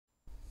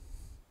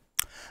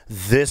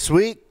This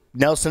week,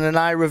 Nelson and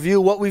I review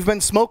what we've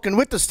been smoking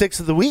with the sticks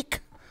of the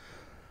week.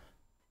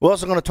 We're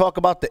also going to talk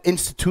about the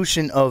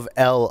institution of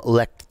El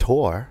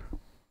Lector.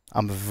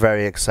 I'm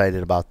very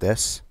excited about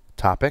this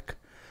topic.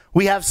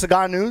 We have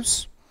cigar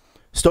news.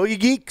 Stogie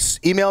Geeks,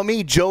 email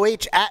me,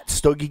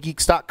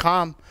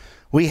 joeh@stogiegeeks.com.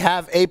 We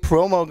have a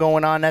promo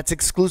going on that's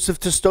exclusive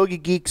to Stogie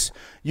Geeks.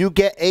 You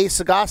get a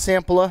cigar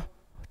sampler,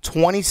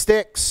 20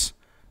 sticks,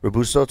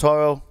 Robusto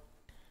Toro,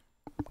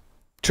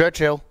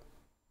 Churchill,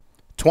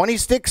 20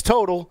 sticks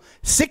total,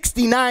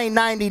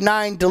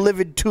 $69.99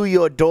 delivered to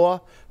your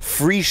door,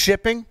 free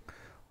shipping.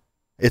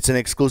 It's an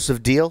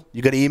exclusive deal.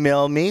 You got to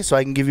email me so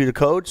I can give you the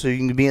code so you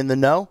can be in the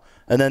know,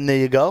 and then there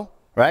you go,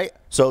 right?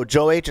 So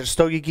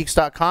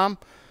joeh@stogiegeeks.com.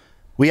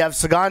 We have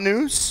cigar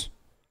news.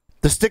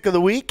 The stick of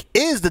the week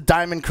is the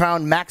Diamond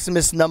Crown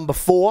Maximus No.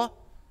 4.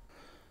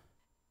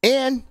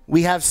 And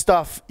we have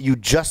stuff you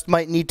just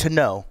might need to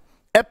know.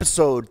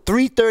 Episode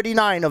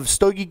 339 of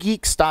Stogie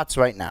Geeks starts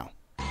right now.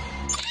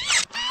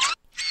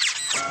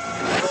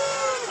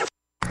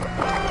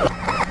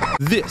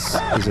 This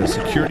is a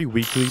Security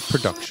Weekly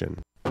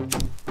production.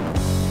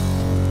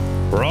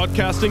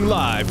 Broadcasting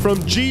live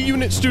from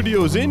G-Unit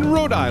Studios in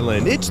Rhode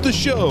Island, it's the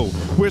show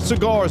where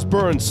cigars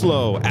burn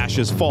slow,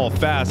 ashes fall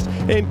fast,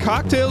 and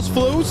cocktails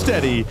flow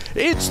steady.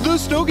 It's the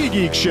Stogie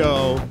Geek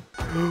Show.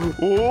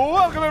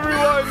 Welcome,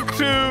 everyone,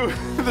 to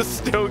the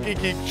Stogie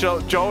Geek Show.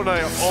 Joe and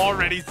I are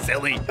already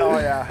silly. Oh,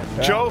 yeah.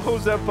 Joe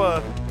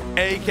Josepa,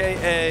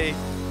 a.k.a.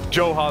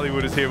 Joe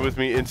Hollywood, is here with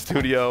me in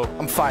studio.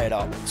 I'm fired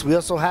up. So we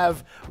also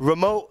have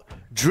remote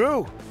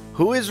Drew,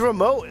 who is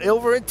remote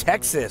over in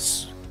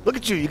Texas. Look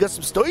at you. You got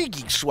some Stogie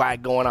Geek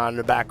swag going on in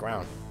the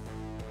background.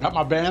 Got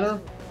my banner.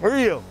 Where are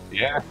you?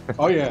 Yeah.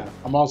 Oh, yeah.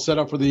 I'm all set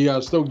up for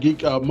the Stogie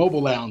Geek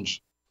mobile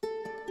lounge.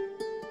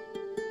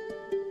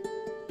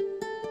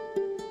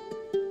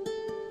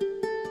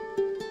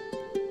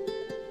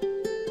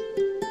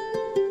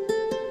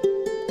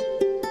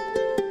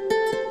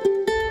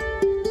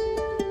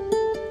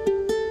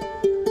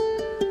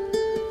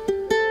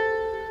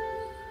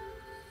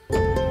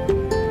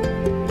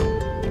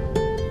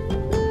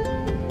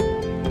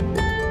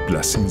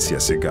 Plasencia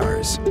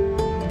Cigars,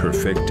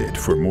 perfected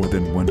for more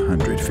than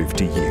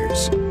 150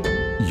 years.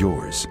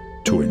 Yours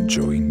to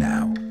enjoy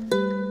now.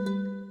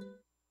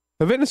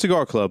 Havana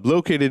Cigar Club,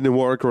 located in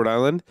Warwick, Rhode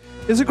Island,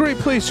 is a great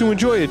place to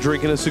enjoy a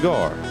drink and a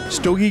cigar.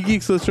 Stogie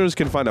Geeks listeners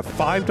can find a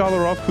 $5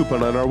 off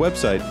coupon on our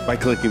website by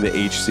clicking the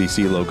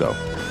HCC logo.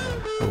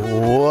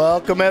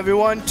 Welcome,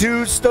 everyone,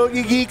 to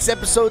Stogie Geeks,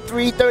 episode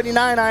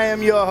 339. I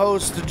am your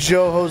host,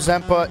 Joe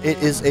Josepa. It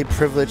is a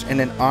privilege and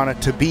an honor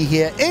to be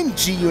here in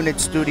G-Unit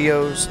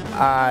Studios.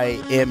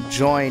 I am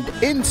joined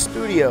in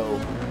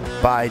studio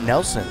by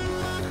Nelson.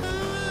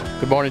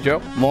 Good morning,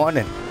 Joe.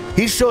 Morning.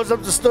 He shows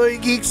up to Stogie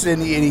Geeks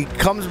and he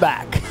comes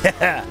back.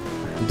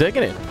 I'm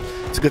digging it.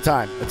 It's a good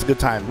time. It's a good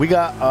time. We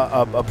got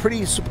a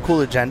pretty super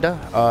cool agenda.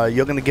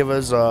 You're going to give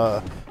us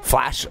a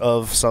flash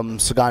of some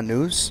cigar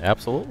news.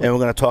 Absolutely. And we're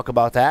going to talk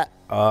about that.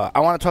 I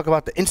want to talk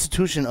about the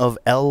institution of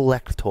El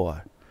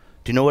Lector.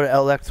 Do you know what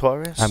El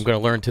Lector is? I'm going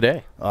to learn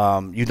today.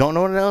 You don't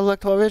know what an El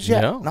Lector is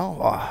yet? No. No?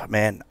 Oh,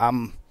 man.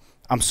 I'm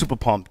super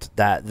pumped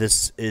that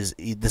this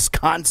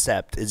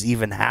concept is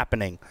even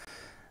happening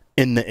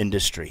in the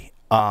industry.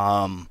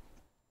 I'm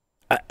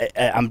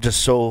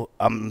so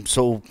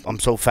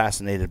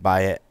fascinated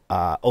by it.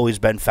 Always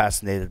been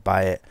fascinated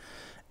by it.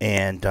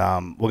 And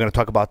we're going to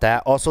talk about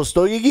that. Also,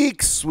 Stogie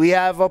Geeks, we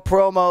have a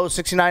promo,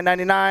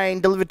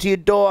 $69.99, delivered to your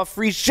door,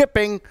 free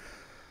shipping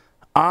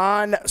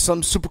on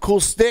some super cool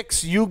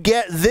sticks. You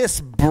get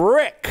this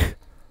brick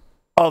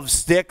of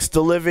sticks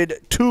delivered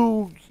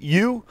to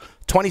you,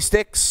 20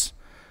 sticks.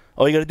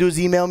 All you got to do is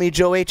email me,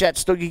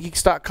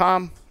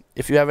 joeh@stogiegeeks.com.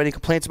 If you have any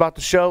complaints about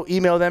the show,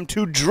 email them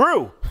to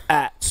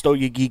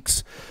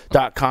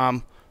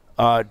drew@stogiegeeks.com.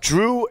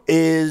 Drew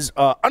is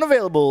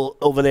unavailable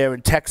over there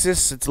in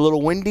Texas. It's a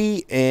little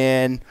windy,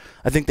 and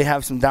I think they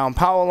have some down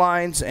power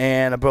lines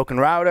and a broken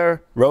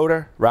router. Thank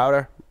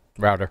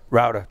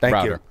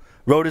you.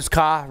 Router's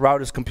car,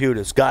 router's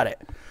computers. Got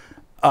it.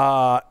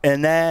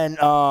 And then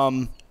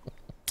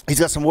he's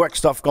got some work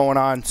stuff going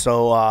on.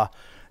 So,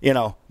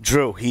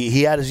 Drew,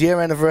 he had his year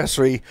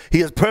anniversary. He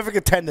has perfect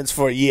attendance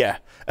for a year.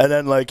 And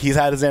then, he's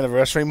had his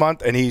anniversary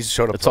month, and he's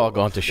showed up. It's all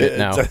gone to shit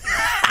now.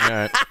 All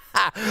right.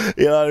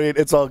 You know what I mean?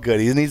 It's all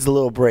good. He needs a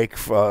little break,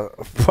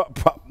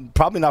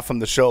 probably not from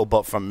the show,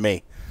 but from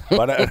me.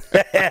 But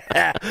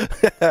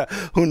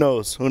who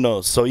knows? Who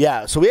knows? So,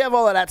 yeah. So we have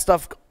all of that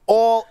stuff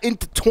all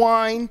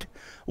intertwined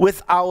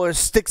with our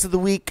Sticks of the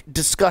Week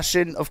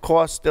discussion. Of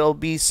course, there'll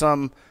be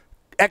some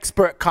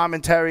expert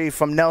commentary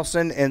from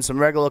Nelson and some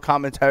regular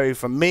commentary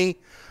from me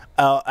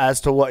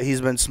as to what he's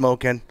been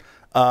smoking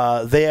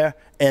there.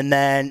 And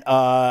then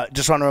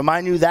just want to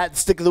remind you that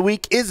Stick of the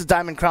Week is the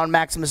Diamond Crown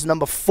Maximus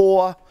No.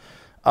 4.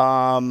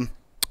 Our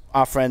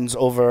friends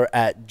over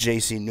at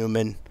JC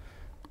Newman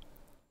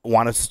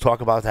want us to talk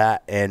about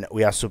that, and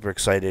we are super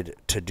excited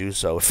to do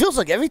so. It feels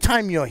like every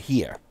time you're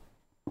here,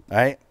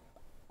 right,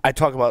 I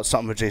talk about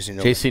something with JC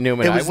Newman. JC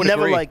Newman, It was I would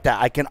never agree. like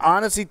that. I can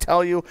honestly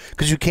tell you,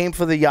 because you came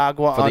for the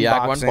Yagua For the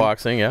unboxing. Yagua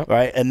unboxing, yeah.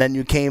 Right, and then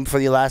you came for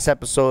your last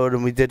episode,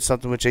 and we did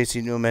something with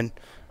JC Newman.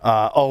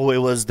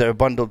 It was their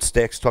bundled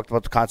sticks. Talked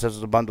about the concepts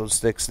of the bundled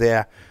sticks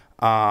there.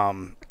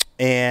 Now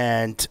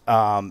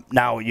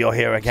you're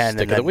here again.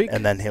 Stick of the week.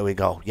 And then here we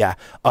go. Yeah.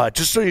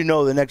 Just so you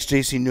know, the next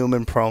JC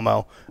Newman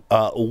promo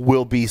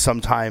will be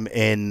sometime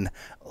in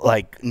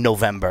like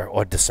November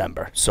or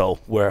December. So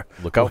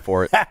look out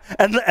for it.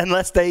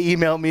 Unless they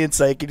email me and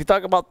say, can you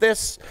talk about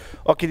this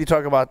or can you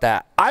talk about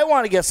that? I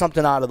want to get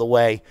something out of the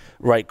way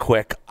right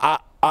quick.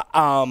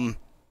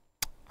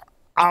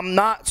 I'm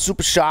not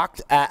super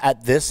shocked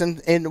at this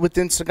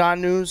within cigar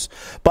news,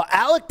 but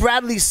Alec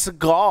Bradley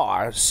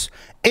Cigars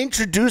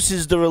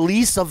introduces the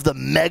release of the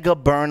Mega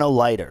Burner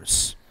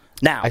lighters.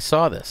 Now, I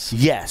saw this.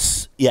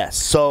 Yes.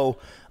 So,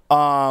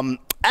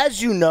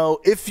 as you know,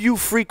 if you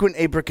frequent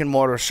a brick and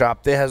mortar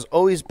shop, there has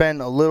always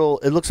been it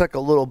looks like a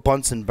little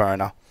Bunsen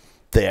burner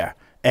there.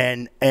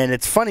 And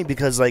it's funny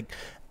because like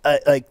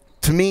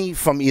to me,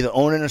 from either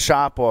owning a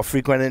shop or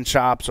frequenting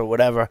shops or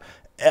whatever,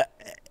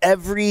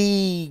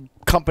 every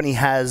company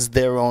has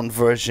their own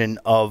version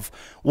of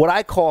what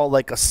I call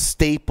like a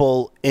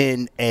staple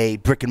in a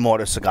brick and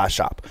mortar cigar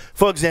shop.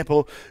 For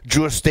example,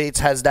 Drew Estates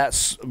has that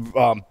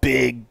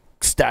big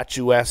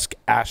statuesque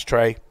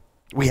ashtray.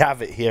 We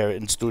have it here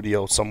in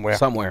studio somewhere.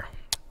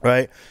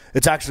 Right?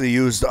 It's actually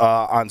used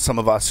on some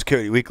of our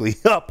Security Weekly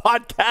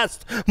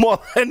podcast more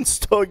than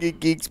Stogie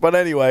Geeks. But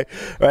anyway,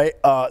 right?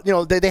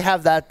 They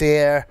have that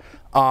there.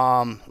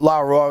 La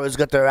Aurora's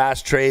got their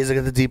ashtrays. They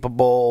got the deeper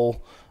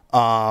bowl.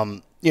 Help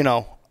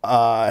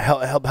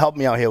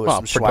me out here with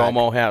some swag.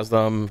 Perdomo has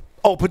them.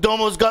 Oh,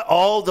 Perdomo's got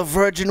the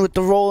virgin with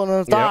the roll in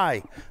the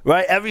thigh,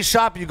 right? Every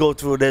shop you go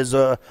through, there's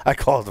I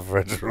call it the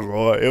virgin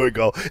roll. Here we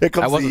go. Here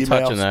comes I wasn't the emails,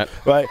 touching that.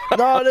 right?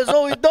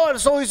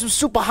 There's always some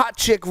super hot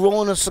chick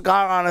rolling a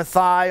cigar on her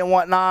thigh and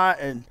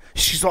whatnot, and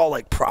she's all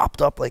like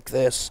propped up like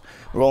this,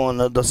 rolling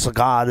the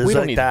cigar. We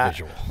don't like need that. a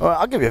visual.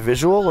 I'll give you a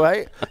visual,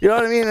 right? You know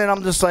what I mean? And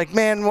I'm just like,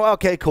 man, well,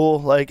 okay,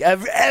 cool. Like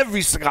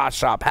every cigar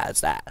shop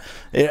has that.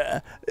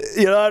 Yeah,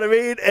 you know what I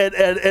mean?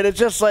 And it's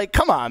just like,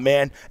 come on,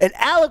 man. And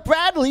Alec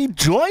Bradley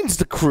joins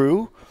the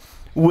crew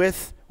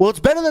with, well, it's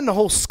better than the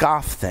whole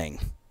scarf thing.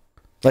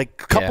 Like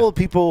a couple of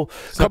people,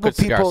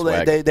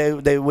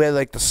 they wear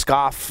like the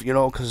scarf,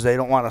 because they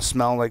don't want to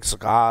smell like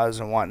cigars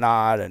and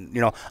whatnot. And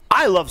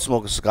I love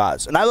smoking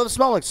cigars and I love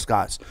smelling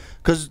cigars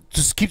because it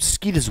just keeps the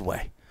skeeters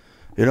away.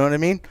 You know what I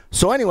mean?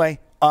 So anyway,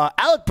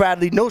 Alec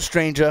Bradley, no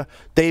stranger.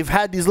 They've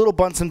had these little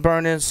Bunsen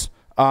burners.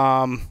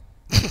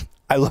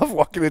 I love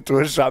walking into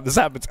a shop. This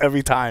happens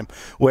every time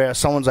where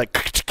someone's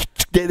like,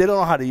 they don't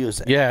know how to use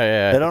it.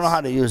 Yeah. They don't know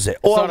how to use it.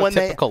 It's not a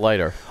typical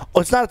lighter.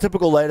 Oh, it's not a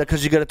typical lighter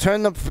because you got to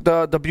turn the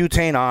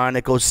butane on.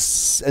 It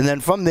goes, and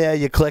then from there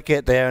you click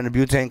it there, and the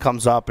butane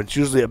comes up. It's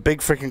usually a big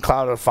freaking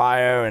cloud of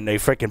fire, and they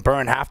freaking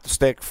burn half the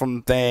stick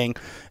from the thing.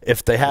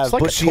 If they have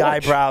like bushy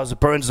eyebrows, it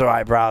burns their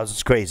eyebrows.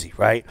 It's crazy,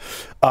 right?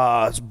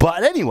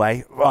 But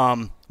anyway,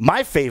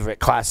 my favorite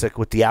classic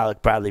with the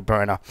Alec Bradley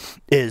burner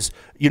is,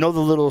 the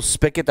little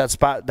spigot that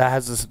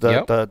has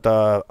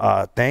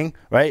the thing,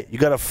 right? You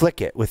got to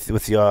flick it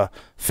with your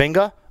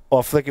finger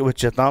or flick it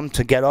with your thumb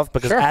to get off,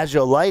 because as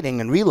you're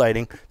lighting and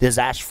relighting, there's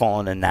ash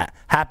falling in that.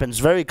 Happens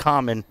very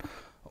common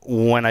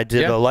when I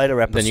did a lighter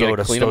episode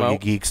of Stogie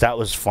Geeks. That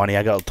was funny.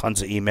 I got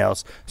tons of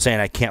emails saying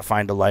I can't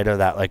find a lighter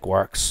that like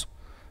works.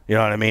 You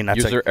know what I mean?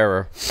 That's User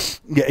error.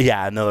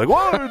 Yeah, and they're like,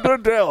 "What?"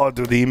 Oh,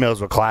 dude, the emails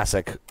were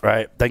classic,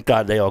 right? Thank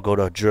God they all go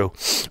to Drew.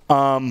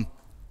 So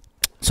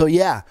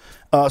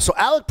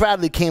Alec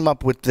Bradley came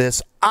up with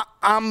this.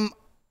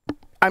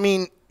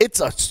 It's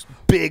a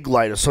big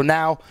lighter. So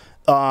now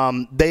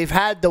they've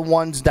had the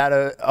ones that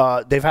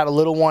are they've had a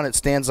little one. It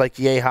stands like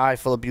yay high,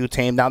 full of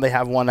butane. Now they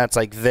have one that's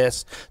like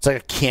this. It's like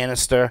a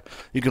canister.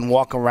 You can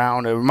walk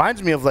around. It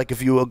reminds me of like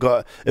if you were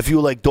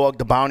like Dog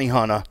the Bounty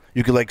Hunter,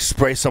 you could like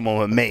spray someone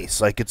with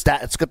mace. Like it's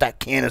got that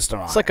canister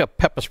on. It's like a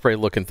pepper spray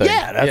looking thing.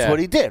 Yeah, that's what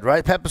he did,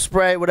 right? Pepper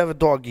spray, whatever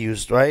dog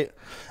used, right?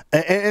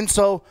 And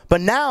so,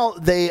 but now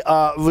they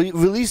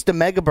released the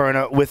Mega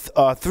Burner with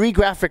 3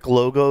 graphic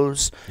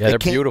logos. Yeah, they're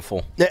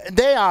beautiful.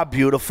 They are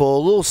beautiful.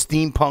 A little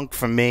steampunk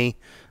for me.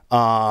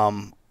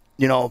 But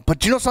you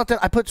know something?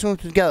 I put 2 and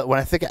 2 together. When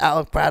I think of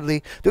Alec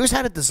Bradley, they always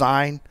had a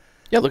design.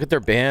 Yeah, look at their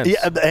bands.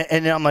 Yeah,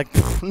 and I'm like,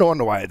 no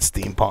wonder why it's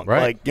steampunk.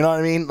 Right. Like, you know what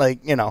I mean? Like,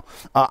 I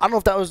don't know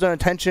if that was their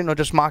intention or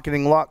just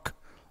marketing luck.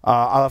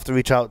 I'll have to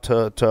reach out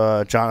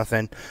to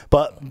Jonathan.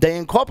 But they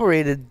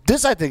incorporated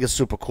this. I think is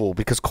super cool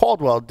because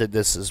Caldwell did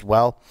this as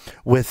well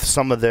with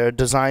some of their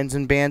designs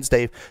and bands.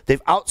 They've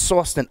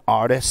outsourced an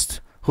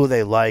artist who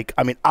they like.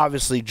 I mean,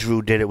 obviously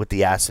Drew did it with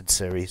the Acid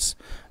series.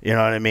 You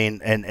know what I mean?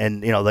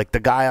 And like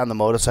the guy on the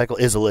motorcycle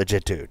is a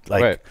legit dude.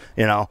 Like,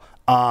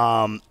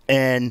 I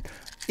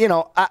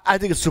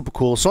think it's super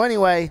cool. So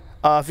anyway,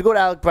 if you go to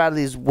Alec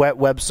Bradley's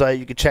website,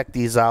 you can check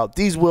these out.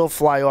 These will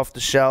fly off the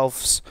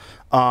shelves.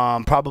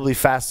 Probably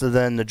faster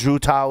than the Drew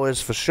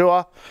Towers for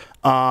sure.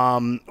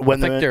 I think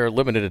they're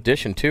limited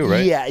edition too,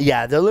 right?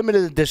 Yeah, they're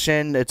limited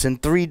edition. It's in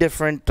 3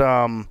 different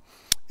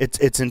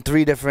It's in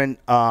 3 different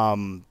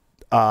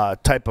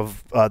type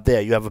of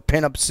there. You have a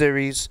pinup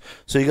series,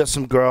 so you got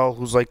some girl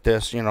who's like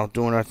this, you know,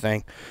 doing her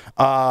thing,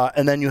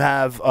 and then you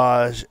have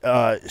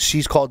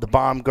she's called the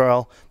Bomb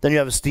Girl. Then you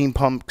have a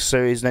steampunk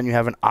series. Then you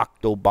have an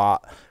Octobot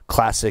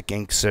Classic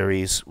Ink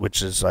series,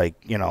 which is like,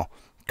 you know,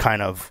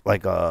 kind of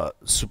like a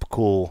super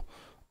cool.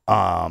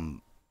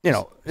 You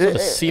know, is it a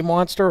sea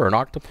monster or an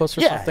octopus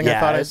or something? I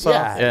thought I saw.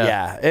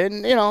 Yeah,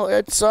 and you know,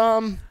 it's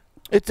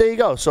there you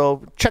go.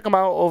 So check them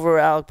out over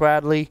at Alec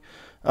Bradley.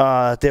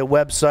 Their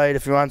website.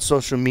 If you're on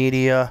social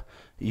media,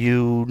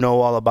 you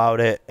know all about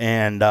it.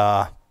 And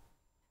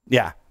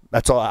yeah,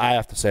 that's all I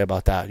have to say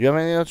about that. You have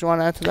anything else you want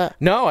to add to that?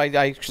 No, I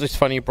actually, it's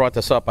funny you brought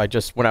this up.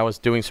 When I was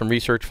doing some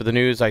research for the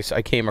news,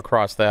 I came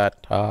across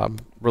that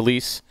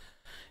release,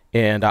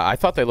 and I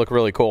thought they look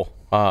really cool.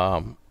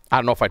 I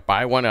don't know if I'd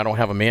buy one. I don't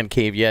have a man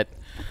cave yet.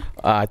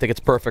 I think it's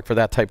perfect for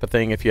that type of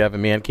thing if you have a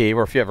man cave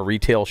or if you have a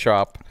retail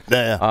shop.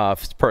 Yeah.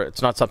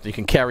 It's not something you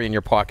can carry in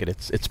your pocket.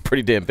 It's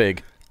pretty damn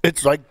big.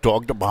 It's like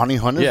Dog the Bounty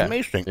Hunter's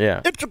Amazing.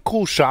 Yeah. It's a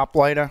cool shop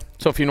lighter.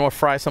 So if you know,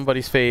 fry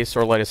somebody's face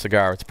or light a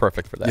cigar, it's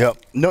perfect for that. Yep.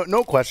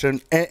 No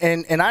question.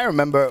 And I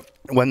remember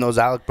when those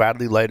Alec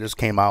Bradley lighters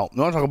came out.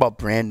 You want to talk about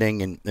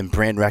branding and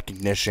brand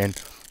recognition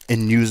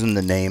and using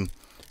the name.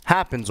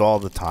 Happens all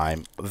the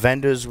time.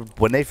 Vendors,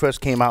 when they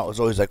first came out, it was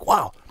always like,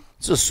 wow,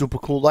 this is a super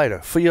cool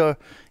lighter for your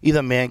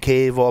either man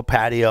cave or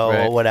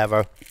patio or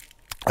whatever.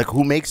 Like,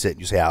 who makes it?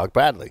 You say Alec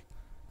Bradley.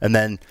 And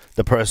then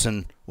the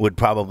person would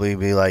probably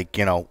be like,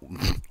 you know,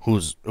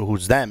 who's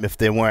them if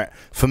they weren't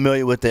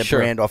familiar with their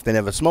brand or if they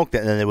never smoked it,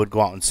 and then they would go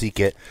out and seek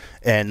it.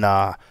 And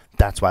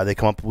that's why they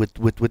come up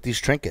with these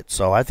trinkets.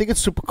 So I think it's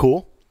super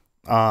cool.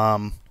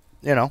 You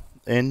know,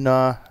 and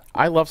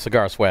I love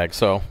cigar swag,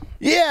 so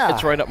yeah,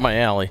 it's right up my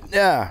alley.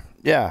 Yeah,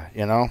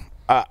 you know.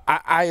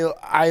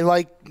 I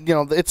like, you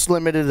know, it's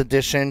limited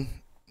edition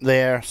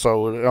there,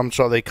 so I'm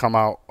sure they'll come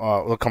out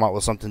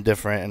with something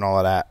different and all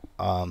of that.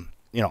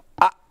 You know,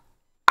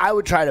 I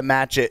would try to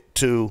match it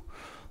to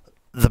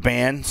the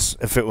bands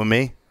if it were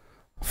me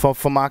for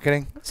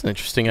marketing. That's an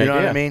interesting idea. You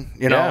know what I mean?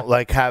 You know,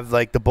 like have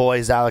like the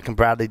boys, Alec and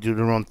Bradley, do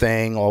their own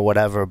thing or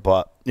whatever.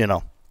 But you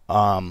know,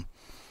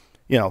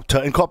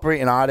 to incorporate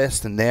an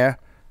artist in there,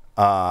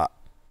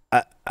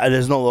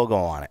 there's no logo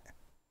on it,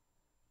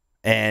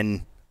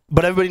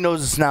 but everybody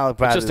knows it's an Alec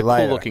Bradley It's just a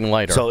lighter. cool-looking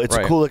lighter. So it's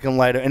a cool-looking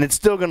lighter, and it's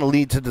still going to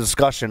lead to the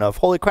discussion of,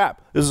 holy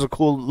crap, this is a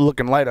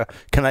cool-looking lighter.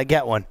 Can I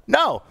get one?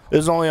 No.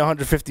 There's only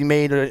 150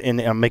 made, and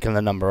I'm making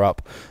the number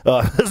up.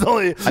 I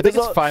think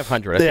it's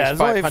 500.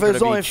 There's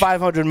only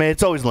 500 made.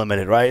 It's always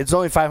limited, right? It's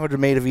only 500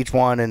 made of each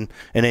one, and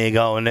there you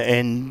go.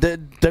 And they're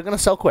going to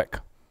sell quick.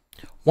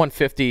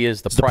 150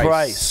 is the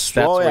price.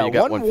 That's where you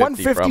got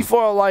 150 from.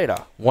 for a lighter.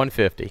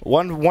 150.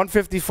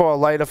 150 for a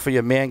lighter for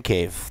your man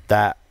cave.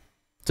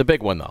 It's a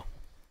big one, though.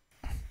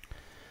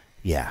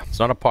 Yeah. It's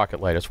not a pocket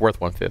lighter. It's worth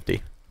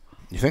 150.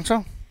 You think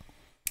so?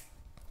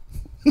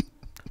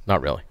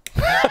 Not really.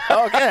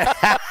 Okay.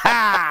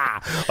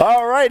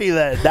 All righty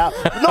then. Now,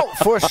 no,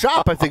 for a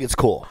shop, I think it's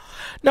cool.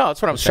 No,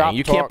 that's what I'm saying.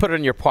 You talk. can't put it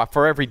in your pot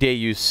for everyday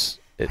use.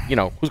 You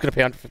know, who's going to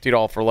pay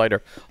 $150 for a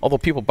lighter? Although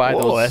people buy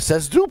those. Oh,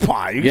 SS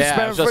DuPont. You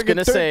can spend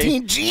freaking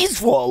 13 G's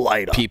for a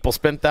lighter. People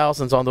spend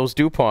thousands on those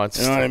DuPonts.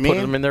 You know what I mean?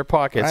 Put them in their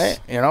pockets. Right?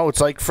 You know,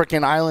 it's like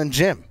freaking Island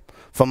Jim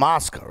from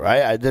Oscar,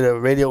 right? I did a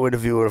radio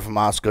interview with him from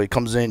Oscar. He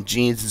comes in,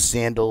 jeans and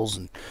sandals,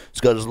 and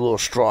he's got his little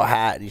straw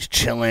hat, and he's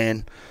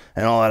chilling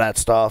and all of that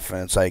stuff.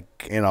 And it's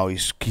like, you know,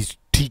 he's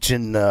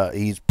preaching the,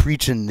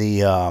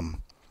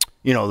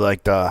 you know,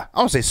 like the, I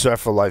don't say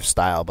surfer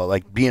lifestyle, but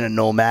like being a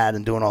nomad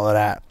and doing all of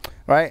that,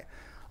 right?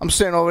 I'm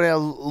sitting over there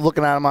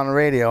looking at him on the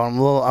radio, and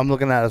I'm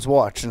looking at his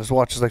watch, and his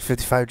watch is like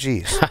 55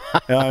 G's. You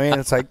know what I mean?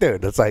 It's like,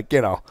 dude, it's like,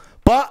 you know.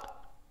 But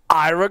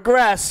I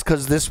regress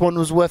because this one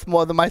was worth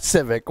more than my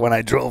Civic when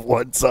I drove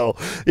one. So,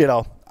 you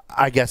know,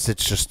 I guess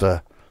it's just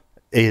it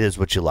is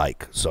what you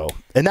like. So,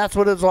 and that's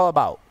what it's all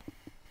about.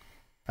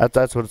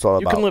 That's what it's all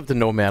about. You can live the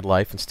nomad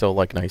life and still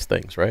like nice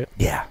things, right?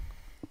 Yeah.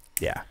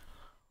 Yeah.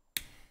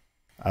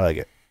 I like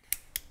it.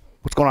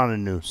 What's going on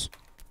in the news?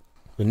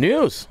 The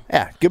news.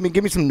 Yeah, give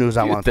me some news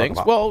I want to talk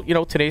about. Well, you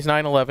know, today's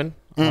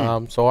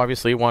 9/11, so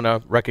obviously you want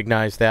to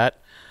recognize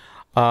that.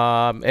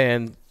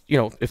 And you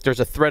know, if there's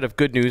a thread of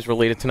good news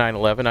related to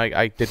 9/11,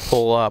 I did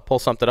pull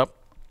something up.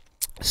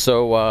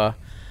 So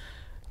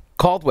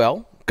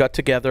Caldwell got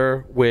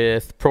together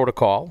with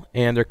Protocol,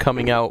 and they're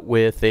coming out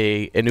with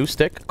a new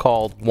stick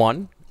called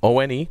One,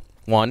 O-N-E,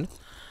 One.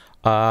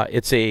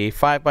 It's a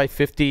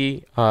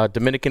 5x50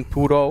 Dominican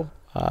Puro.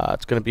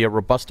 It's going to be a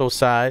Robusto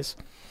size.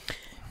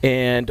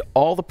 And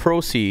all the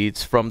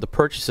proceeds from the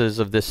purchases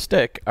of this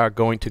stick are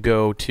going to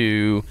go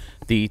to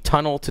the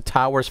Tunnel to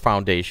Towers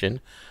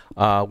Foundation,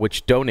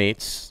 which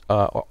donates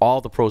all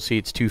the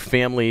proceeds to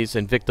families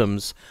and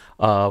victims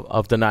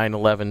of the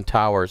 9/11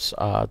 Towers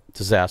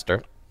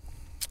disaster.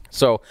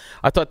 So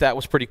I thought that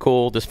was pretty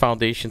cool. This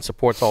foundation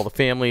supports all the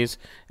families,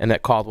 and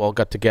that Caldwell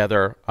got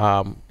together.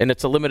 And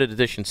it's a limited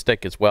edition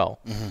stick as well.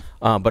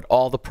 But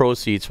all the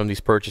proceeds from these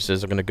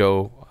purchases are going to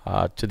go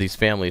to these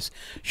families.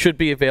 Should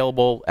be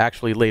available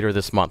actually later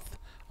this month.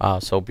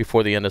 So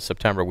before the end of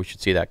September, we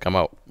should see that come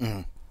out.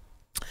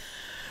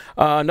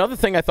 Another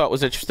thing I thought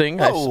was interesting.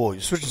 Oh,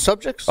 you're switching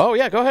subjects? Oh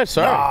yeah, go ahead.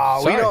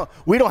 Sorry. Sorry.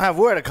 We don't have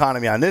word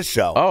economy on this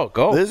show. Oh,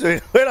 go. We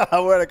don't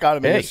have word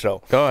economy on this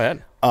show. Go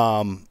ahead.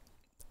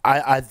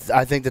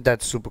 I think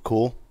that's super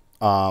cool.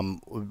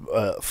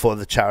 For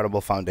the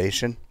charitable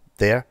foundation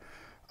there,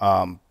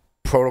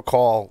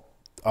 Protocol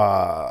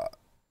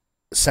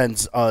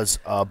sends us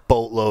a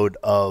boatload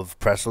of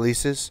press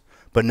releases,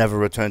 but never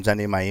returns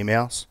any of my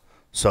emails.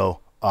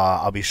 So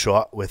I'll be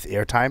short with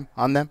airtime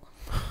on them.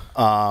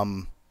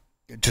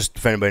 Just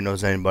if anybody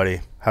knows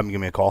anybody, have them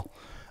give me a call.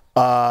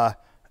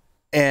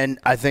 And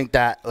I think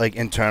that, like,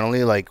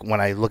 internally, like,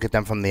 when I look at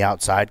them from the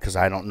outside, because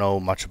I don't know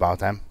much about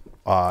them,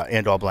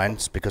 and/or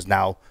blends, because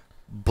now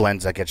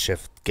blends that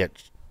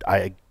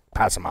I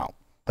pass them out.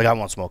 Like, I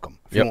won't smoke them.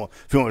 If you want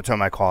to return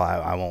my call,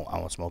 I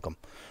won't smoke them.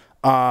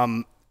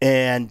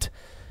 And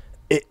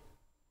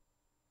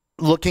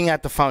looking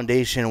at the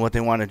foundation and what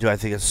they want to do, I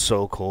think is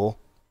so cool.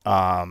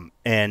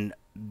 And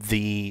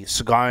the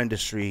cigar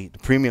industry, the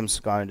premium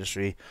cigar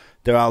industry,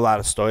 there are a lot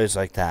of stories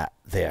like that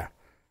there.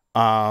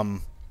 My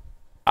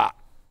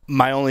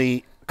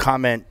only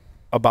comment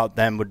about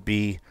them would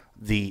be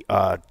the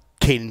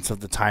cadence of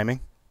the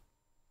timing.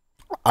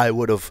 I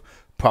would have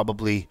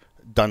probably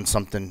done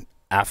something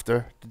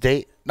after the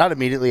date, not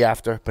immediately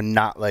after, but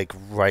not like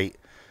right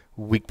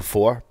week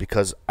before,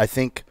 because I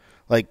think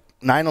like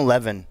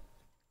 9/11,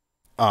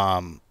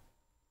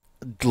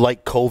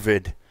 like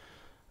COVID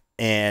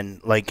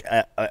and like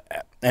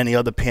any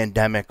other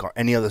pandemic or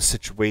any other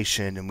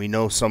situation, and we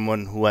know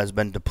someone who has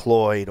been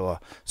deployed or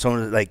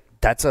someone, like,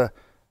 that's a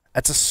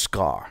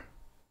scar.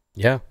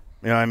 Yeah.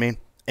 You know what I mean?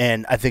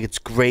 And I think it's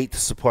great to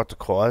support the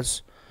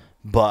cause,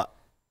 but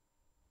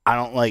I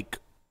don't like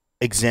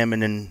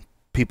examining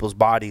people's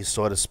bodies,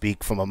 so to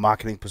speak, from a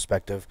marketing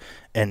perspective.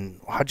 And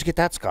how'd you get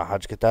that scar?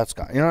 How'd you get that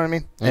scar? You know what I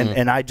mean? Mm-hmm.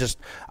 And I just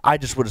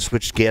would have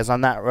switched gears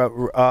on that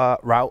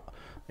route.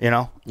 You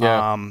know?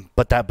 Yeah.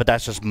 But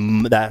that's just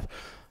that.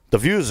 The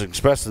views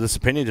expressed in this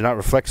opinion do not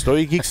reflect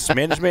Stogie Geeks'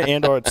 management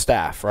and/or its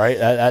staff. Right?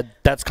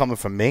 That's coming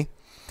from me.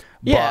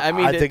 Yeah, but I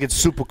mean, I think it's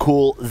super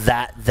cool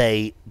that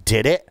they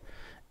did it,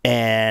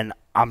 and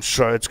I'm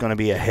sure it's going to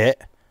be a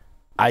hit.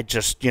 I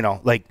just,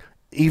 like,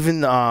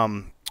 even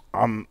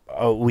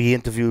we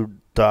interviewed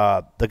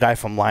the guy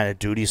from Line of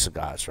Duty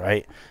Cigars,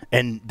 right?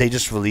 And they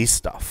just released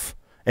stuff.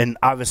 And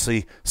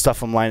obviously, stuff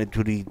from Line of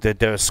Duty,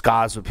 there are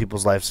scars with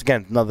people's lives.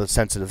 Again, another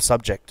sensitive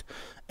subject.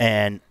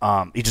 And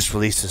he just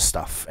releases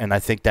stuff. And I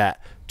think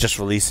that just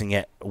releasing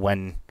it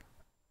when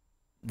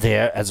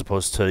there, as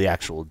opposed to the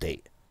actual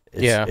date,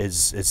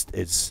 is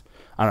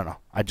I don't know.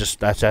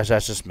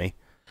 That's just me.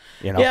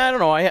 You know? Yeah, I don't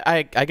know.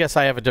 I guess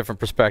I have a different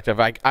perspective.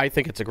 I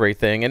think it's a great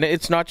thing, and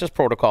it's not just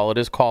Protocol. It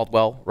is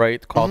Caldwell,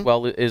 right?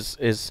 Caldwell is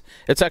it's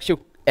actually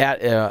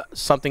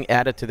something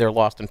added to their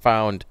Lost and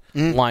Found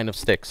line of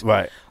sticks,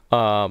 right?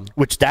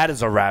 Which that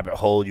is a rabbit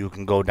hole you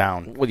can go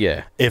down. Well,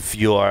 yeah. If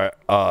you're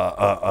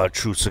a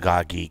true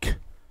cigar geek,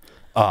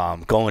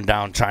 going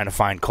down trying to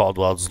find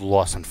Caldwell's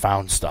Lost and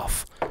Found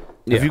stuff.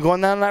 Yeah. Have you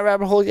gone down that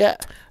rabbit hole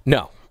yet?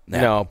 No,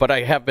 but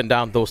I have been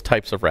down those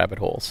types of rabbit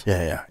holes.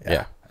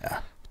 Yeah.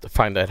 To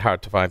find that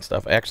hard to find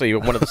stuff. Actually,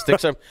 one of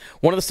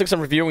the sticks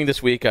I'm reviewing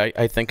this week,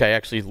 I think I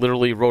actually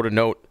literally wrote a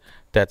note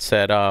that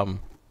said,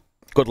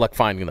 "Good luck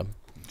finding them."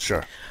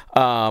 Sure.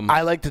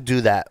 I like to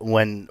do that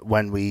when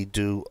we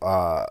do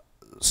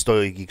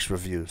Stogie Geeks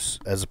reviews,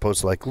 as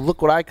opposed to like,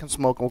 look what I can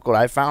smoke, look what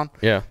I found.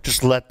 Yeah.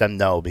 Just let them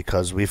know,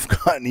 because we've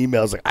gotten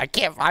emails like, I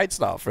can't find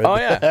stuff. Oh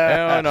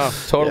yeah, no,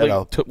 totally.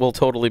 We'll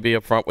totally be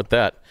upfront with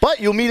that. But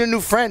you'll meet a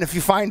new friend if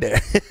you find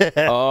it.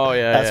 Oh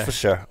yeah, that's for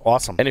sure.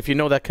 Awesome. And if you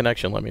know that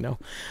connection, let me know.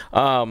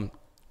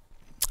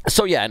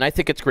 So yeah, and I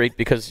think it's great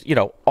because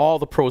all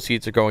the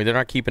proceeds are going. They're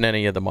not keeping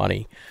any of the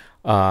money.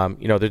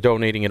 They're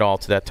donating it all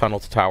to that Tunnel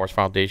to Towers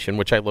Foundation,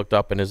 which I looked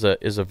up and is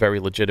a very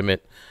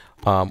legitimate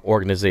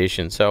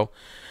organization. So,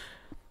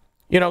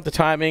 the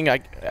timing,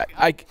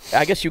 I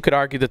guess you could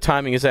argue the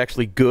timing is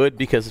actually good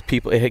because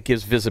it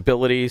gives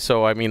visibility.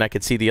 So, I mean, I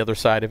could see the other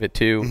side of it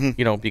too,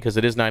 because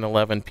it is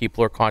 9/11.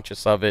 People are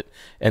conscious of it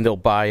and they'll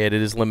buy it.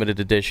 It is limited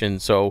edition.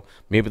 So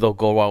maybe they'll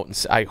go out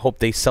and I hope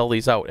they sell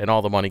these out and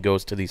all the money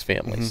goes to these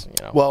families.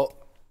 Well,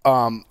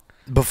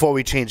 before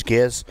we change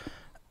gears,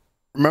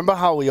 remember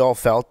how we all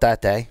felt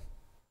that day?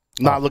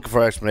 Not looking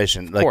for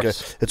explanation. Like,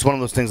 it's one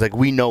of those things, like,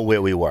 we know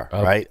where we were,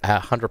 right?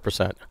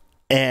 100%.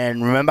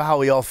 And remember how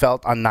we all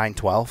felt on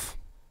 9/12?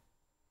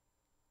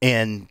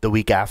 And the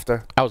week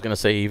after? I was going to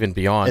say even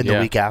beyond, and the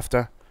week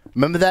after?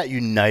 Remember that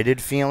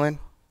united feeling?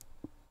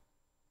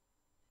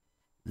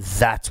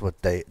 That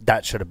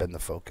should have been the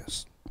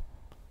focus.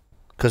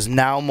 Because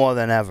now more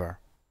than ever,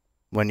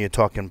 when you're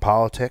talking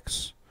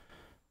politics,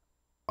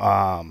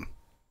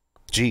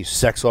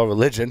 sex or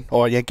religion,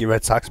 or Yankee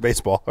Red Sox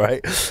baseball,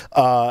 right?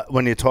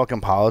 When you're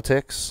talking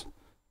politics,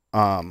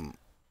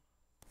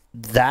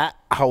 that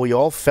how we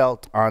all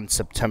felt on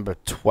September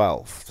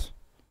 12th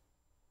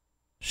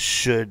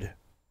should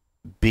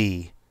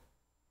be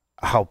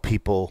how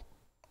people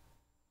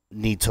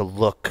need to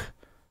look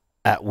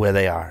at where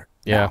they are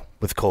Yeah. now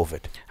with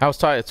COVID. I was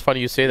talking. It's funny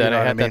you say that. You know I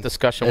what had I mean? that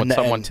discussion with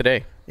someone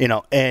today. You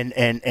know,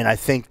 and I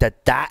think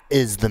that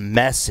is the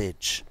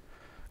message,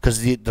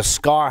 because the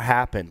scar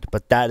happened,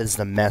 but that is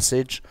the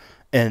message,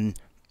 and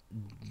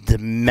the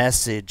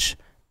message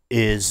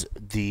is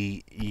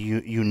the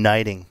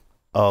uniting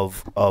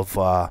of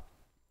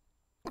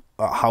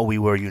how we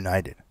were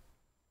united.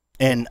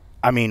 And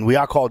I mean, we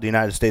are called the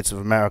United States of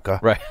America,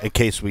 right? In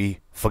case we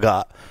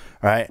forgot,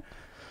 right?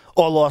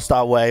 Or lost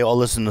our way, or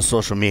listened to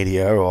social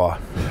media or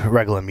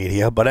regular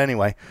media. But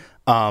anyway,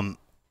 I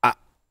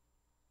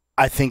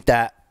think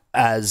that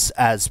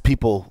as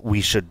people,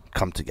 we should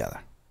come together.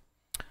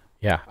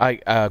 Yeah,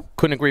 I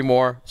couldn't agree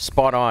more.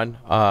 Spot on.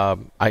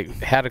 I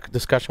had a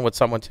discussion with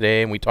someone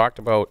today, and we talked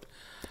about,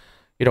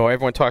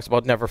 everyone talks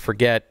about never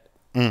forget.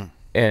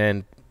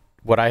 And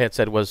what I had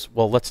said was,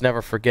 well, let's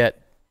never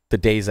forget the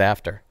days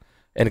after.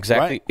 And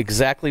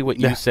exactly what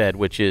you said,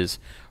 which is,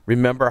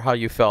 remember how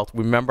you felt.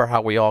 Remember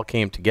how we all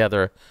came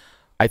together.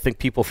 I think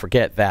people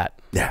forget that.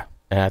 Yeah.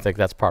 And I think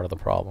that's part of the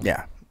problem.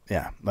 Yeah.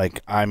 Yeah.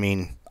 Like, I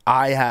mean,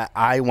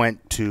 I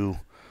went to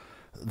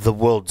the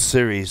World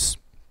Series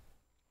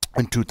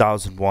in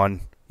 2001,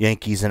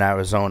 Yankees in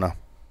Arizona,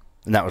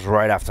 and that was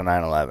right after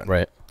 9/11.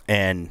 Right.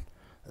 And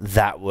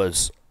that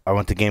was, I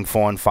went to game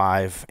 4 and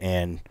 5,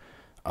 and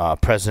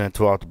President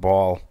threw out the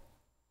ball,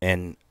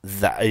 and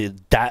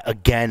that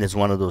again is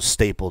one of those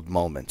stapled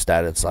moments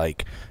that it's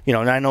like,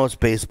 and I know it's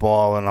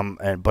baseball,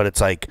 but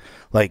it's like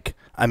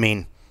I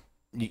mean,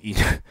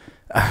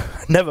 I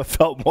never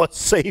felt more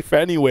safe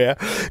anywhere,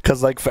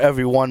 because like for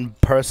every one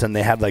person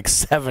they had like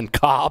 7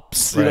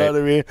 cops. You know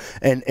what I mean?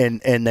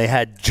 And they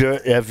had.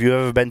 Have you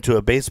ever been to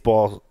a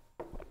baseball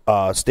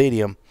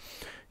stadium?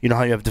 You know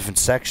how you have different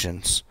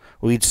sections.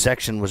 Well, each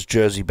section was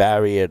jersey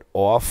barriered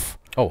off.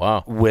 Oh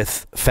wow!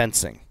 With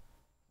fencing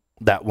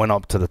that went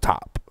up to the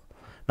top.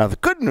 Now the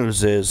good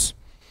news is,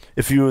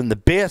 if you were in the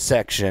beer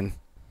section,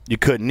 you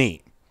couldn't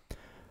eat.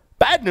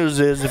 Bad news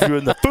is, if you're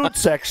in the food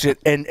section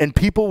and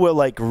people were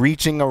like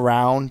reaching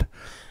around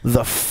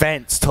the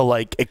fence to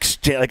like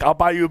exchange, like, I'll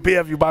buy you a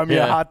beer if you buy me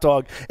a hot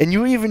dog, and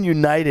you even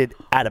united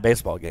at a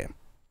baseball game.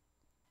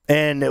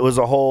 And it was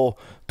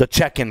the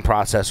check-in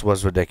process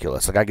was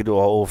ridiculous. Like, I could do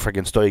a whole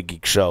freaking Stogie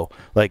Geek show.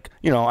 Like,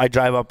 I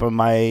drive up in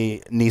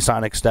my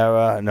Nissan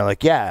Xterra, and they're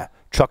like, yeah,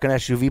 truck and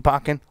SUV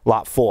parking,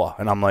 lot 4.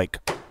 And I'm like,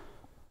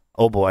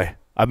 oh boy,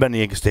 I've been to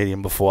Yankee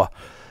Stadium before.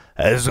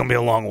 This is going to be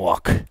a long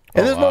walk. And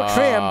there's no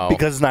tram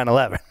because it's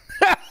 9/11.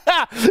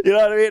 You know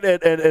what I mean?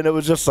 And it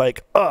was just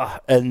like, ugh.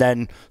 And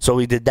then, so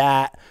we did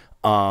that.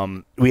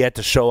 We had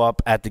to show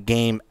up at the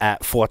game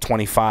at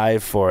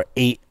 4:25 for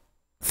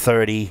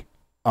 8:30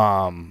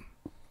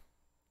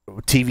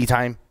 TV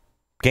time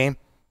game.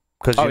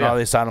 Because, you know how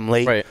they start them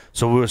late. Right.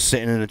 So we were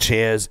sitting in the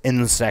chairs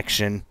in the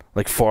section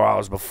like 4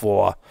 hours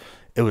before.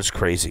 It was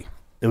crazy.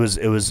 But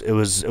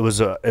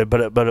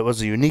it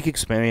was a unique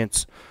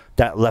experience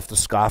that left a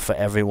scar for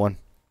everyone.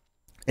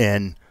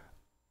 And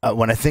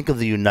when I think of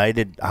the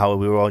united, how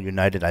we were all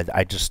united,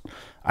 I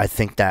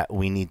think that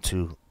we need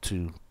to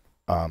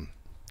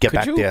get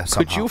back there somehow.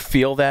 Could you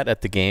feel that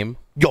at the game?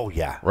 Oh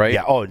yeah, right.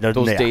 Yeah. Oh,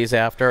 those days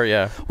after,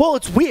 yeah. Well,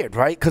 it's weird,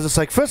 right? Because it's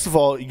like, first of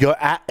all,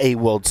 you're at a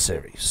World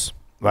Series.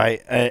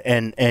 Right,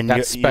 and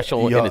that's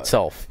special in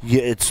itself.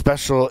 Yeah, it's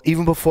special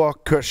even before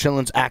Kurt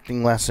Schilling's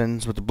acting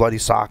lessons with the bloody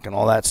sock and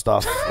all that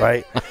stuff.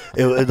 Right,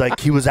 like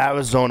he was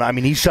Arizona. I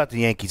mean, he shut the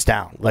Yankees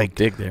down. Like,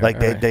 they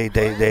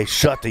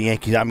shut the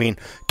Yankees. I mean,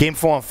 game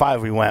 4 and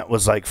 5 we went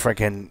was like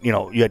freaking.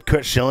 You had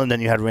Kurt Schilling, then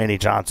you had Randy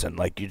Johnson.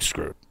 Like, you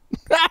screwed.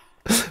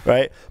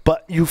 Right,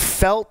 but you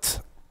felt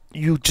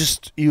and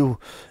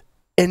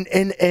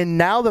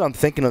now that I'm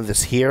thinking of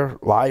this here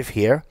live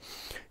here,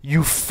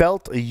 you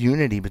felt a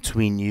unity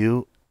between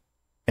you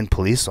and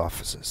police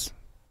officers,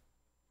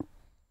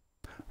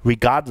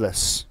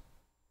 regardless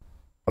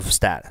of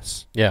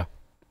status. Yeah.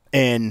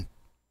 And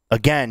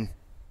again,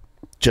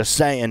 just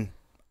saying,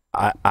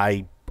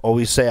 I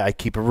always say I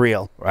keep it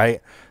real,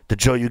 right? The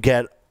Joe you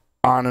get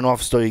on and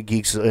off Stogie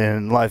Geeks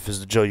in life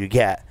is the Joe you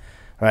get,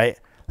 right?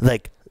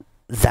 Like,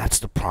 that's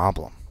the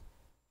problem.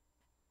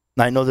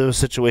 I know there were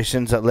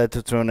situations that led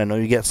to turn. I know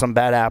you get some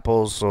bad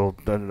apples, so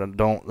don't,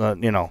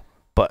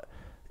 but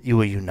you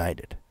were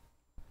united.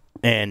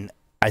 And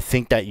I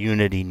think that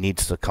unity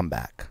needs to come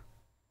back.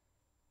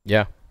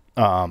 Yeah.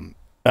 On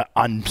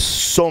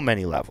so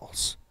many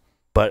levels.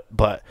 But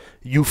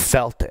you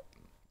felt it.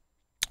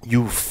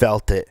 You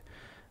felt it.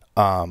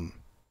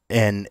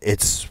 And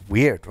it's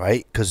weird,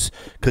 right? Because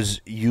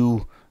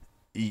you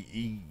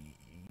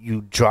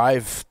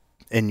drive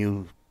and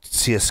you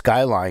see a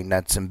skyline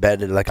that's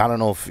embedded. Like, I don't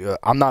know if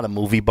I'm not a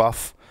movie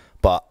buff,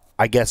 but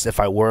I guess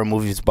if I were a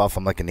movies buff,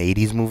 I'm like an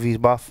 80s movies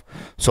buff.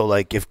 So,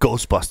 like, if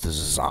Ghostbusters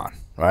is on,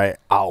 right,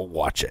 I'll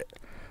watch it,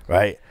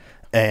 right?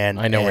 And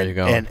I know where you're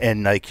going.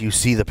 And like, you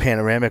see the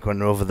panoramic when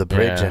they're over the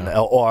bridge,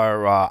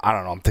 or I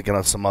don't know, I'm thinking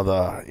of some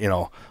other,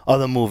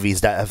 other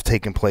movies that have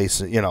taken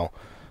place, Michael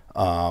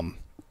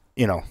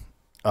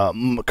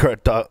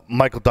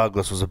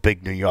Douglas was a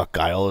big New York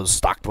guy. All those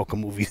stockbroker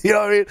movies, you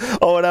know what I mean,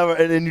 or whatever.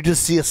 And then you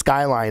just see a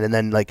skyline, and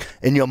then like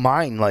in your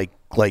mind, like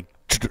like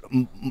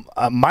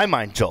my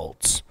mind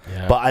jolts.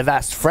 Yeah. But I've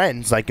asked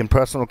friends, like in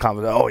personal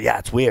conversation, oh yeah,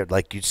 it's weird,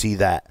 like you see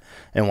that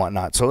and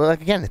whatnot. So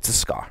like again, it's a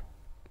cigar,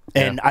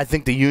 and I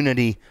think the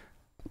unity.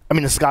 I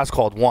mean, the cigar's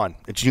called One.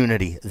 It's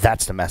unity.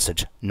 That's the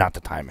message, not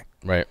the timing.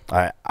 Right.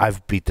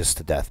 I've beat this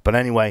to death. But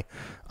anyway,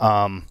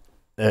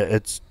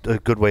 it's a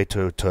good way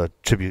to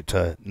tribute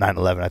to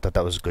 9/11. I thought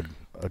that was a good.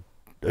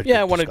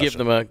 I want to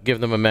give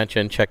them a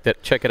mention. Check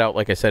it out.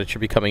 Like I said, it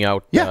should be coming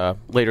out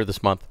later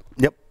this month.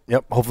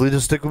 Yep. Hopefully the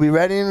stick will be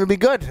ready and it'll be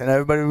good, and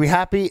everybody will be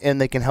happy,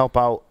 and they can help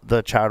out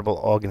the charitable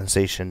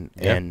organization.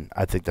 Yep. And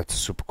I think that's a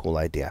super cool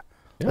idea.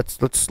 Yep.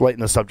 Let's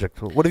lighten the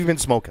subject. What have you been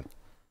smoking?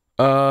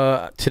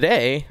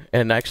 Today,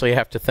 and actually I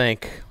have to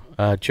thank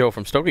Joe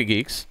from Stogie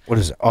Geeks. What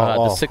is it?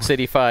 The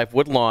 685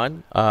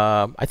 Woodlawn.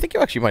 I think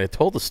you actually might have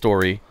told the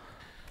story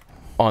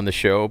on the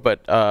show,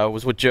 but I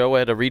was with Joe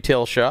at a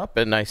retail shop,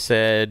 and I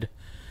said,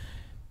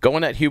 go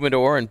in that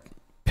humidor and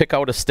pick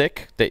out a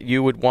stick that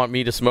you would want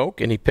me to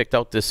smoke, and he picked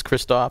out this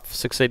Christoph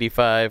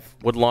 685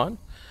 Woodlawn.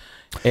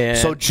 And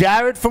so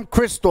Jared from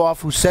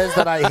Christoph, who says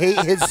that I hate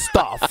his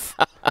stuff,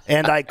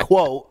 and I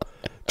quote,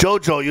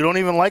 Jojo, you don't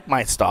even like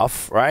my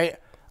stuff, right?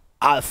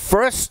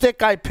 First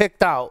stick I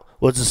picked out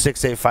was the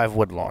 685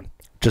 Woodlawn.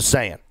 Just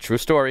saying. True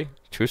story.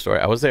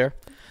 I was there.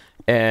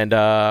 And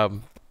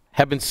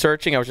have been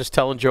searching. I was just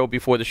telling Joe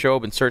before the show,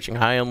 been searching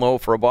high and low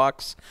for a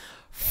box.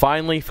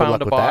 Finally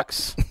found a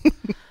box.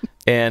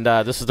 And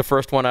this is the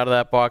first one out of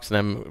that box, and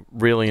I'm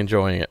really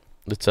enjoying it.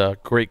 It's a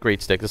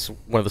great stick. This is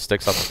one of the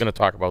sticks I'm going to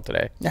talk about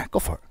today. Yeah, go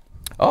for it.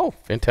 Oh,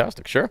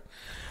 fantastic. Sure.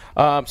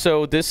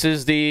 So this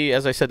is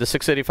as I said, the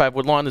 685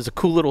 Woodlawn. There's a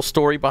cool little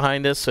story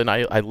behind this, and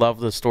I love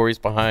the stories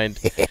behind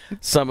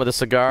some of the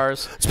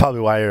cigars. It's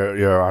probably why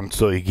you're on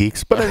Stogie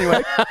Geeks. But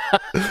anyway,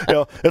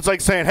 it's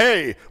like saying,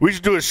 hey, we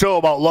should do a show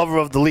about Lover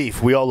of the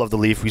Leaf. We all love the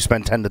Leaf. We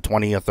spend $10 to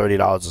 $20 or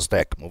 $30 a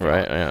stick.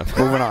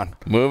 Moving on.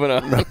 Moving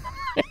on.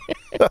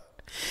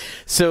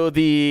 So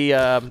the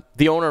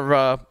owner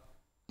of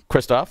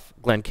Christoph,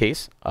 Glenn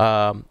Case,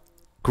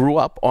 grew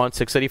up on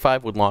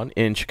 685 Woodlawn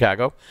in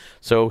Chicago.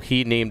 So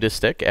he named his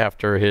stick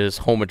after his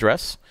home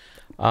address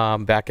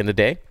back in the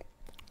day.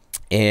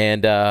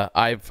 And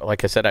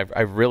like I said,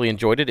 I've really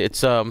enjoyed it.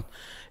 It's a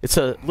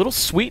little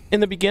sweet in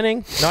the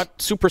beginning,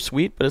 not super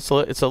sweet, but it's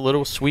a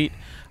little sweet,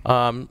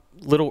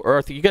 little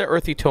earthy. You get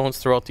earthy tones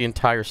throughout the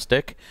entire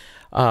stick.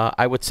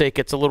 I would say it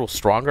gets a little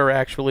stronger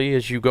actually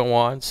as you go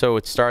on. So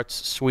it starts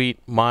sweet,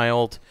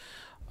 mild,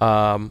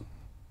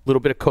 little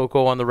bit of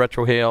cocoa on the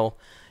retrohale,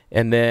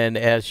 and then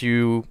as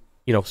you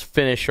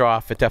finish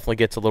off, it definitely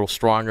gets a little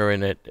stronger,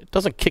 and it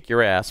doesn't kick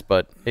your ass,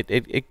 but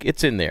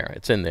it's in there.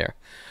 It's in there.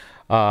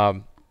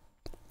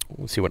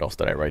 Let's see, what else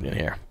did I write in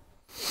here?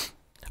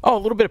 Oh, a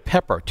little bit of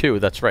pepper too.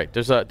 That's right.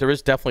 There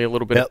is definitely a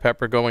little bit of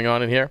pepper going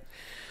on in here.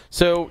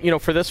 So,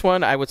 for this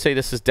one, I would say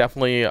this is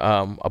definitely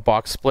a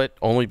box split,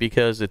 only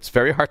because it's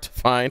very hard to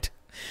find.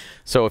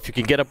 So if you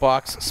can get a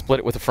box, split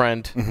it with a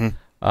friend.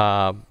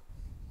 Mm-hmm.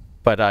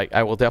 But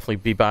I will definitely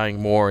be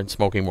buying more and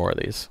smoking more of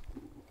these.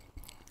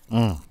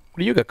 What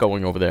do you got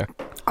going over there?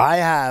 I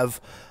have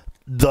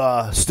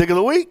the stick of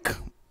the week.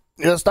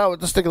 Let's start with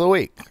the stick of the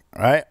week,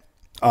 right?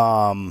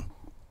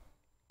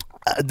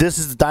 This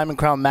is the Diamond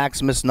Crown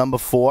Maximus number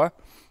 4,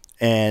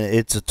 and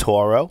it's a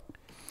Toro.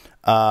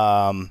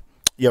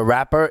 Your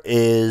wrapper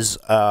is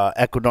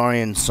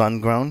Ecuadorian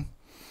sun-grown,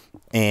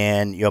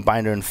 and your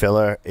binder and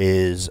filler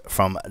is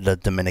from the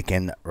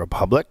Dominican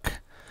Republic.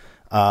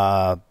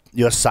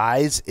 Your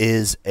size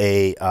is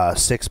a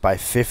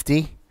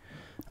 6x50.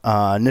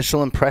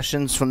 Initial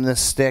impressions from this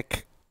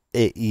stick,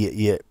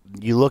 you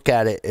look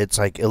at it, it's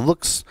like it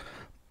looks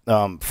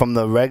from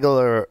the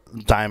regular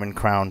Diamond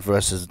Crown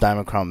versus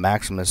Diamond Crown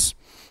Maximus.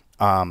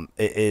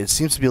 It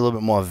seems to be a little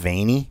bit more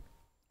veiny,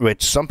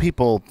 which some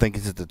people think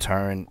is a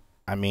deterrent.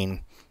 I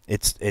mean,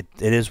 it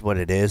is what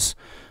it is.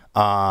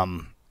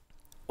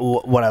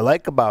 What I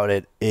like about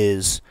it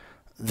is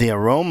the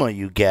aroma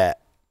you get.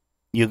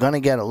 You're gonna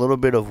get a little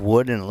bit of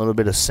wood and a little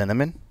bit of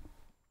cinnamon,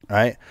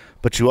 right?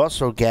 But you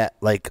also get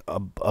like a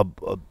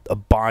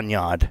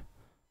barnyard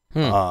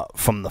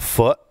from the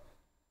foot,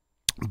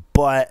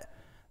 but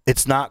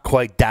it's not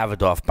quite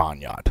Davidoff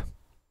barnyard.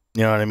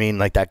 You know what I mean?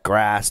 Like that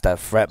grass, that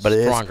fret, but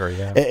stronger,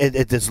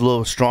 it is a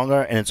little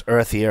stronger and it's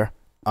earthier.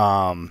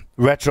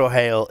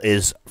 Retrohale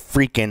is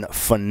freaking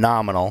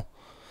phenomenal.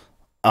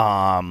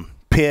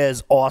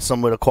 Pairs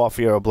awesome with a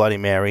coffee or a Bloody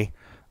Mary.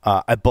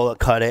 I bullet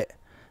cut it.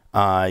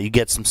 You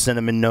get some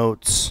cinnamon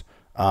notes.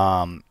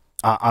 On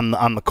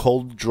the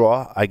cold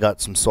draw, I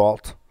got some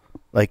salt.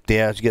 Like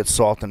there, you get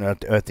salt and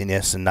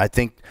earthiness, and I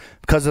think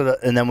because of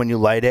and then when you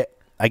light it,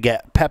 I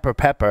get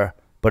pepper.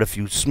 But if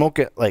you smoke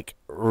it like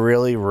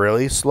really,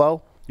 really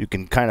slow, you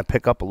can kind of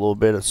pick up a little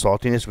bit of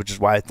saltiness, which is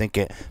why I think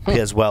it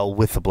pairs well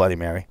with the Bloody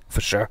Mary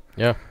for sure.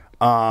 Yeah.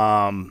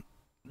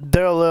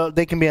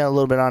 They can be a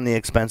little bit on the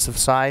expensive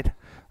side,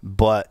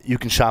 but you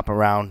can shop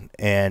around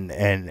and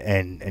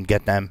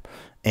get them.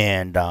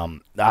 And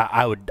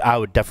I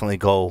would definitely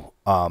go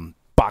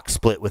box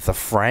split with a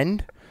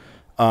friend,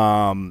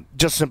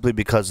 just simply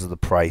because of the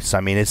price.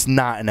 I mean, it's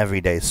not an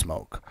everyday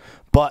smoke,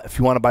 But if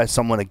you want to buy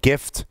someone a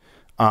gift,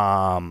 you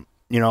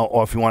know,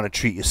 or if you want to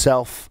treat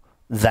yourself,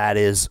 that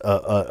is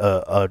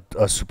a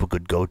super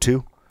good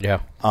go-to.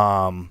 Yeah.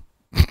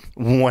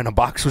 When a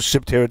box was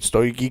shipped here at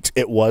Stogie Geeks,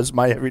 it was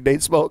my everyday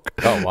smoke.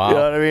 Oh, wow. You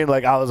know what I mean?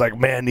 Like, I was like,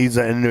 man, these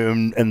are,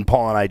 and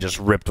Paul and I just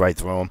ripped right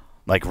through them.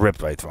 Like,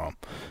 ripped right through them.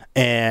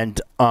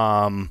 And,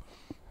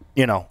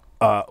 you know,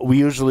 we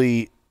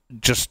usually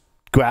just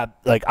grab,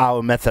 like,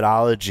 our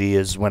methodology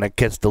is when it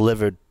gets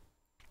delivered,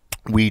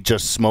 we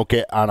just smoke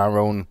it on our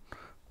own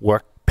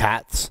work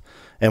paths.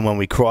 And when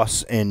we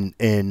cross in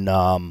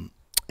the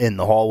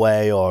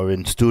hallway or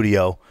in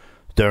studio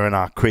during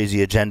our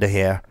crazy agenda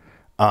here,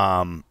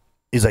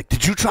 he's like,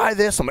 "Did you try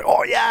this?" I'm like,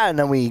 "Oh yeah," and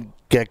then we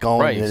get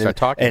going. Right, you start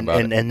talking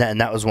about it. And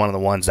that was one of the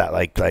ones that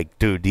like,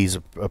 dude, these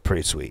are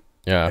pretty sweet.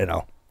 Yeah, you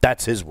know,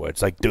 that's his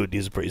words. Like, dude,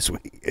 these are pretty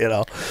sweet. You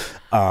know,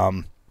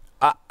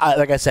 I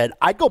like I said,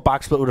 I'd go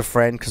box split with a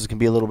friend because it can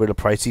be a little bit of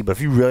pricey. But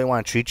if you really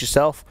want to treat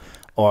yourself,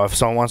 or if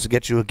someone wants to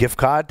get you a gift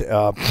card,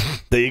 there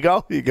you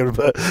go. You can,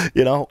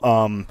 you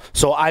know.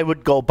 So I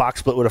would go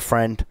box split with a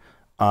friend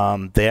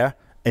there.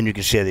 And you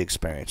can share the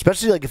experience.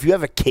 Especially, like, if you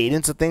have a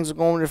cadence of things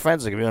going with your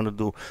friends. Like, if you're going to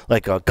do,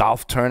 like, a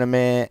golf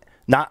tournament.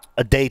 Not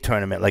a day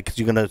tournament. Like,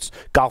 you're going to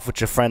golf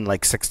with your friend,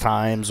 like, 6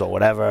 times or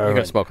whatever. You're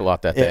going to smoke a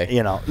lot that day.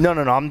 You know. No.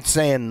 I'm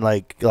saying,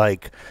 like,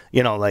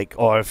 you know, like,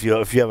 or if you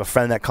have a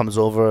friend that comes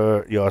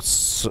over, your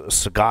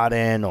cigar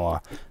den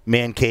or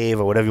man cave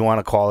or whatever you want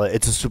to call it.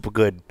 It's a super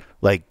good,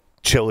 like,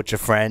 chill with your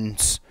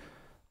friends.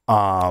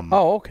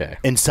 Okay.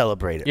 And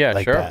celebrate it. Yeah,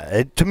 like sure.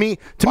 That. To me,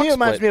 it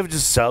reminds me of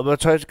just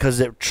celebratory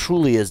because it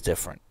truly is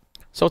different.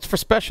 So it's for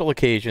special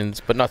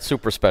occasions, but not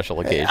super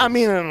special occasions. I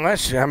mean,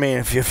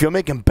 if you're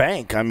making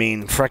bank, I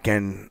mean,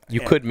 frickin'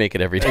 you could make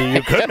it every day.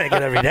 You could make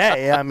it every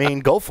day. I mean,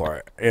 go for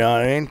it. You know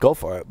what I mean? Go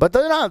for it. But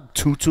they're not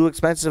too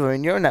expensive. I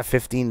mean, you're in that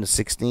 15 to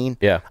 16.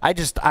 Yeah. I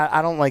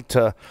don't like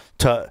to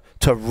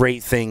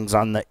rate things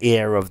on the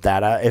air of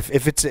that.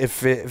 If it's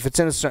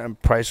in a certain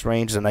price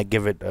range, then I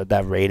give it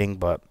that rating.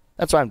 But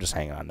that's why I'm just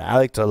hanging on that. I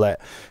like to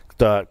let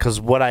because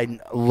what I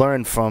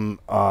learned from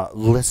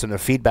listener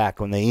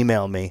feedback when they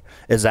email me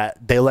is that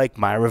they like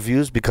my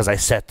reviews because I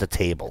set the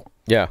table.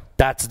 Yeah.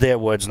 That's their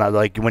words. Not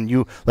like when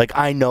you, like,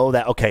 I know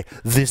that, okay,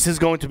 this is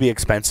going to be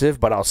expensive,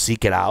 but I'll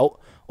seek it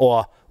out.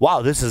 Or,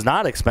 wow, this is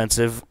not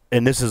expensive,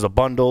 and this is a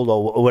bundle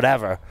or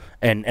whatever.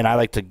 And I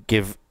like to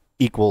give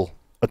equal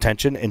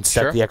attention and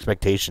set the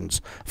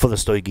expectations for the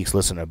Stogie Geeks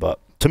listener. But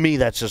to me,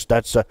 that's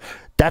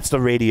the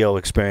radio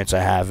experience I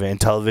have and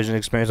television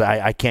experience.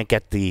 I can't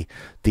get the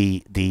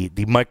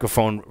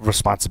microphone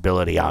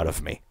responsibility out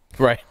of me.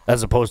 Right.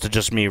 As opposed to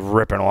just me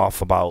ripping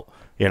off about,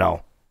 you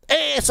know,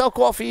 hey, I sell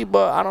coffee,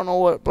 but I don't know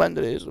what blend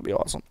it is. It'll be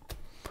awesome.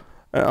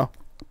 You know.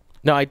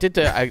 No, I did.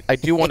 I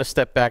do want to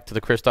step back to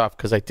the Christoph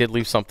because I did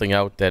leave something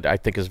out that I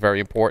think is very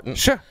important.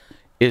 Sure.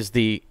 Is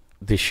the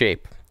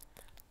shape.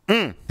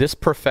 This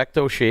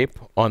Perfecto shape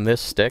on this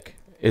stick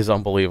is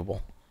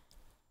unbelievable.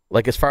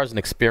 Like, as far as an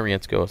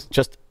experience goes,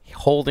 just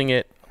holding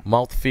it,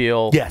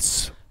 mouthfeel.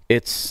 Yes.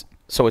 It's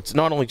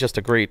not only just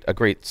a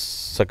great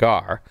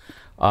cigar,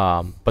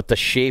 but the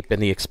shape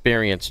and the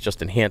experience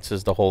just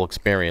enhances the whole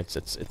experience.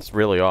 It's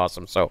really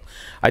awesome. So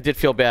I did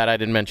feel bad I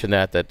didn't mention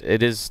that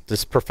it is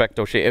this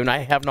Perfecto shape, and I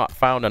have not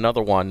found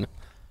another one,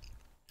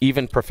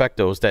 even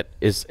Perfectos, that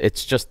is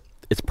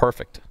it's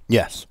perfect.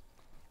 Yes.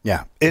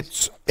 Yeah.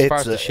 As far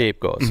as the shape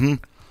goes.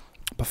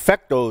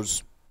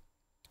 Perfectos,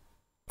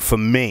 for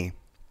me,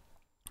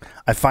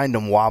 I find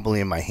them wobbly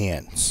in my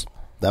hands.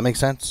 That makes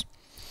sense?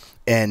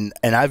 And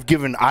I've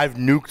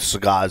nuked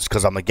cigars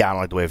because I'm like, I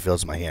don't like the way it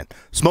feels in my hand.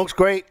 Smoke's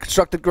great,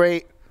 constructed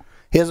great.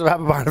 Here's what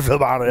happened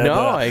about it. No,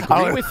 I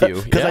agree with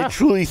you. Because I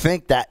truly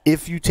think that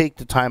if you take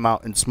the time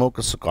out and smoke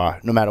a cigar,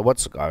 no matter what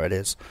cigar it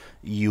is,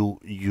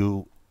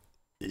 you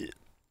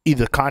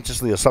either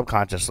consciously or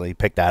subconsciously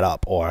pick that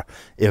up. Or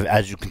if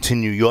as you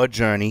continue your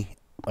journey,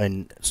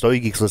 and Stogie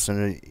Geeks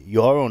listen to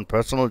your own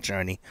personal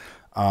journey,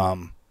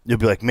 you'll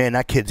be like, man,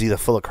 that kid's either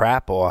full of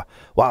crap or,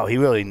 wow, he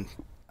really...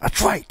 That's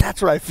right.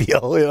 That's what I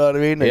feel. You know what I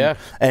mean? Yeah.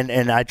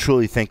 And I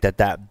truly think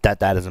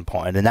that is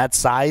important. And that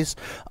size,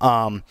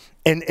 and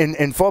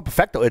for a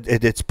Perfecto,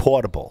 it's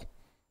portable.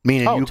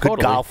 Meaning you could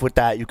golf with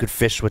that. You could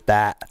fish with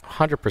that.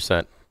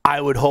 100%.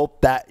 I would hope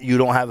that you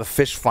don't have a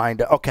fish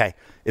finder. Okay,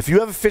 if you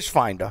have a fish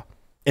finder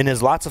and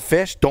there's lots of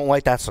fish, don't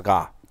light that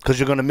cigar because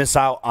you're going to miss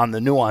out on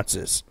the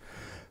nuances.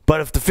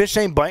 But if the fish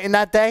ain't biting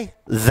that day,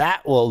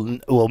 that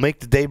will make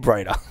the day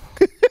brighter.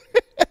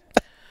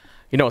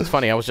 You know, it's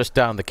funny. I was just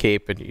down the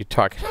Cape, and you're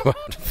talking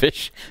about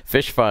fish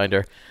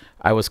finder.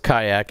 I was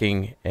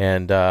kayaking,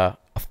 and a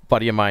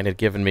buddy of mine had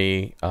given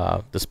me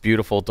this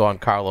beautiful Don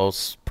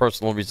Carlos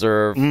personal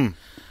reserve.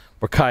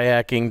 We're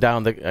kayaking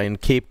down in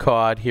Cape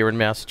Cod here in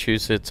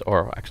Massachusetts,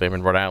 or actually I'm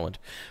in Rhode Island,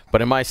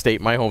 but in my state,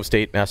 my home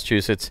state,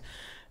 Massachusetts.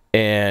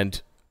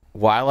 And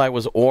while I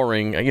was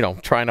oaring, you know,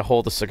 trying to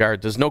hold a cigar,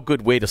 there's no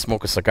good way to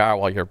smoke a cigar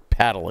while you're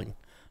paddling.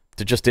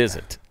 There just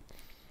isn't.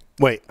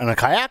 Wait, in a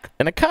kayak?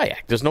 In a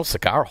kayak. There's no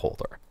cigar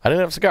holder. I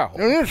didn't have a cigar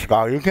holder. You need a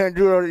cigar. You can't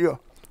do it. You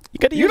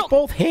got to use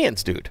both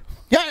hands, dude.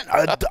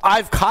 Yeah,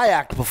 I've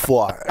kayaked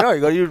before. You know,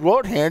 you got to use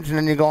both hands, and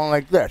then you're going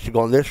like this. You're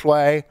going this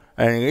way,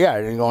 and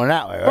you're going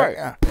that way, right?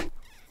 Yeah.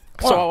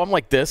 So I'm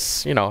like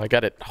this, you know, I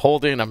got it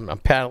holding, I'm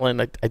paddling.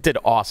 I did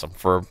awesome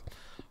for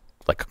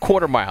like a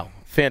quarter mile.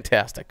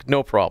 Fantastic.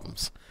 No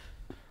problems.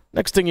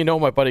 Next thing you know,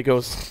 my buddy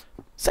goes,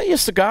 "Is that your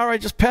cigar I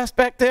just passed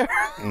back there?"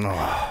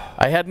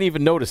 I hadn't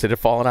even noticed it had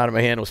fallen out of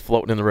my hand. It was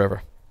floating in the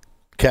river.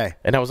 Okay.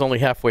 And I was only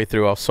halfway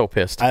through. I was so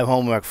pissed. I have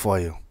homework for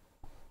you.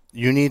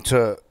 You need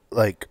to,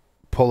 like,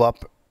 pull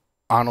up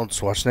Arnold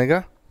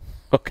Schwarzenegger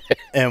Okay.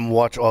 and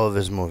watch all of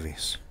his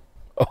movies.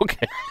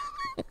 Okay.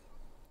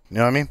 You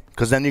know what I mean?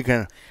 Because then you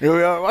can...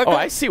 Oh,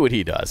 I see what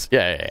he does.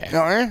 Yeah. You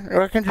know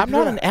what I mean? I'm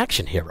not an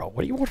action hero.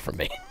 What do you want from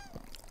me?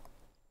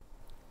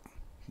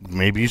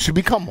 Maybe you should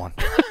become one.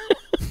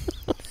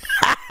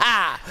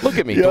 Look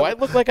at me. Yeah. Do I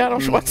look like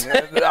Arnold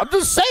Schwarzenegger? I'm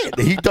just saying.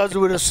 He does it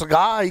with a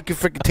cigar. He can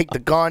freaking take the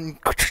gun.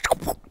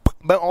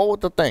 But all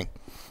with the thing.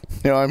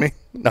 You know what I mean?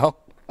 No? All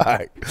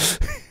right.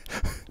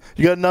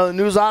 You got another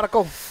news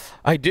article?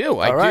 I do.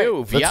 All right,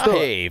 do. let's do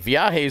it.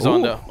 Viaje's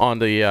on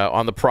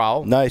the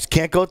prowl. Nice.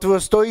 Can't go through a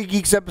Stogie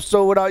Geeks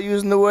episode without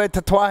using the word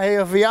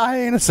tatuaje or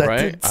viaje in a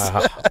Right? sentence.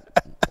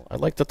 I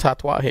like the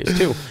tatuajes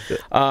too.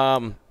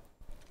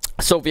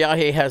 So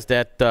Viaje has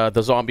that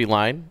the zombie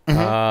line.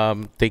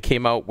 They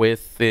came out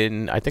with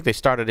I think they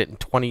started it in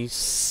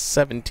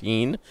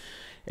 2017,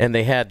 and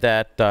they had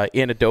that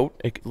antidote.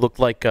 It looked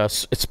like the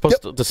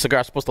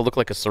cigar's supposed to look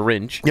like a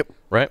syringe. Yep.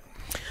 Right.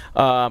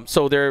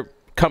 So they're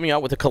coming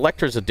out with a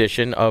collector's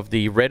edition of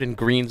the red and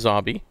green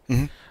zombie.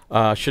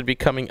 Should be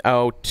coming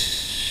out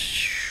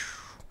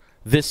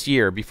this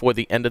year, before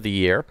the end of the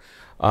year.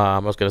 I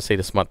was going to say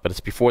this month, but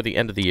it's before the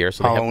end of the year.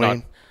 So Halloween. they have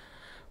not.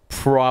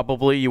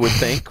 Probably, you would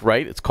think,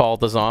 right? It's called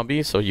the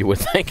zombie, so you would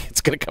think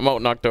it's going to come out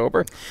in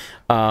October.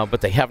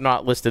 But they have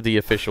not listed the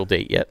official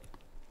date yet.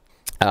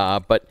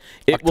 But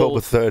it October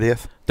will.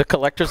 30th. The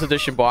collector's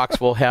edition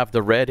box will have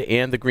the red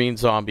and the green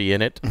zombie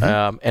in it,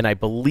 and I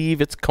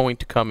believe it's going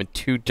to come in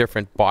 2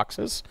 different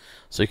boxes,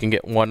 so you can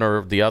get one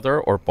or the other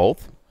or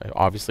both.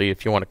 Obviously,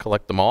 if you want to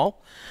collect them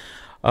all,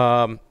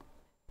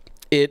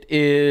 it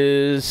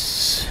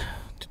is.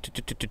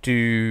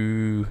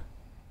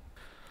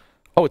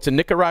 Oh, it's a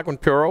Nicaraguan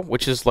Puro,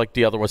 which is like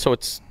the other one. So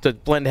the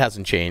blend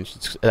hasn't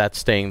changed. That's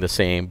staying the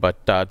same,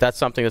 but that's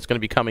something that's going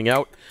to be coming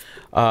out.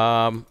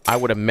 I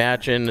would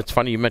imagine. It's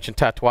funny you mentioned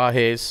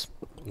tatuajes.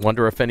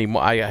 Wonder if any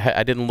more.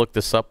 I didn't look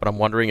this up, but I'm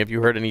wondering if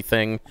you heard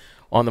anything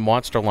on the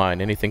Monster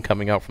line. Anything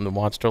coming out from the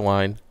Monster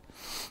line?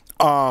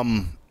 I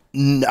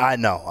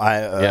know. I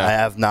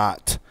have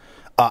not.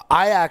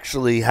 I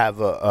actually have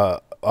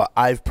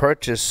I've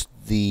purchased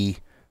the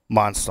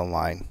Monster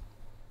line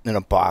in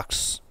a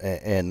box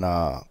and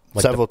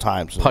Like several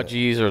times.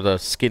 Pudgies or the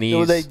skinnies?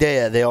 You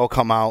know, they all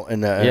come out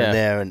in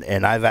there,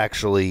 and I've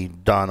actually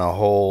done the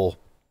whole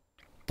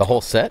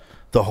set.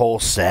 The whole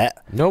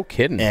set. No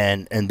kidding.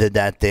 And did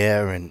that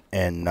there, and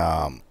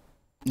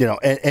you know,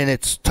 and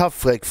it's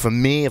tough. Like for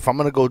me, if I'm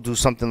gonna go do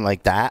something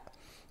like that,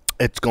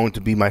 it's going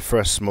to be my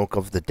first smoke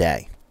of the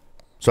day.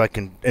 So I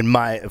can,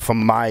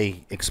 from my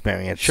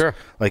experience, sure,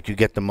 like you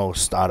get the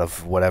most out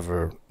of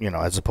whatever, you know,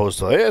 as opposed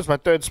to, hey, it's my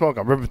 3rd smoke,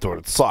 I'm ripping through it.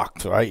 It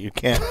sucked, right? You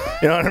can't,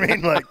 you know what I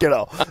mean? Like, you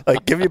know,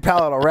 like give your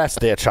palate a rest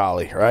there,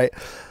 Charlie, right?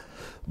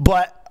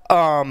 But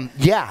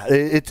yeah,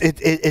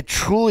 it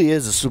truly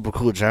is a super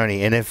cool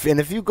journey. And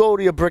if you go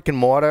to your brick and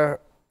mortar,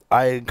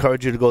 I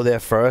encourage you to go there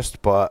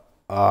first. But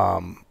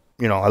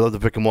you know, I love the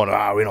brick and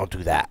mortar. We don't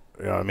do that.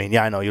 You know what I mean?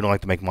 Yeah, I know you don't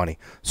like to make money.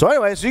 So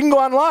anyway, so you can go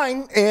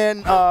online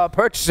and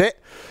purchase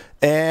it.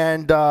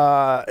 And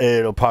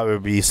it'll probably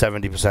be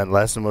 70%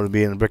 less than what it would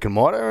be in the brick and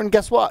mortar. And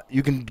guess what?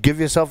 You can give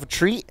yourself a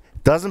treat.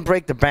 Doesn't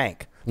break the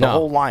bank. The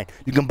whole line.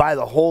 You can buy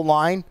the whole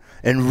line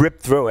and rip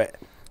through it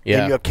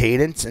in your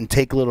cadence and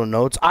take little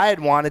notes. I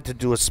had wanted to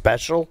do a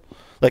special.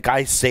 Like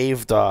I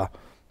saved all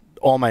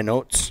my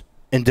notes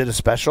and did a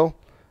special.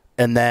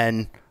 And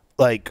then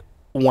like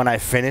when I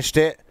finished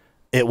it,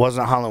 it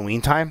wasn't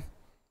Halloween time.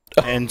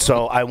 And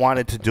so I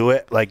wanted to do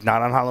it like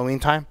not on Halloween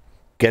time.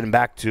 Getting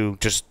back to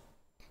just...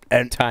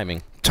 And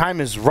timing.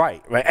 Time is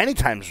right? Any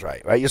time is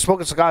right? You're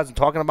smoking cigars and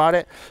talking about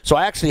it. So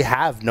I actually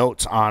have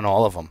notes on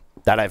all of them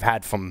that I've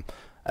had from...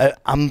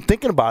 I'm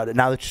thinking about it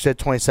now that you said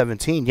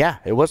 2017. Yeah,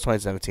 it was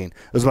 2017. It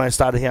was when I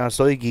started here on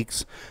Stogie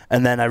Geeks.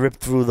 And then I ripped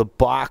through the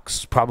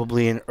box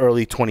probably in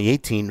early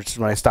 2018, which is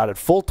when I started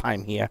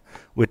full-time here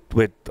with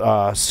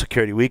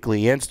Security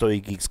Weekly and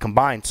Stogie Geeks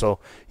combined. So,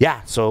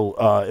 yeah,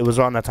 it was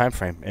around that time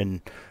frame.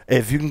 And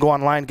if you can go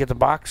online and get the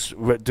box,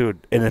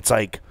 dude, and it's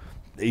like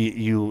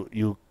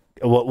you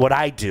what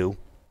I do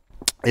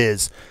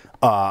is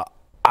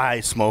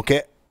I smoke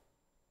it,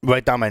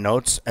 write down my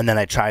notes, and then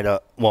I try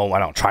to, well, I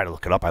don't try to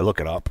look it up. I look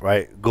it up,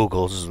 right?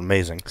 Google, this is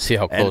amazing. See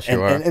how close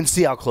you are. And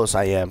see how close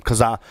I am,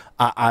 because I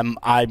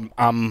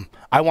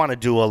want to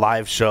do a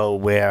live show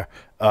where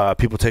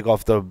people take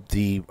off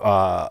the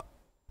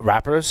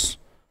wrappers,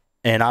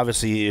 and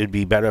obviously it would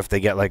be better if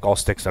they get like all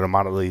sticks that are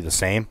moderately the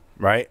same,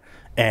 right?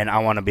 And I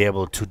want to be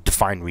able to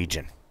define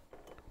region.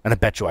 And I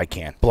bet you I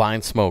can.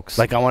 Blind smokes.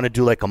 Like, I want to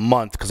do like a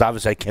month, because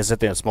obviously I can't sit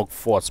there and smoke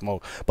before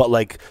smoke. But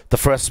like the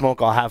first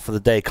smoke I'll have for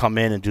the day, come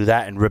in and do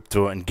that and rip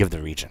through it and give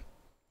the region.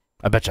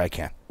 I bet you I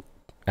can.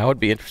 That would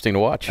be interesting to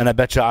watch. And I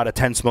bet you out of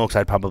 10 smokes,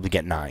 I'd probably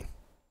get 9.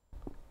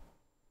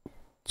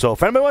 So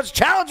if anybody wants to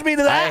challenge me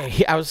to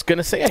that, I was going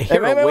to say, I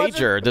hear a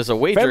wager. There's a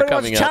wager if anybody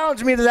coming wants to up.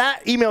 challenge me to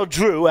that, email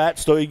Drew at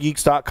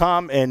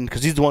StogieGeeks.com, and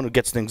because he's the one who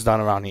gets things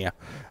done around here.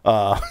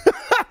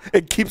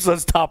 It keeps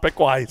us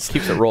topic-wise.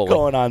 Keeps it rolling.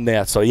 Going on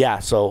there. So, yeah.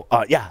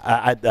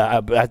 I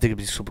think it'd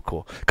be super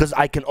cool. Because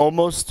I can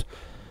almost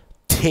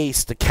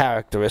taste the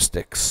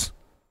characteristics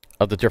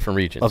Of the different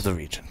regions. of the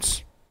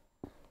regions.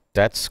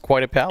 That's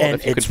quite a palate And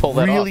if you it's could pull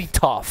that really off.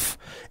 tough.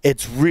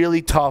 It's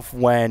really tough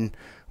when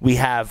we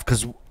have,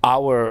 because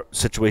our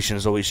situation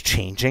is always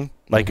changing.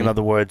 Like, in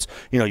other words,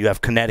 you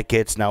have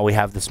Connecticut's. Now we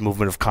have this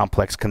movement of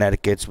complex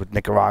Connecticut's with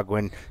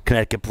Nicaraguan.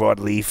 Connecticut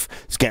broadleaf.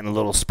 It's getting a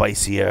little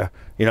spicier.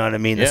 You know what I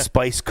mean? Yeah. The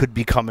spice could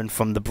be coming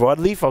from the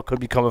broadleaf or could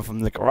be coming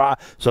from Nicaragua.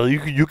 So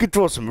you could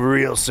throw some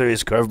real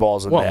serious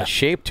curveballs in Well, there. the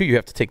shape, too. You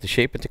have to take the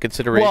shape into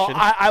consideration.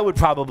 Well, I would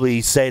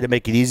probably say, to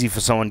make it easy for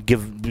someone,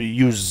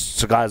 use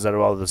cigars that are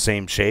all the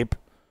same shape.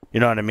 You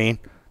know what I mean?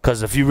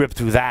 Because if you rip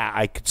through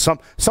that, some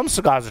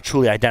cigars are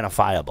truly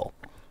identifiable.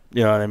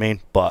 You know what I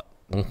mean? But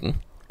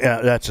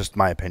yeah, that's just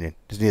my opinion.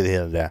 It's neither here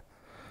nor there.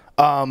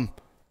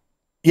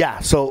 Yeah.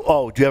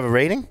 So, do you have a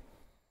rating?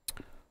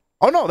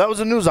 Oh no, that was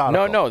a news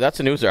article. No, that's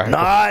a news article.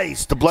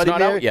 Nice. The Bloody not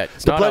Mary. out yet.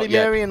 It's the not Bloody out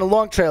yet. Mary and the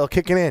Long Trail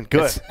kicking in.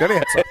 Good. Good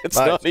answer. It's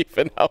Nice. not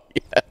even out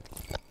yet.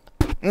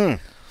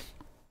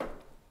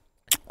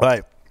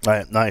 Right.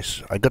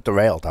 Nice. I got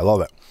derailed. I love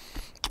it.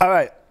 All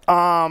right.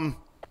 I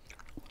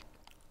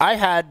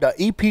had the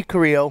EP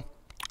Carrillo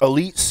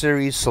Elite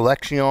Series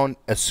Selección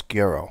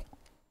Oscuro.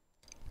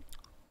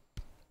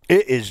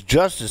 It is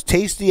just as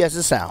tasty as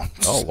it sounds.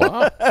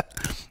 Oh,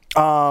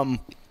 wow.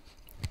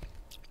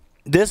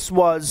 This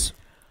was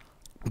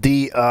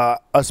the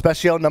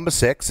Especial number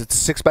 6.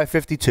 It's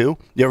 6x52.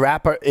 Your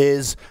wrapper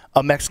is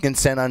a Mexican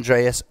San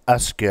Andreas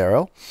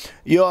Oscuro.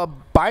 Your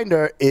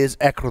binder is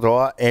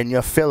Ecuador, and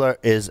your filler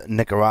is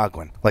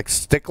Nicaraguan. Like,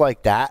 stick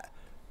like that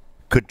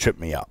could trip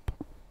me up.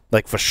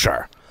 Like, for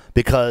sure.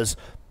 Because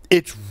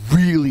it's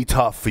really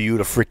tough for you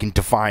to freaking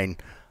define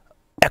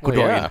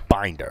Ecuadorian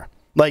binder.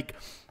 Like,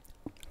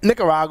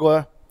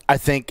 Nicaragua, I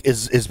think,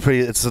 is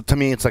pretty. To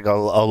me, it's like a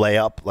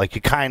layup. Like,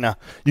 you can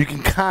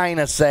kind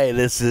of say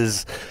this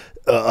is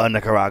a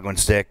Nicaraguan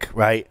stick,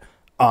 right?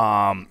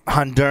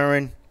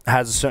 Honduran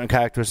has a certain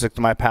characteristic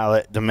to my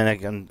palate.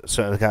 Dominican,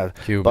 certain kind of,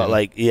 Cuban. but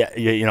like, but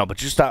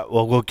you start.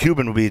 Well,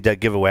 Cuban would be the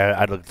giveaway.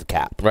 I'd look at the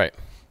cap. Right.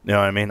 You know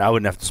what I mean? I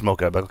wouldn't have to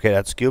smoke it. I'd be like, okay,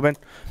 that's Cuban.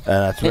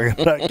 That's you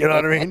know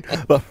what I mean?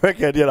 But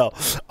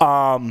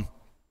freaking,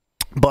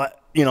 but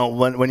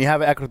when you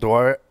have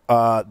Ecuador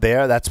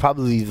there, that's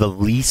probably the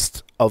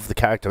least of the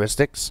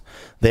characteristics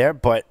there.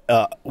 But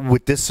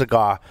with this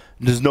cigar,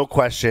 there's no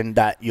question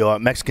that your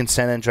Mexican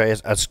San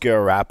Andreas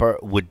Oscuro wrapper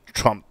would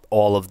trump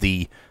all of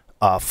the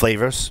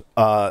flavors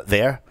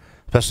there,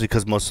 especially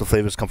because most of the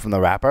flavors come from the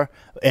wrapper,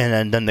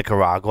 and then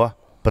Nicaragua.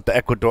 But the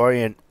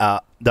Ecuadorian,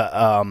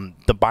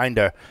 the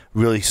binder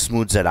really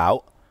smooths it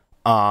out.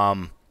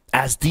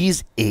 As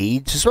these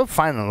age, this is what I'm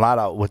finding a lot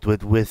out with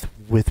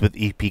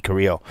EP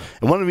Carrillo.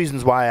 And one of the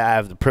reasons why I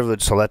have the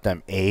privilege to let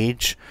them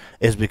age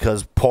is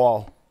because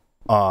Paul,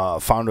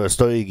 founder of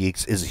Stogie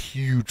Geeks, is a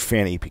huge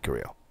fan of EP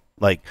Carrillo.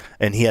 Like,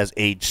 and he has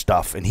age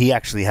stuff, and he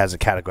actually has it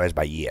categorized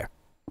by year.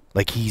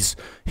 Like, he's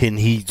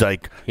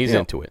like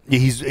into it.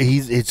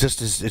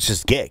 It's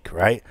just gig,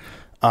 right?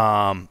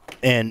 And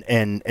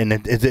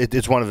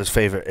it's one of his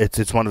favorite.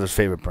 It's one of his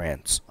favorite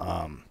brands.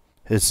 I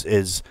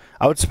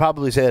would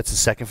probably say that's his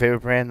second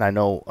favorite brand. I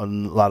know a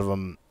lot of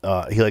them.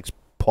 He likes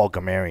Paul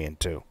Gamarian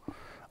too.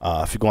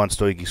 If you go on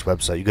Stogie Geeks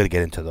website, you got to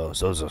get into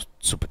those. Those are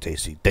super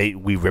tasty.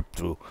 We rip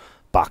through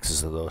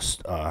boxes of those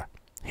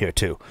here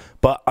too.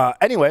 But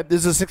anyway,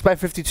 this is a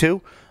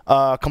 6x52.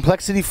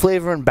 Complexity,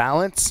 flavor, and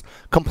balance.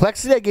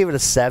 Complexity, I gave it a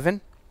 7.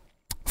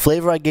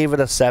 Flavor, I gave it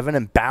a 7,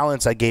 and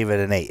balance, I gave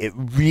it an 8. It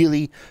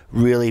really,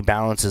 really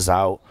balances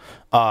out.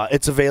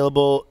 It's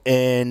available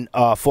in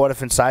 4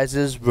 different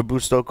sizes: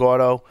 Robusto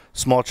Gordo,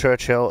 Small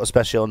Churchill,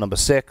 Especial number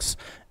 6,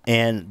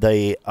 and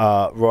the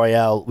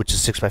Royale, which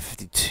is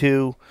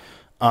 6x52.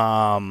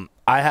 I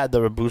had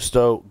the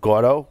Robusto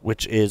Gordo,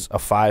 which is a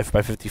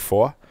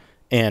 5x54,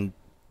 and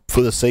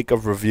for the sake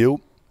of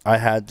review, I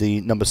had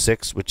the number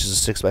 6, which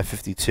is a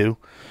 6x52.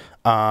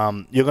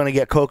 You're going to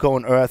get cocoa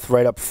and earth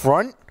right up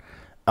front.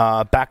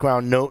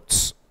 Background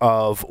notes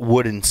of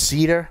wood and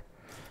cedar,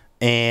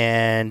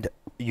 and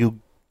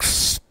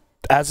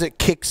as it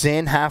kicks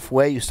in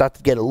halfway, you start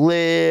to get a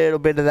little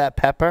bit of that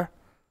pepper,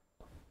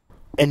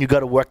 and you got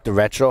to work the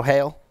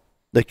retrohale.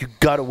 Like, you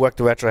got to work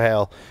the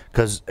retrohale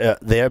because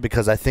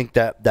I think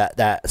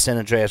that San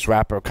Andreas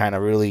wrapper kind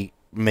of really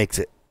makes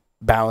it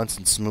balanced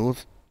and smooth.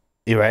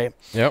 You right?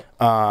 Yep.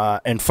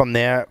 And from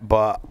there,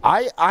 but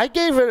I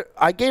gave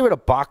it a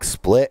box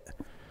split.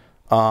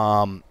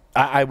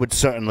 I would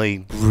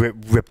certainly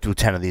rip through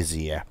 10 of these a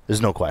year.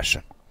 There's no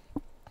question.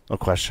 No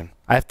question.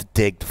 I have to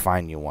dig to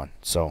find you one.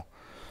 So,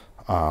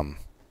 How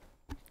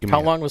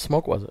long of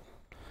smoke was it?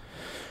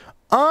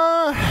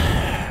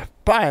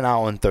 Probably an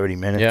hour and 30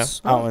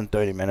 minutes. Yeah. Hour and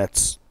 30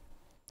 minutes.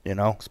 You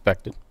know.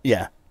 Expected.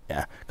 Yeah.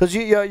 Because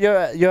you're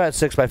at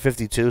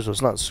 6x52, so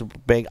it's not super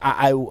big.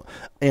 I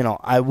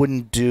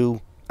wouldn't do.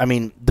 I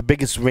mean, the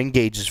biggest ring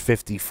gauge is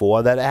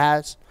 54 that it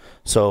has.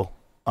 So,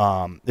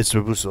 it's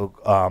Robusto,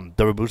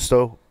 the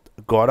Robusto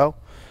Gordo.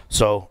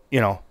 So,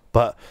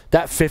 but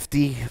that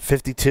 50,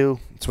 52,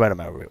 it's right in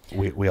my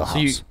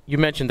wheelhouse. So you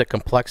mentioned the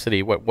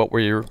complexity. What were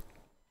your,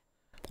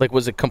 like,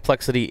 was it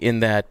complexity in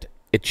that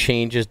it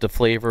changes the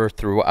flavor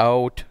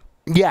throughout?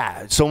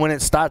 Yeah. So when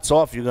it starts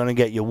off, you're going to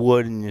get your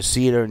wood and your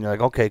cedar, and you're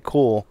like, okay,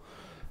 cool.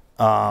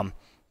 And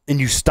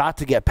you start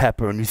to get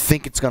pepper, and you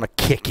think it's going to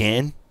kick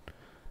in,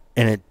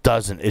 and it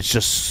doesn't. It's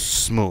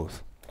just smooth.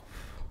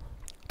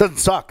 It doesn't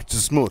suck. It's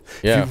just smooth.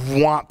 Yeah. If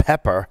you want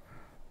pepper,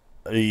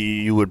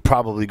 you would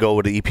probably go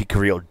with the EP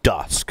Carrillo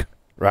Dusk,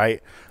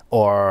 right?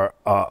 Or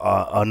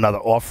another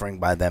offering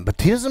by them. But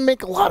he doesn't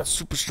make a lot of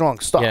super strong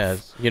stuff. Yeah,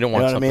 you don't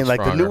want what I mean?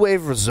 Like stronger. the New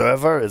Wave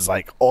Reserva is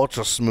like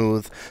ultra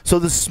smooth. So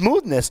the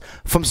smoothness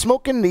from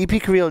smoking the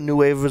EP Carrillo New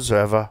Wave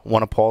Reserva,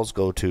 one of Paul's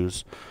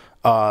go-tos,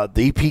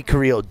 the EP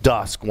Carrillo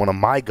Dusk, one of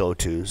my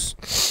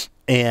go-tos,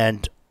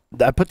 and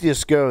I put the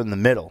Oscuro in the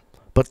middle.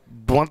 But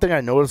one thing I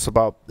noticed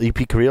about the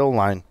EP Carrillo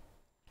line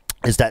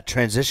is that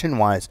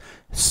transition-wise,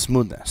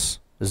 smoothness.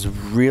 There's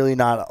really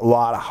not a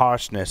lot of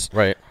harshness,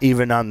 right?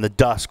 Even on the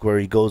Dusk, where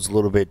he goes a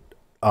little bit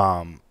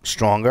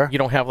stronger. You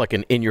don't have like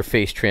an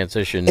in-your-face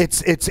transition.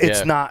 It's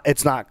not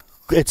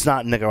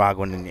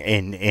Nicaraguan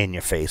in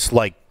your face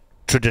like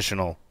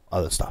traditional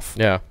other stuff.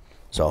 Yeah.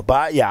 So,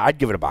 but yeah, I'd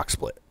give it a box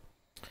split.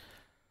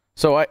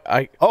 So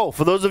I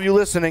for those of you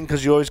listening,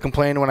 because you always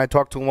complain when I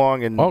talk too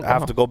long and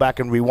have to go back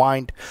and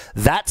rewind,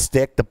 that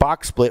stick, the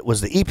box split,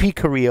 was the EP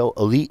Carrillo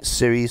Elite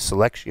Series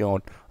Selection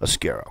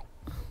Oscuro.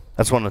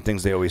 That's one of the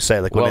things they always say.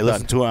 Like when they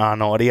listen to it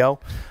on audio,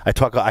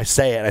 I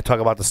say it, and I talk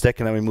about the stick,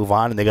 and then we move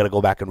on, and they got to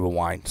go back and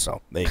rewind.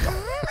 So there you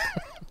go.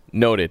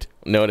 Noted.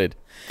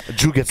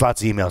 Drew gets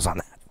lots of emails on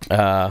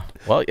that.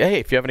 Well, hey,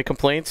 if you have any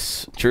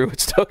complaints, Drew at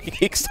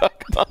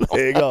StogieGeeks.com.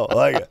 There you go. I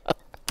like it.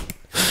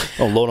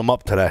 I'll load them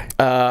up today.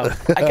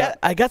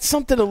 I got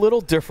something a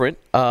little different.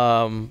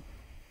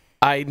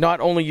 I not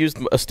only used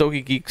a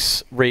Stogie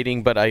Geeks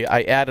rating, but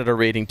I added a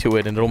rating to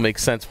it, and it'll make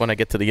sense when I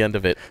get to the end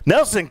of it.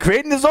 Nelson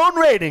creating his own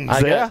ratings.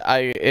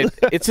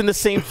 It's in the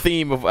same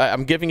theme of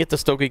I'm giving it the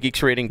Stogie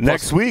Geeks rating.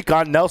 Next week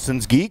on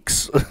Nelson's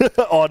Geeks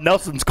or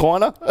Nelson's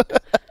Corner.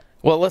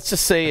 Well, let's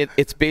just say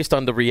it's based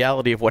on the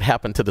reality of what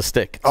happened to the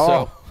stick.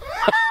 Oh.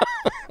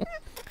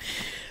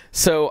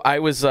 So I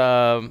was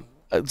a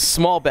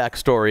small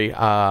backstory.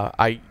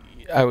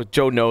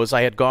 Joe knows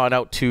I had gone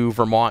out to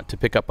Vermont to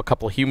pick up a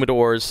couple of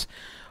humidors.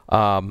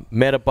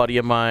 Met a buddy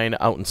of mine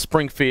out in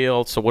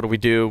Springfield. So what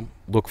do?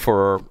 Look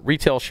for a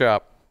retail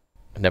shop.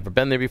 I've never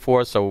been there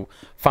before, so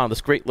found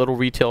this great little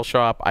retail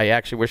shop. I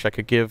actually wish I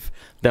could give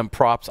them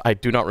props. I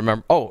do not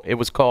remember. Oh, it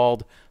was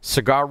called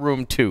Cigar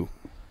Room 2.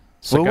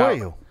 Where were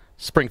you?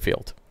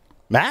 Springfield.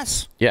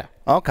 Mass? Yeah.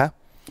 Okay.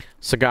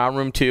 Cigar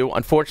Room 2.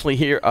 Unfortunately,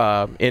 here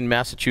in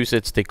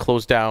Massachusetts, they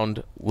closed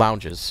down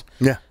lounges.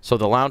 Yeah. So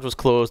the lounge was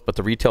closed, but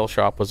the retail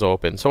shop was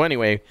open. So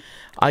anyway,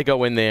 I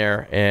go in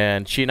there,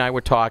 and she and I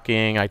were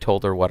talking. I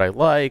told her what I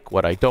like,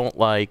 what I don't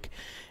like,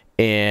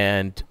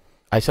 and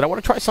I said, I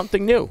want to try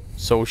something new.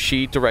 So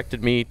she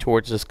directed me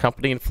towards this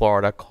company in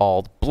Florida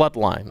called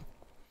Bloodline.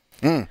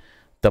 The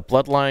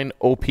Bloodline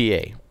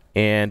OPA.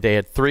 And they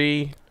had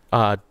 3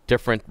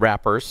 different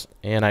wrappers,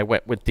 and I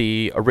went with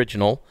the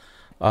original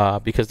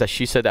because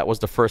she said that was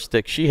the first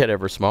stick she had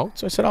ever smoked.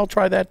 So I said, I'll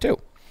try that too.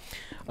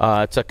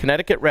 It's a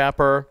Connecticut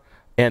wrapper,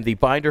 and the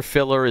binder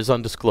filler is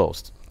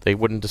undisclosed. They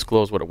wouldn't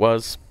disclose what it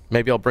was.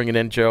 Maybe I'll bring it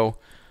in, Joe,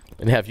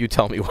 and have you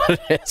tell me what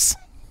it is.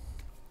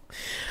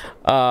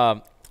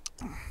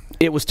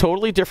 It was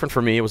totally different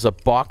for me. It was a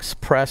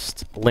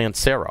box-pressed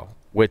Lancero,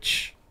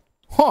 which...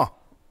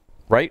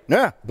 Right?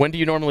 Yeah. When do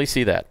you normally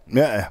see that?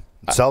 Yeah.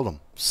 Seldom.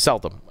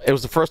 Seldom. It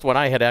was the first one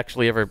I had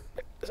actually ever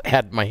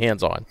had my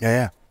hands on.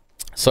 Yeah.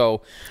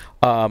 So,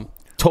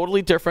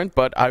 totally different,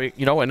 but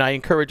and I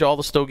encourage all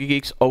the Stogie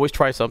Geeks, always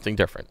try something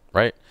different,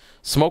 right?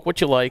 Smoke what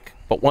you like,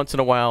 but once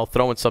in a while,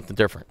 throw in something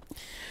different.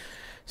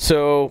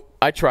 So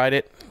I tried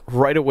it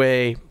right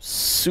away.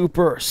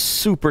 Super,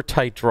 super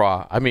tight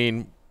draw. I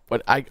mean,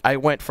 but I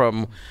went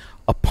from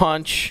a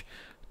punch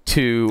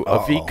to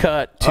a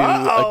V-cut to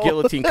a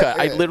guillotine cut.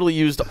 I literally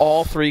used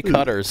all 3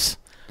 cutters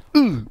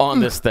on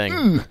this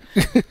thing.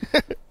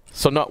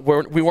 So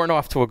we weren't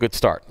off to a good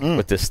start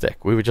with this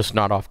stick. We were just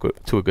not off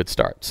to a good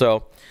start.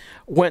 So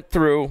went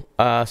through,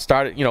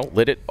 started,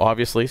 lit it,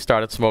 obviously,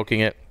 started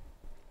smoking it.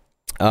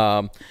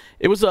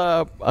 It was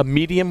a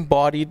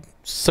medium-bodied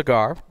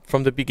cigar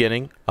from the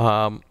beginning.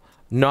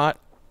 Not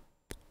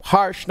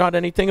harsh, not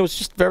anything. It was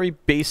just very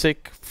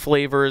basic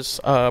flavors,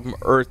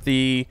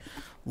 earthy,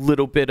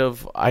 little bit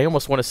of, I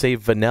almost want to say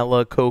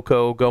vanilla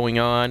cocoa going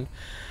on.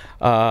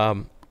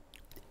 And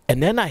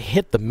then I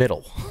hit the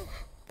middle.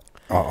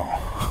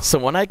 Oh. So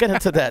when I got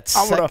into that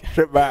I'm going to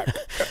sit back.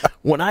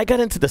 when I got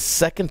into the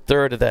second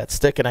third of that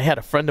stick, and I had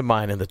a friend of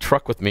mine in the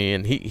truck with me,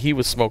 and he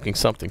was smoking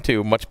something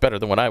too, much better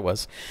than what I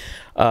was.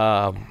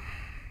 I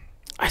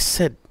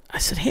said,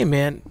 hey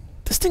man,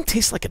 this thing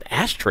tastes like an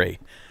ashtray.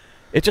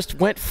 It just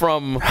went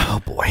from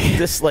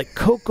this like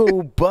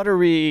cocoa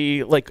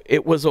buttery, like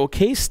it was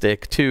okay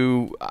stick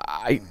to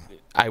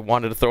I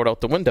wanted to throw it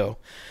out the window.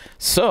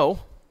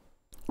 So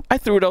I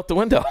threw it out the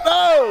window.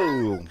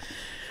 No!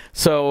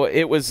 So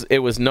it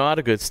was not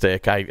a good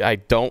stick. I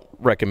don't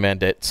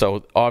recommend it.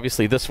 So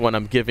obviously this one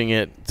I'm giving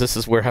it, this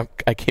is where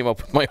I came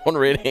up with my own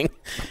rating.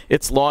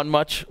 It's lawn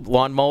mulch.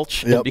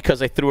 Yep. And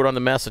because I threw it on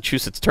the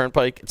Massachusetts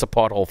Turnpike, it's a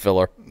pothole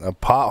filler. A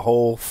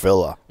pothole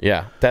filler.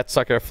 Yeah, that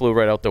sucker flew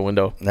right out the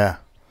window. Yeah.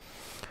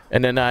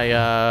 And then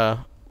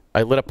I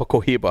lit up a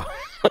Cohiba.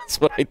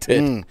 That's what I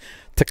did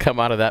to come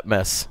out of that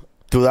mess.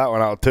 Threw that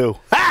one out too.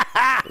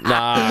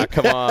 Nah,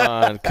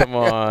 come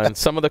on.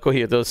 Some of the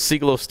Cohiba, those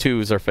Siglos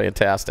 2s are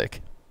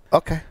fantastic.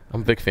 Okay.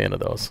 I'm a big fan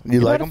of those. You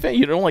You're like not a them? fan?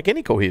 You don't like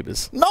any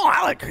Cohibas? No,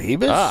 I like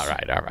Cohibas. All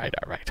right.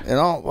 You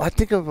know, I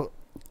think of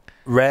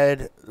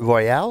Red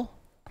Royale.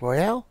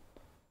 Royale?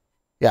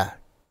 Yeah.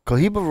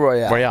 Cohiba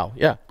Royale. Royale,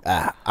 yeah.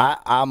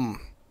 I'm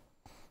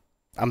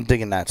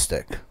digging that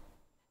stick.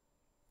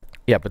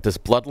 Yeah, but this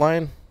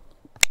Bloodline,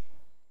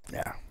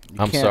 Yeah.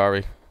 I'm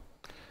sorry.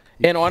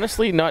 And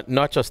honestly,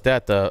 not just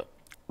that.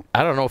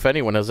 I don't know if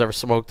anyone has ever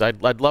smoked.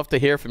 I'd love to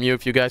hear from you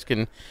if you guys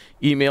can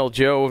email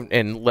Joe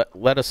and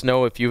let us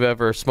know if you've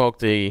ever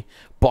smoked a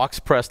box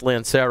pressed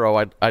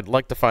Lancero. I'd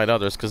like to find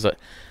others because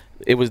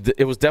it was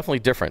definitely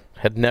different.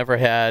 Had never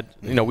had,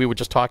 we were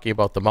just talking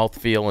about the mouth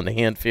feel and the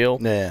hand feel.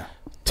 Yeah.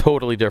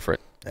 Totally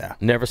different. Yeah.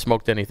 Never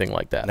smoked anything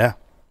like that. Yeah.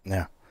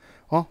 Yeah.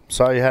 Well,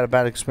 sorry you had a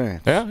bad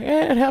experience. Yeah,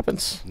 it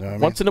happens. You know what I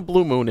mean? Once in a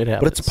blue moon, it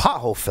happens. But it's a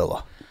pothole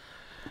filler.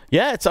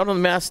 Yeah, it's out on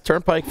the Mass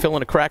Turnpike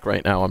filling a crack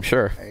right now, I'm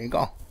sure. There you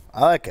go.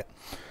 I like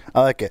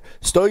it.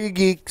 Stogie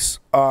Geeks,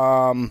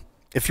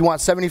 if you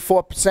want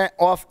 74%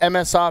 off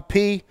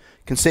MSRP, you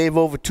can save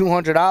over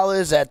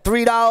 $200 at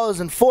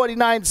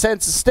 $3.49 a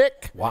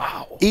stick.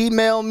 Wow.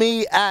 Email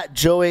me at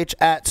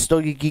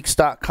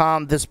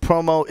joeh@stogiegeeks.com. This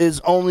promo is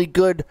only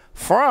good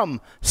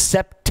from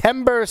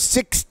September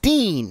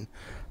 16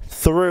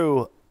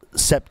 through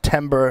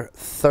September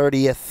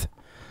 30th.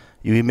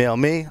 You email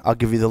me, I'll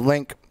give you the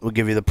link, we'll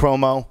give you the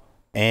promo,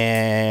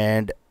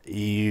 and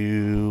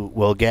you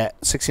will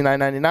get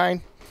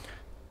 $69.99,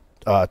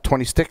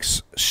 20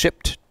 sticks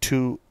shipped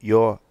to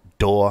your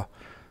door.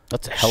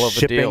 That's a hell of a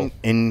Shipping deal.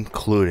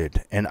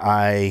 included. And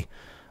I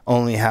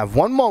only have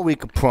one more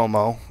week of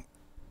promo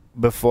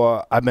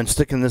before I've been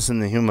sticking this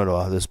in the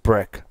humidor, this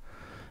brick,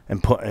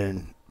 and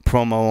putting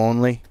promo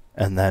only.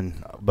 And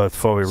then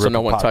before we rip so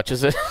no one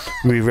touches it?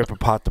 we rip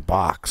apart the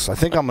box. I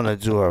think I'm going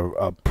to do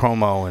a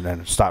promo and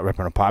then start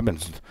ripping apart.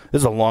 This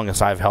is the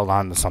longest I've held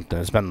on to something.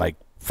 It's been like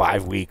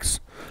 5 weeks.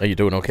 Are you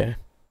doing okay?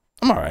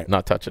 I'm all right.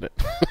 Not touching it.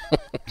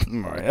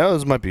 I'm all right.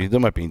 There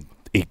might be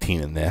 18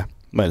 in there.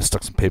 Might have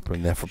stuck some paper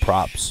in there for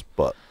props,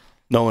 but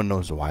no one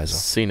knows the wiser.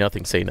 See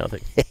nothing, say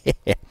nothing.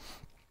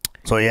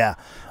 So, yeah.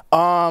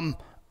 Do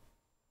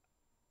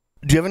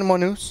you have any more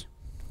news?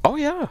 Oh,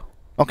 yeah.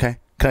 Okay.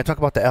 Can I talk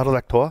about the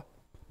Lector?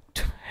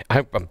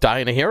 I'm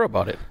dying to hear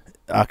about it.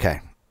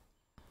 Okay.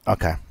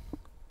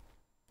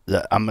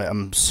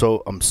 I'm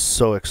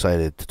so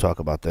excited to talk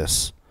about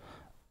this.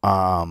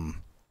 The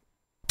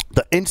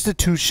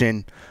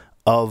institution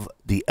of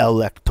the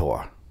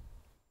Lector,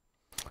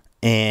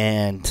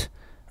 and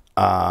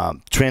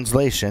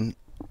translation,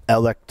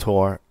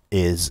 Lector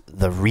is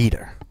the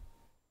reader.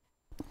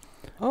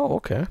 Oh,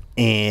 okay.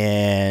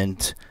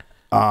 And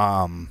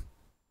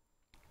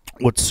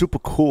what's super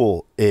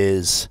cool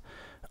is,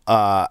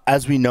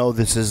 as we know,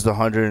 this is the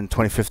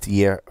 125th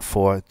year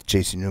for the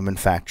J.C. Newman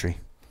factory,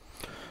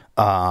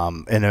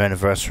 and their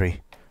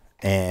anniversary.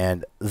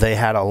 And they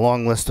had a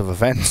long list of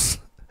events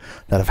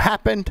that have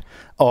happened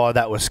or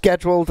that were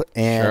scheduled.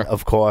 And, Sure.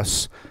 of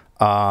course,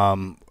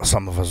 some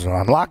of us are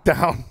on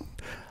lockdown.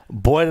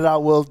 Boy, did our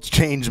world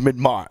change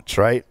mid-March,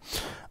 right?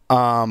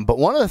 But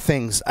one of the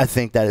things I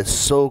think that is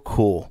so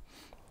cool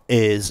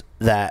is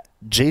that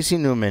J.C.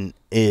 Newman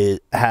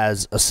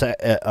has a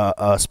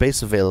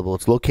space available.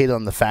 It's located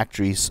on the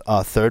factory's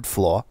third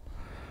floor,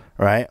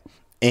 right?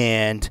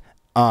 And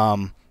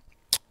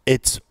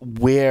it's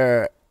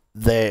where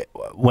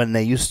when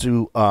they used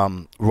to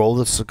roll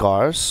the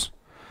cigars,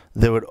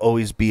 there would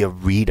always be a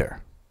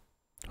reader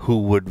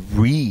who would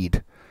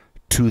read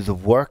to the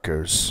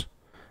workers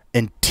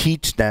and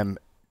teach them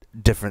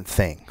different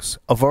things,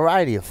 a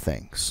variety of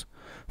things.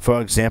 For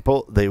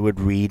example, they would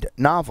read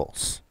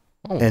novels,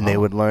 and they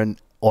would learn,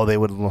 or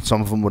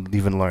some of them would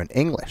even learn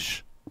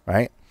English,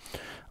 right?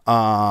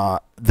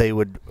 They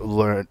would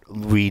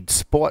read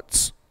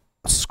sports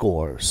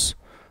scores.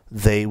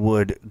 They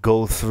would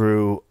go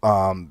through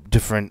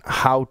different not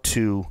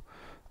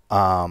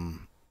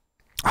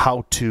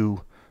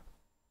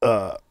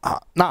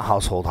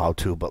household how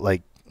to, but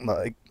like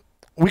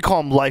we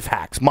call them life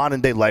hacks,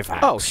 modern day life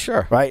hacks. Oh,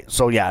 sure. Right.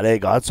 So yeah, there you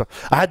go. So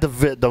I had the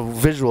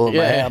visual in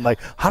my head. I'm like,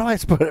 how do I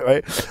put it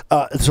right?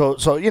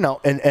 So you know,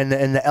 and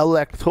the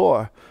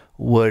Lector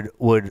would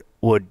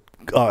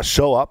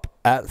show up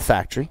at the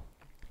factory.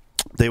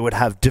 They would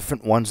have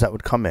different ones that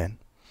would come in,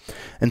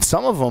 and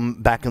some of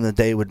them back in the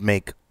day would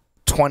make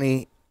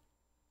 $20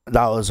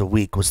 a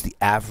week was the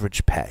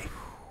average pay.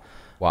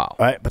 Wow.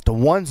 Right, but the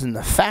ones in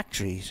the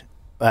factories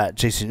at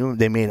JC Newman,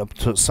 they made up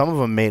to, some of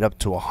them made up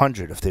to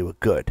 100 if they were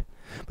good.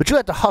 But you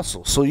had to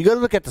hustle, so you got to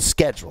look at the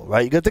schedule,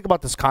 right? You got to think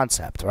about this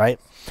concept, right?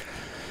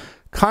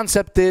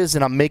 Concept is,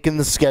 and I'm making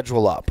the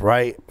schedule up,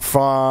 right?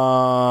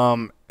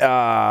 From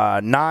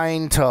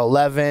 9 to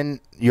 11,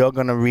 you're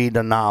gonna read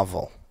a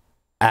novel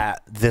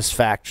at this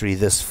factory,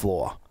 this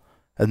floor,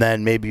 and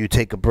then maybe you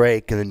take a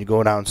break, and then you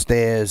go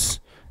downstairs.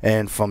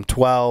 And from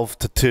 12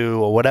 to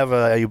 2 or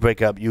whatever you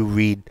break up, you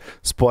read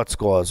sports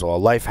scores or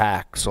life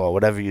hacks or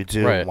whatever you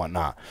do and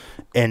whatnot.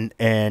 And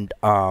then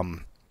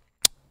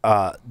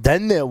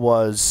there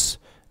was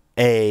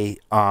a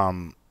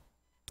kind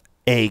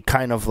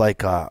of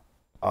like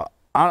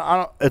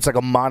it's like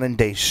a modern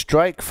day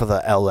strike for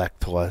the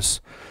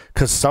electors,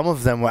 because some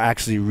of them were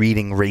actually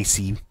reading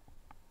racy,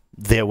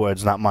 their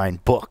words, not mine,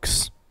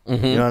 books.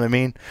 Mm-hmm. You know what I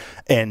mean?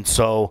 And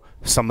so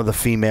some of the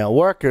female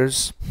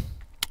workers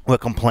were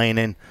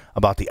complaining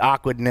about the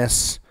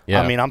awkwardness.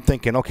 Yeah. I mean, I'm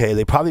thinking, okay,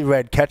 they probably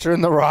read Catcher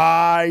in the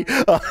Rye.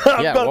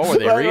 Yeah, what were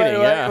they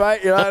reading?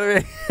 Right, you know what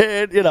I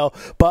mean? You know,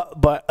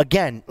 but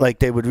again, like,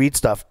 they would read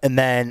stuff, and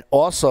then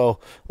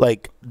also,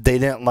 like, they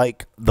didn't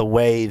like the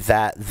way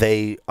that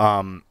they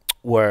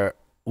were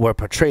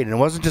portrayed, and it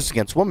wasn't just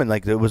against women,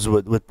 like it was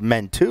with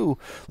men too,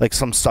 like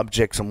some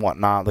subjects and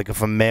whatnot, like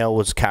if a male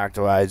was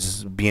characterized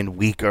as being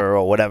weaker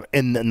or whatever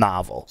in the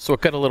novel. So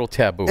it got a little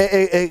taboo.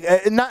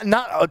 Not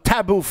a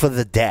taboo for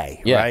the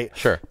day, right?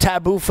 Sure.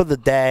 Taboo for the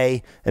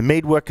day. It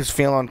made workers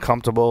feel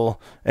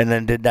uncomfortable, and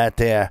then did that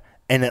there,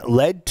 and it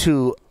led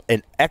to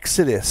an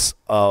exodus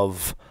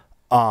of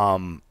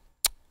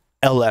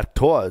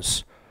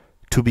electors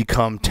to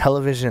become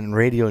television and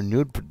radio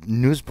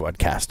news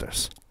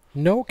broadcasters.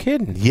 No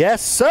kidding.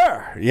 Yes,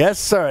 sir. Yes,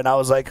 sir. And I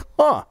was like,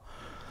 huh.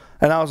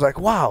 And I was like,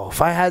 wow,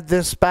 if I had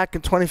this back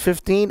in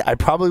 2015, I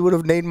probably would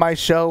have named my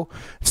show,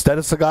 instead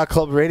of Cigar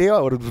Club Radio, I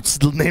would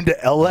have named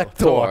it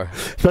Lector,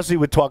 especially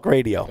with talk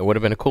radio. It would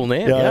have been a cool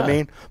name. You know what I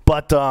mean?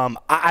 But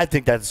I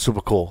think that's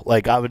super cool.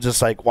 Like, I was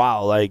just like,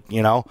 wow, like,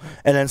 you know.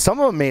 And then some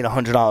of them made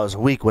 $100 a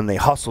week when they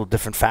hustled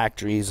different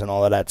factories and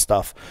all of that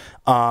stuff.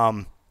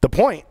 The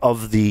point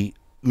of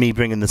me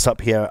bringing this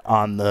up here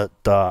on the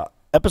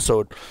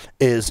episode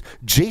is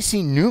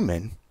J.C.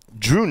 Newman,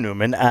 Drew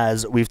Newman,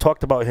 as we've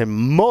talked about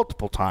him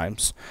multiple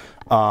times,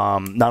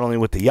 not only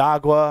with the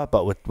Yagua,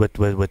 but with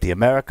the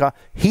America.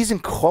 He's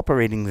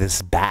incorporating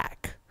this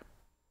back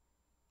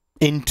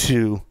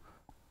into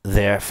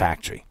their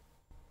factory.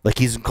 Like,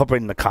 he's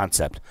incorporating the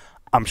concept.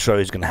 I'm sure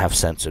he's going to have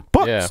censored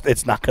books. Yeah.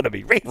 It's not going to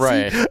be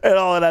racy and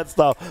all of that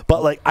stuff.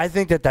 But, like, I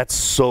think that that's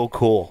so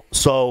cool.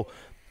 So,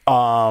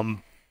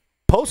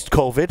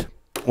 post-COVID,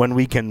 when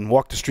we can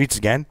walk the streets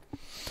again,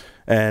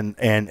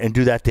 and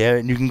do that there,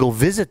 and you can go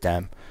visit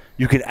them.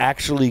 You could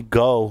actually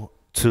go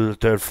to the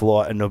third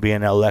floor, and there'll be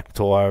an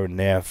elector and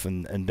there,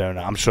 and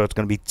I'm sure it's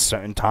going to be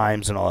certain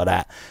times and all of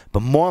that. But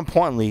more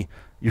importantly,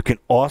 you can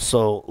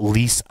also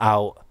lease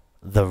out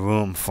the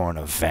room for an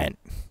event.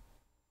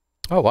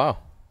 Oh, wow.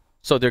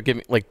 So they're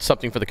giving, like,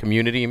 something for the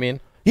community, you mean?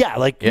 Yeah,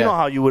 like, you know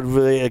how you would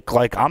really,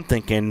 like, I'm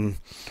thinking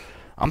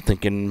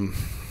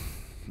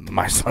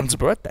my son's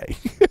birthday.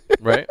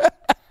 Right.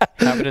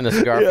 Have it in the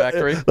cigar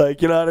factory.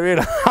 Like, you know what I mean?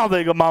 I don't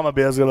think a Mama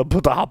Bear's going to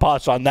put the hot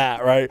posh on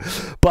that, right?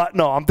 But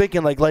no, I'm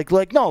thinking like,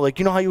 no, like,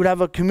 you know how you would have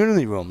a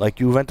community room?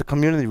 Like, you rent a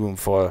community room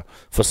for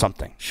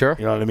something. Sure.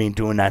 You know what I mean?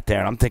 Doing that there.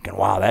 And I'm thinking,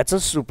 wow, that's a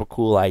super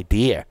cool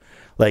idea.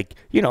 Like,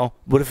 you know,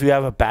 what if you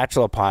have a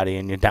bachelor party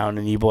and you're down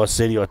in Ybor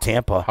City or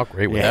Tampa? How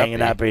great would that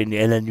be? Out,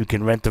 and then you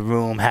can rent the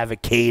room, have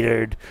it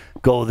catered,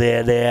 go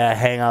there,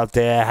 hang out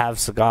there, have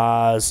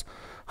cigars.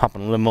 Hop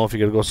in a limo if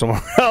you're gonna go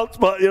somewhere else,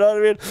 but you know what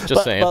I mean.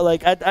 Just saying. But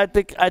like, I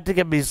think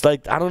it'd be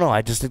like, I don't know.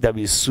 I just think that'd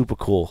be super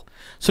cool.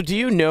 So, do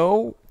you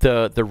know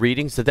the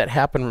readings? Did that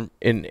happen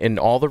in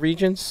all the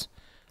regions?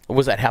 Or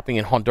was that happening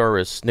in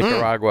Honduras,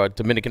 Nicaragua,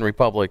 Dominican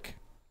Republic?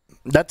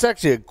 That's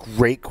actually a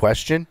great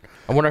question.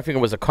 I wonder if it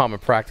was a common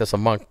practice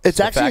among. It's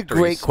actually factories.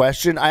 A great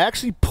question. I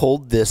actually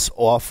pulled this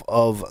off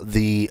of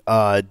the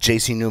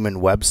J.C. Newman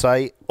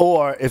website,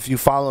 or if you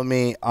follow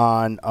me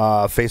on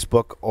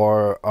Facebook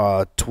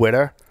or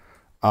Twitter.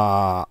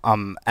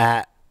 I'm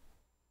at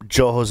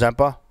Joe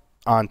Hozempa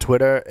on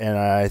Twitter, and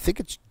I think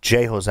it's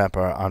J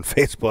Hozempa on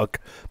Facebook.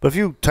 But if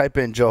you type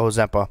in Joe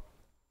Hozempa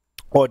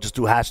or just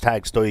do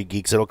hashtag Stogie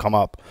Geeks, it'll come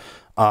up.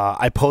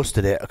 I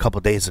posted it a couple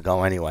days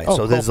ago anyway, so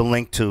cool. There's a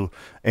link to,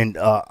 and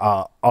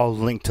I'll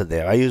link to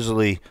there.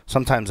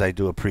 Sometimes I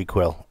do a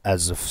prequel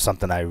as if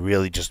something I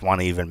really just want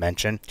to even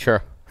mention.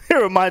 Sure.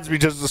 it reminds me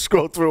just to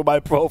scroll through my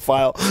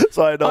profile,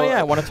 so I know. Oh yeah,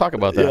 I want to talk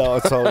about that. You know,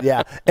 so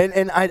yeah,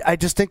 and I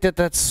just think that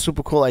that's a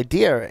super cool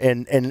idea,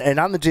 and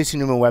on the JC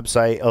Newman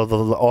website, or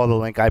the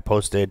link I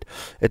posted,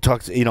 it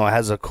talks, you know, it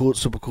has a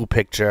super cool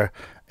picture.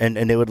 And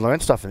they would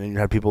learn stuff, and then you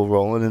had people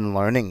rolling and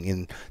learning,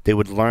 and they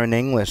would learn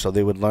English, or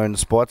they would learn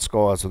sports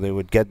scores, or they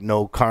would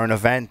know current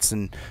events,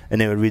 and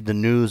they would read the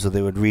news, or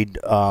they would read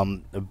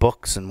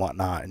books and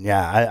whatnot. And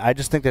yeah, I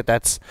just think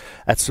that's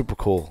super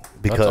cool,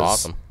 because that's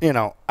awesome. You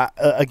know,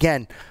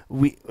 again,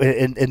 we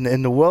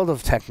in the world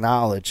of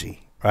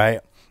technology,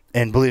 right?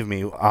 And believe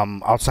me,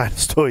 outside of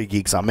Stogie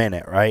Geeks, I'm in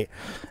it, right?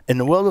 In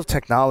the world of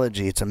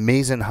technology, it's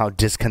amazing how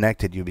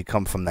disconnected you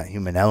become from that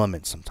human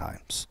element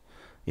sometimes.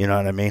 You know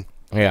what I mean?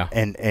 Yeah.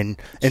 And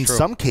in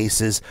some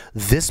cases,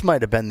 this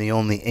might have been the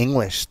only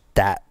English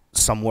that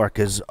some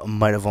workers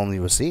might have only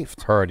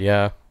received. Heard,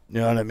 yeah.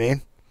 You know what I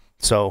mean?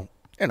 So,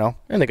 you know.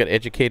 And they got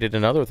educated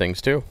in other things,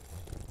 too.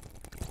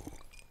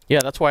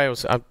 Yeah, that's why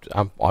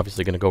I'm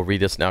obviously going to go read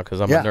this now,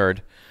 because I'm a nerd.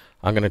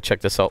 I'm going to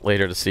check this out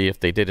later to see if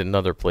they did it in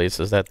other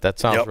places. That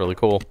sounds really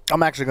cool.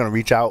 I'm actually going to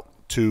reach out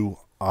to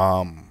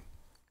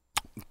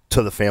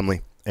the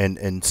family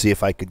and see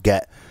if I could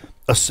get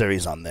a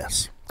series on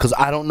this. Because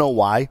I don't know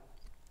why.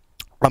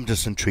 I'm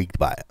just intrigued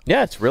by it.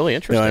 Yeah, it's really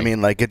interesting. You know what I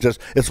mean? Like,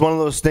 it's one of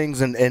those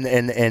things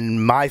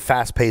in my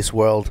fast-paced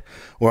world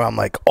where I'm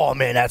like, oh,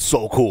 man, that's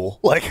so cool.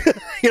 Like,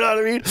 you know what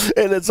I mean?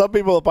 And then some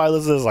people will probably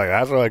listen to this like,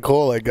 that's really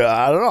cool. Like,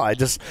 I don't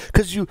know.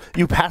 Because you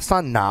passed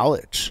on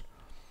knowledge.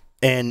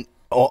 And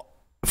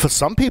for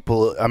some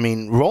people, I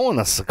mean, rolling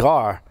a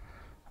cigar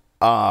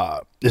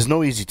is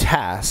no easy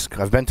task.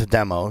 I've been to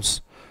demos.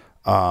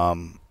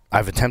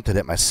 I've attempted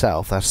it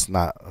myself. That's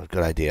not a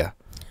good idea.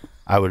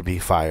 I would be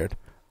fired.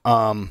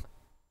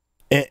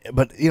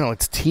 But, you know,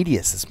 it's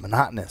tedious. It's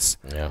monotonous.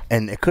 Yeah.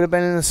 And it could have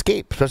been an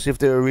escape, especially if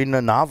they were reading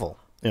a novel.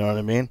 You know what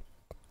I mean?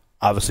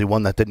 Obviously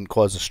one that didn't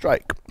cause a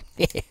strike.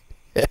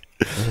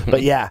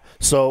 But, yeah.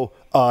 So,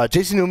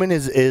 JC Newman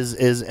is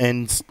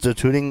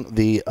instituting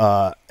the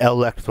El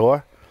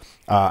Lector.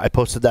 I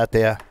posted that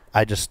there.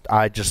 I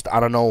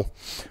don't know.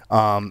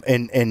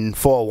 And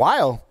for a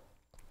while,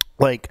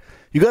 like,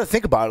 you got to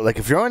think about it. Like,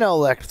 if you're an El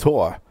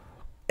Lector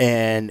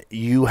and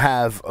you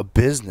have a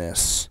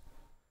business,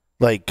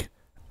 like,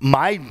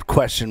 my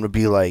question would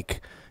be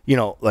like, you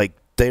know, like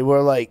they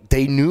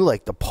knew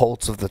like the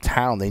pulse of the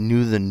town. They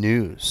knew the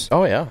news.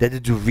 Oh yeah. They had to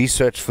do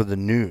research for the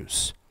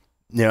news.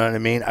 You know what I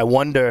mean? I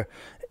wonder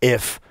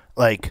if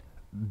like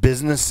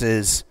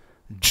businesses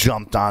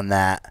jumped on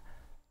that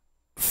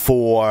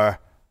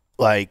for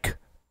like,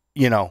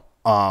 you know,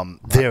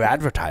 their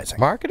advertising.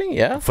 Marketing,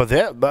 yeah. For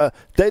their,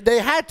 they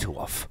had to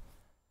have.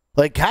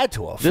 Like, had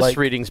to have. This like,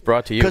 reading's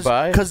brought to you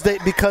by because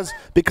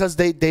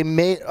they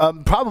made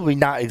probably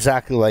not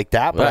exactly like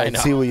that, but I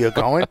see where you're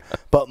going.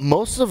 But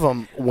most of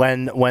them,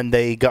 when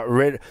they got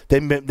rid, they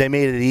made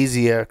it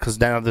easier, because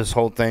now this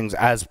whole thing's,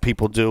 as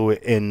people do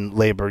in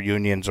labor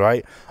unions,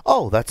 right?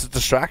 Oh, that's a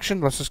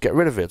distraction. Let's just get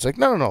rid of it. It's like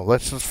no.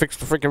 Let's just fix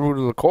the freaking root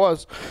of the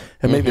cause,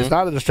 and maybe it's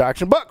not a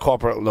distraction, but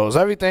corporate knows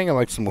everything and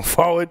likes to move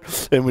forward,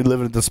 and we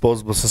live in a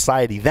disposable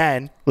society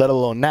then, let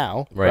alone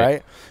now,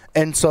 right?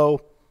 And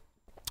so,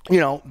 you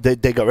know, they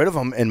got rid of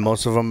them, and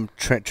most of them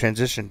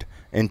transitioned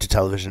into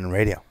television and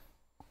radio.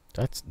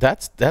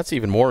 That's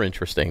even more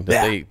interesting.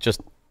 That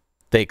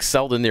they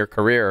excelled in their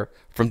career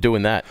from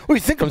doing that. Well,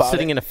 you think from about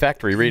sitting in a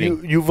factory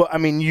reading. You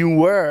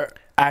were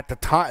at the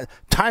time.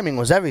 Timing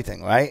was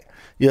everything, right?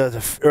 You know,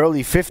 the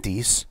early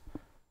 '50s.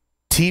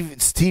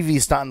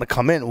 TV's starting to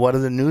come in. What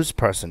does the news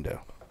person do?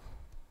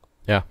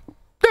 Yeah.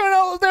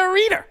 They're a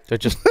reader. They're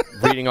just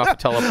reading off a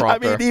teleprompter. I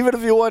mean, even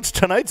if you watch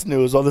tonight's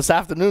news or this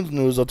afternoon's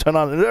news, or turn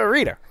on, they're a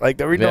reader. Like,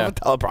 they're reading off a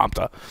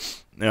teleprompter.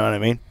 You know what I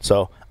mean?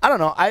 So I don't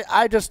know.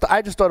 I just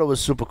thought it was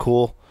super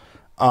cool.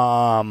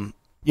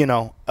 You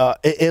know,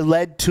 it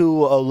led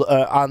to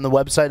on the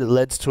website. It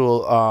led to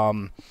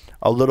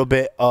a little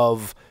bit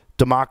of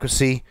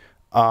democracy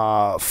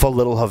for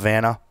Little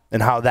Havana,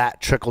 and how that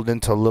trickled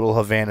into Little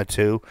Havana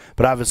too.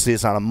 But obviously,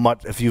 it's on a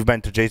much. If you've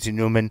been to JC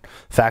Newman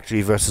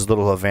factory versus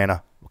Little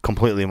Havana,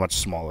 completely much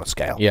smaller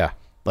scale. Yeah.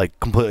 Like,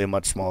 completely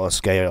much smaller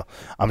scale.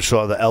 I'm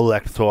sure the El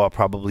Lector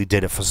probably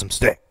did it for some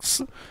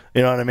sticks.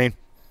 You know what I mean?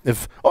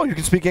 If, you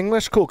can speak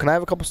English? Cool. Can I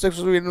have a couple sticks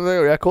with you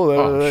there? Yeah, cool.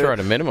 Sure. At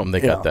a minimum, they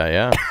got that.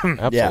 Yeah.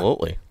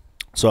 Absolutely. Yeah.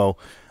 So,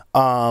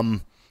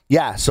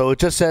 so it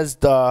just says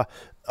the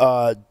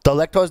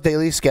Lector's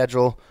daily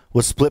schedule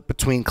was split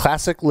between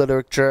classic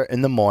literature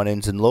in the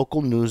mornings and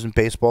local news and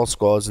baseball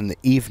scores in the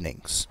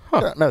evenings.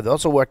 Huh. No, they're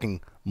also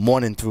working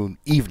morning through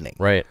evening.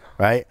 Right.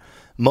 Right?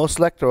 Most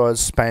lectors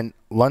spent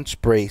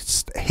lunch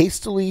breaks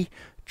hastily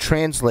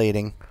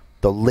translating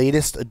the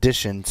latest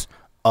editions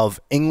of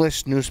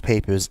English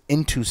newspapers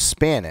into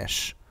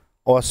Spanish,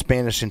 or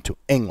Spanish into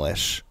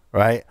English,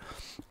 right?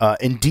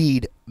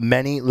 Indeed,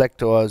 many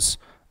lectors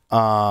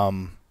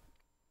were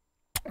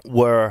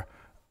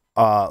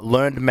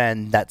learned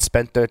men that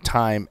spent their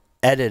time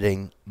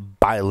editing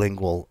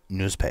bilingual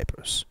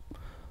newspapers.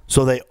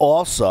 So they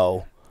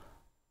also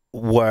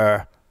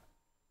were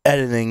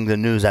editing the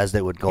news as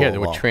they would go along. They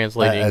were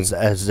translating.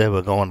 As they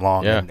were going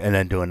along and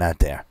then doing that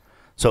there.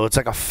 So it's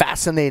like a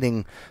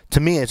fascinating, to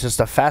me, it's just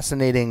a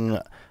fascinating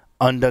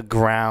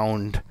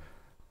underground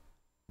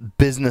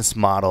business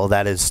model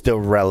that is still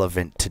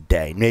relevant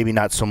today. Maybe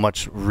not so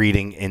much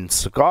reading in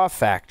cigar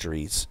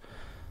factories,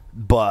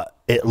 but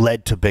it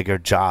led to bigger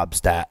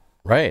jobs that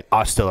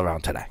are still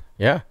around today.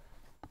 Yeah.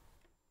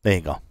 There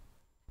you go.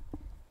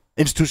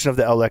 Institution of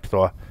the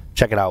Lector.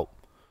 Check it out.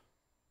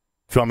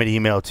 If you want me to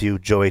email it to you,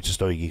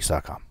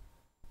 joe@stogiegeeks.com.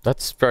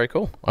 That's very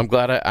cool. I'm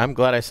glad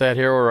I sat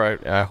here, or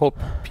I hope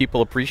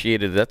people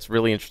appreciated it. That's a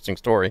really interesting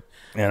story.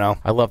 You know,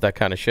 I love that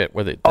kind of shit.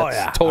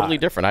 That's totally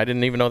different. I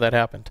didn't even know that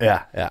happened.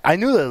 Yeah. I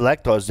knew that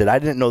Lectors did. I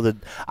didn't know that.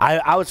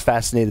 I was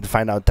fascinated to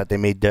find out that they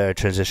made their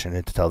transition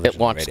into television.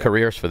 It launched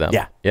careers for them.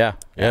 Yeah.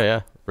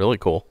 Really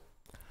cool.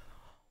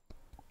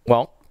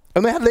 Well,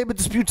 and they had labor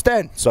disputes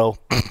then, so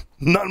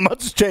nothing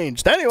much has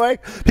changed. Anyway,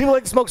 people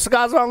like to smoke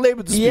cigars around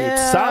labor disputes.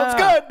 Yeah. Sounds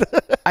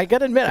good. I got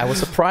to admit, I was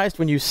surprised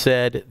when you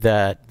said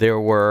that there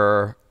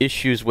were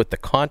issues with the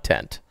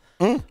content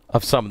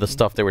of some of the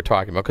stuff they were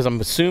talking about, because I'm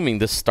assuming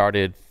this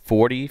started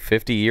 40,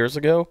 50 years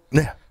ago.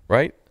 Yeah.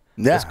 Right?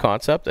 Yeah. This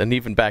concept. And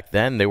even back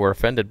then, they were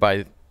offended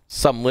by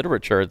some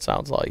literature, it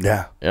sounds like.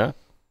 Yeah. Yeah.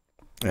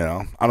 You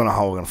know, I don't know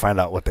how we're going to find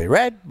out what they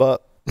read,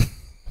 but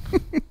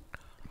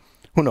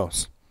who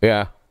knows?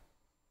 Yeah.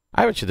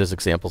 I bet you there's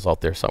examples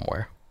out there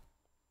somewhere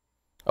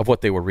of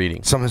what they were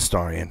reading. Some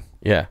historian.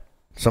 Yeah.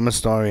 Some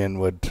historian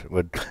would,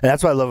 and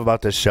that's what I love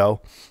about this show.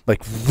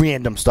 Like,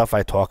 random stuff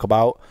I talk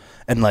about,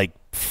 and like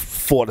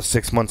 4 to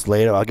 6 months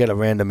later, I'll get a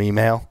random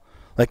email.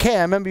 Like, hey,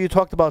 I remember you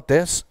talked about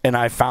this, and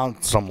I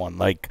found someone.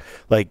 Like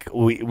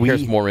we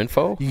here's more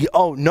info.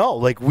 Oh no,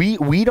 like we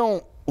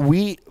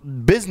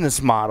business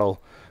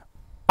model.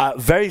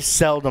 Very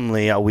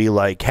seldomly are we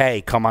like,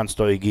 hey, come on,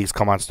 Stogie Geeks,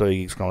 come on, Stogie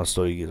Geeks, come on,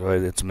 Stogie Geeks.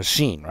 Right? It's a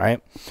machine,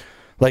 right?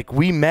 Like,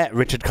 we met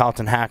Richard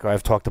Carlton Hacker.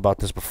 I've talked about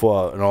this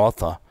before, an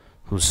author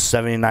who's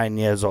 79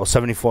 years old,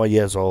 74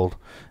 years old,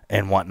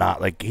 and whatnot.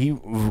 Like,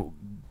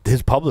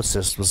 his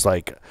publicist was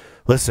like,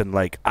 listen,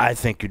 like, I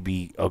think you'd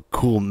be a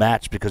cool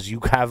match because you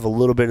have a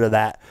little bit of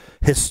that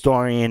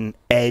historian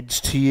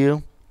edge to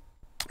you.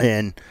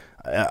 And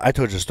I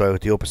told you the story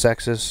with the Opus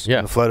X's,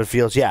 and the flooded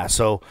fields. Yeah,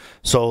 so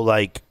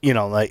like, you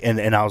know, like,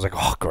 and I was like,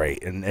 oh,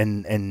 great,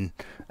 and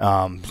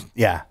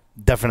yeah,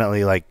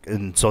 definitely, like,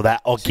 and so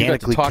that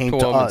organically so you got to came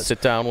talk to him us. And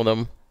sit down with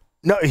him.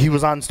 No, he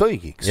was on Stogie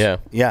Geeks. Yeah,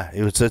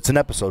 it's an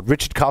episode.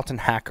 Richard Carlton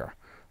Hacker,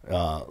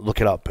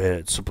 look it up.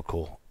 It's super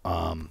cool.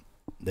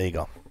 There you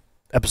go.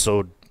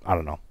 Episode. I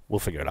don't know. We'll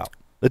figure it out.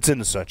 It's in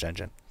the search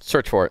engine.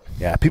 Search for it.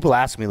 Yeah, people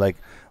ask me like,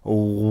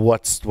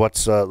 what's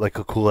like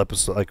a cool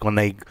episode? Like when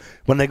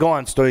they go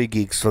on Stogie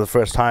Geeks for the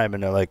first time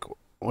and they're like,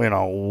 you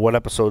know, what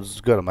episode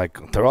is good? I'm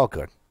like, they're all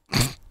good.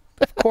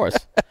 Of course.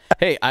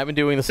 Hey, I've been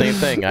doing the same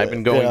thing. I've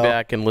been going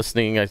back and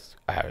listening. I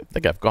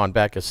think I've gone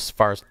back as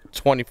far as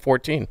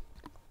 2014.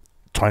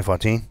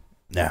 2014?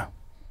 Yeah.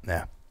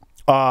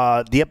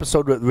 The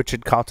episode with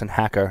Richard Carlton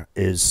Hacker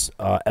is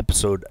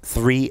episode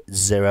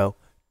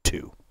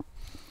 302.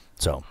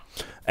 So,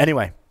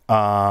 anyway,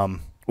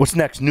 what's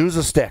next? News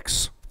or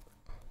sticks?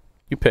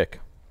 You pick.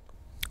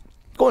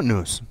 Go on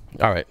news.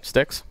 All right,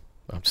 sticks.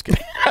 I'm just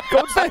kidding.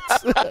 Go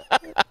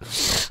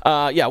sticks.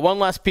 Yeah, one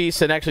last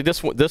piece, and actually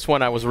this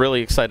one I was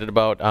really excited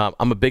about.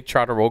 I'm a big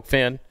Charter Oak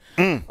fan.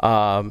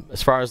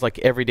 As far as like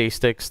everyday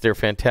sticks, they're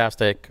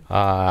fantastic.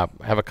 I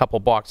have a couple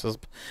boxes.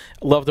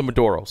 Love the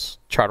Maduros,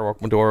 Charter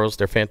Oak Maduros.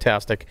 They're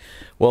fantastic.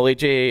 Well,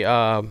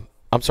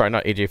 I'm sorry,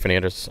 not AJ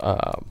Fernandez.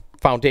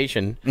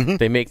 Foundation,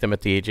 they make them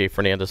at the AJ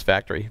Fernandez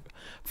factory.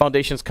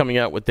 Foundation's coming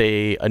out with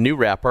a new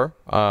wrapper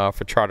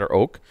for Charter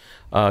Oak.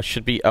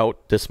 Should be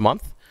out this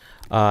month.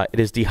 It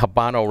is the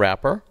Habano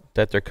wrapper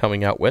that they're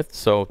coming out with,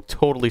 so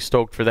totally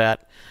stoked for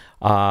that.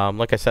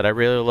 Like I said, I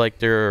really like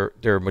their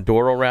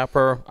Maduro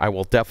wrapper. I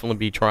will definitely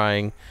be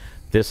trying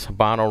this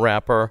Habano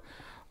wrapper.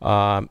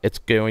 It's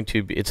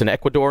an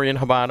Ecuadorian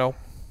Habano,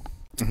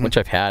 which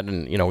I've had,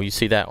 and you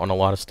see that on a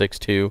lot of sticks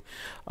too,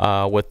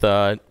 with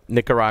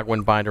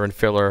Nicaraguan binder and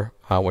filler,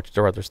 which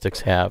their other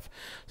sticks have.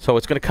 So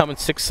it's going to come in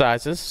 6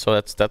 sizes. So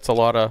that's a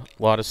lot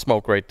of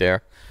smoke right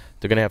there.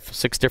 They're going to have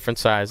 6 different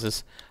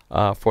sizes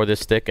for this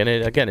stick, and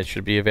it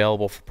should be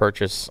available for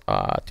purchase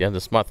at the end of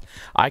this month.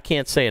 I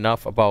can't say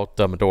enough about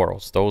the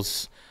Maduros.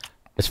 Those,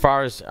 as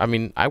far as I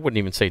wouldn't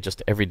even say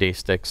just everyday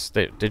sticks.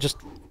 They're just,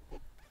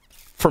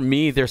 for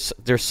me, there's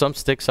some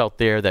sticks out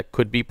there that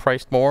could be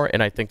priced more,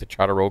 and I think the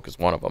Charter Oak is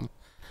one of them.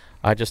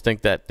 I just think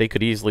that they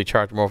could easily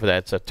charge more for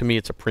that. To me,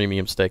 it's a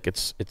premium stick.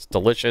 It's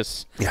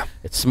delicious. Yeah.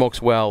 It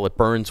smokes well. It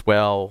burns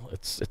well.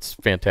 It's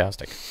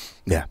fantastic.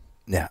 Yeah.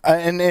 Yeah.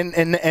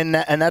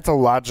 And that's a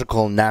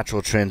logical,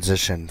 natural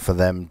transition for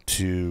them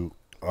to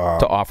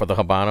offer the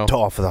Habano. To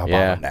offer the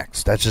Habano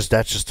next. That's just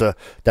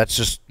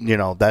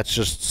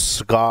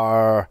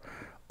cigar,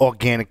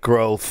 organic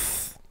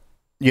growth.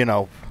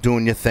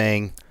 Doing your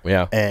thing.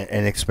 Yeah.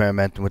 And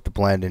experimenting with the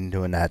blend and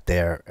doing that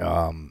there.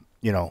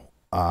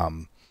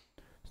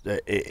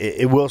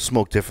 It will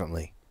smoke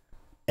differently,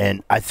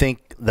 and I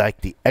think like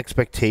the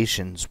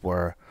expectations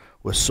were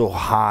was so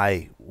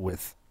high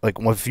with, like,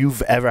 if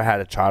you've ever had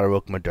a Charter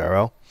Oak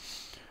Maduro,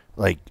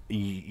 like,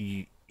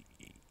 a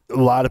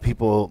lot of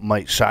people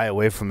might shy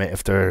away from it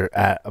if they're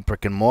at a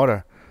brick and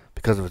mortar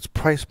because of its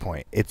price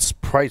point. It's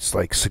priced,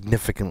 like,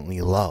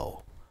 significantly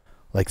low.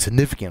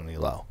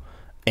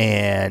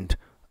 And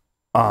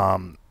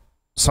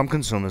some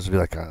consumers will be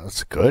like,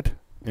 that's good.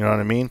 You know what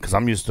I mean? Because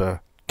I'm used to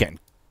getting,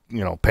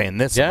 paying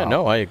this amount.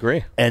 No, I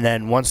agree. And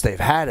then once they've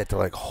had it, they're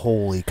like,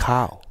 holy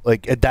cow.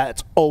 Like,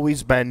 that's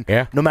always been,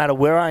 no matter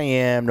where I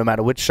am, no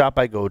matter which shop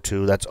I go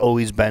to, that's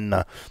always been,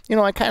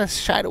 I kind of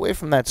shied away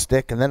from that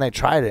stick, and then I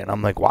tried it, and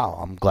I'm like, wow,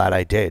 I'm glad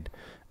I did.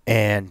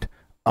 And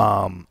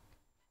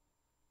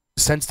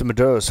since the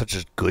Maduro is such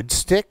a good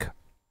stick,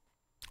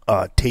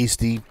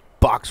 tasty,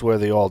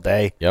 box-worthy all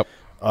day,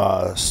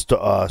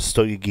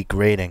 Stogie Geek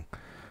rating,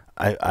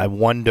 I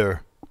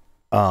wonder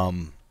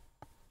how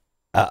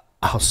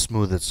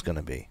smooth it's going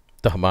to be.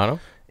 The Habano?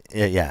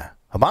 Yeah.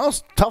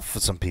 Habano's tough for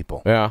some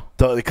people. Yeah.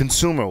 The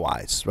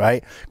consumer-wise,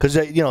 right? Because,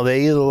 they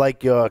either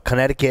like your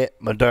Connecticut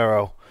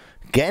Maduro.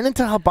 Getting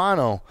into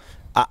Habano,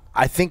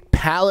 I think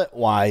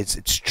palate-wise,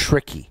 it's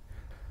tricky.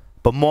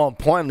 But more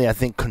importantly, I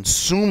think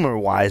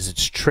consumer-wise,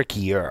 it's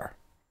trickier.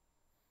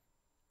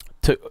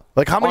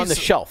 Like how many on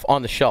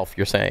the shelf,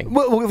 you're saying?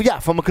 Well, yeah,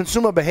 from a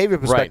consumer behavior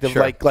perspective,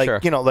 right, sure,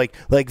 sure.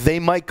 like they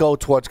might go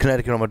towards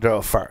Connecticut or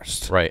Maduro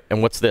first, right?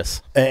 And what's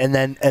this? And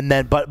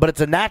then, but it's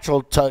a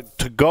natural to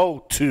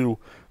go to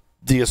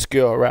the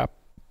Escura wrap,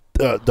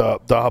 the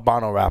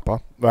Habano wrapper,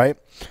 right?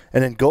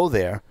 And then go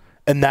there,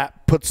 and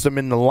that puts them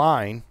in the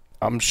line.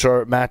 I'm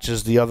sure it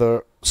matches the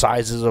other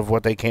sizes of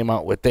what they came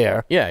out with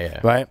there. Yeah.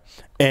 Right,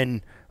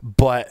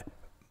 but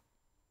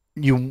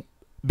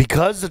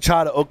because the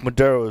Charter Oak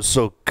Maduro is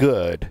so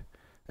good,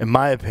 in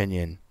my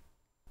opinion,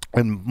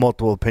 and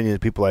multiple opinions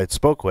of people I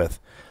spoke with,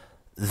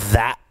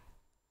 that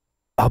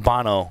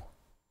Habano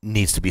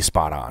needs to be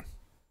spot on.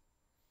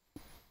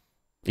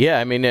 Yeah,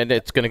 I mean, and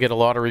it's going to get a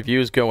lot of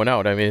reviews going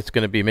out. I mean, it's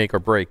going to be make or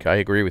break. I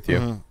agree with you.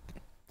 Mm-hmm.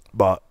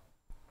 But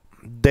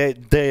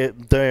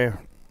they're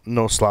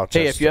no slouches.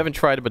 Hey, if you haven't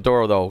tried a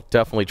Maduro, though,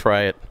 definitely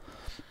try it.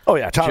 Oh,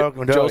 yeah, Charter Oak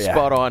Maduro, Joe's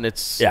spot on.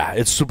 It's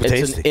super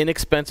tasty. It's an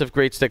inexpensive,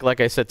 great stick. Like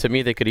I said, to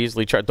me, they could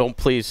easily charge.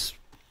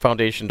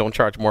 Foundation, don't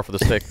charge more for the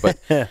stick, but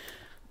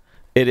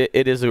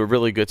it is a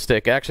really good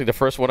stick. Actually, the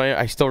first one,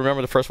 I still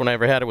remember the first one I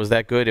ever had. It was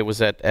that good. It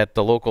was at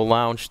the local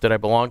lounge that I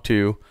belonged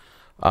to.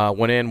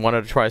 Went in,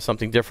 wanted to try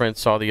something different,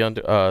 saw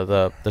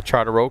the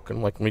Charter Oak,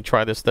 and like, let me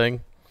try this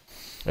thing.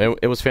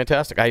 It was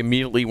fantastic. I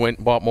immediately went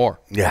and bought more.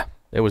 Yeah.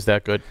 It was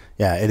that good.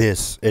 Yeah, it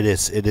is. It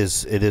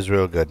is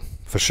real good,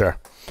 for sure.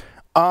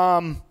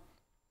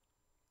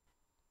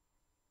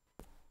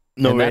 No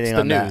rating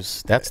on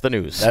that. That's the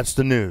news. That's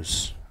the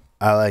news.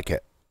 I like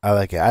it.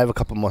 I have a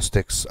couple more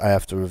sticks I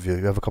have to review.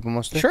 You have a couple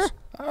more sticks? Sure.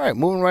 All right,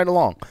 moving right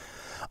along.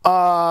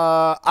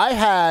 I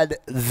had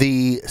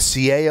the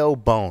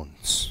CAO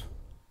Bones.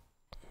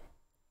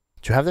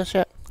 Did you have this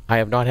yet? I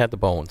have not had the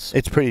Bones.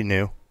 It's pretty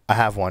new. I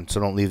have one, so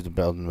don't leave the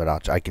building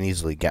without you. I can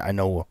easily get. I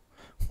know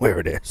where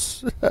it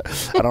is.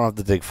 I don't have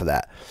to dig for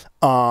that.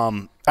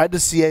 I had the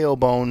CAO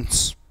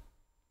Bones.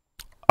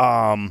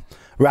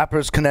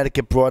 Wrappers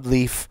Connecticut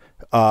Broadleaf.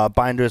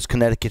 Binders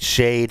Connecticut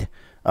Shade.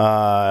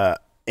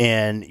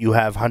 And you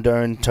have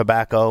Honduran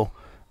tobacco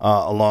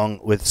along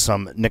with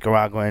some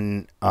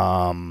Nicaraguan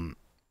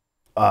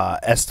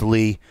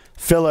Esteli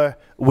filler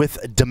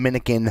with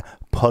Dominican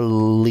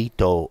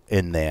Polito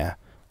in there.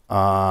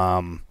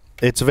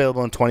 It's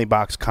available in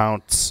 20-box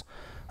counts.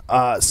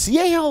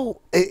 CAO,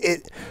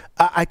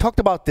 I talked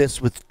about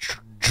this with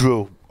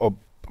Drew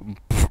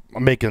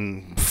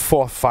making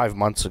 4 or 5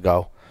 months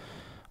ago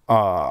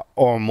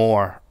or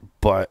more,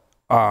 but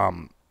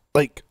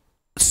like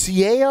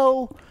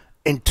CAO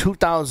in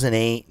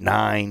 2008,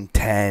 9,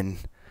 10,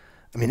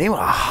 I mean, they were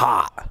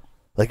hot.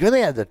 Like, when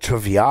they had the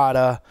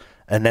Traviata,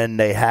 and then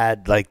they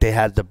had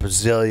the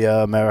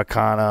Brasilia,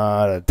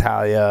 Americana,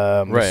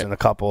 Italia, I'm missing a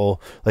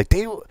couple. Like,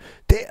 they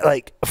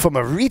like, from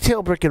a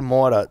retail brick and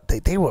mortar,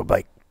 they were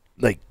like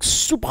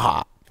super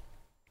hot.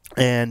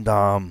 And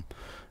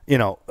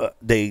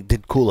they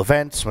did cool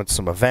events, went to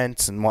some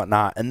events and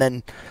whatnot. And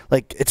then,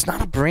 like, it's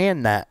not a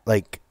brand that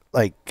like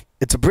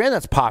it's a brand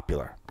that's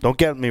popular. Don't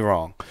get me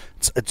wrong.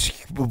 It's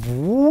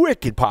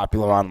wicked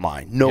popular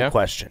online, no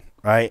question,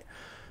 right?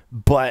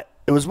 But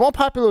it was more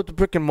popular with the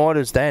brick and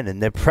mortars then,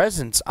 and their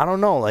presence, I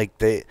don't know, like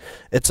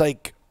it's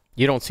like,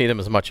 you don't see them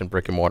as much in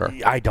brick and mortar.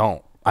 I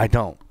don't,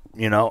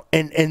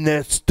 and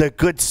they're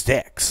good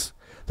sticks.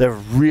 They're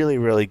really,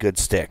 really good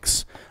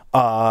sticks. They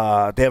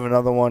have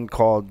another one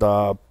called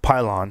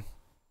Pylon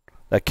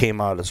that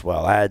came out as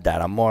well. I had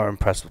that. I'm more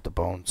impressed with the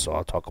Bones, so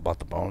I'll talk about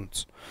the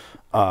Bones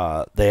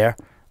there.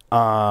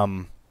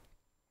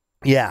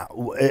 Yeah,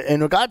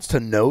 in regards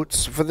to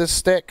notes for this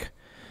stick,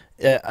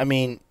 I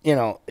mean,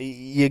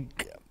 you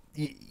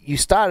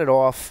started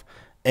off,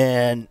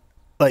 and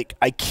like,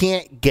 I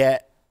can't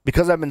get,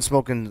 because I've been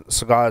smoking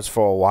cigars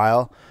for a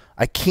while,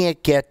 I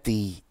can't get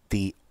the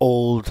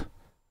old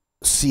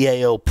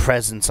CAO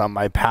presence on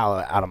my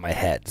palate out of my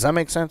head. Does that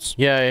make sense?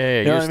 Yeah.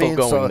 You know You're what I still mean?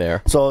 going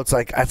there. So it's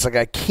like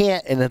I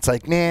can't, and it's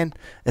like, man,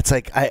 it's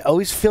like I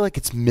always feel like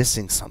it's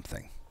missing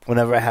something.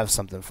 Whenever I have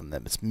something from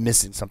them, it's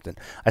missing something.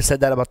 I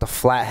said that about the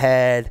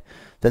Flathead.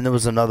 Then there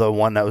was another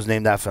one that was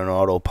named after an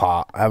auto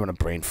pot. I'm having a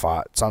brain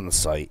fart. It's on the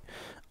site.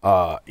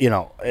 You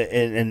know,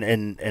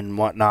 and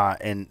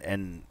whatnot, and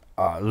it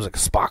was like a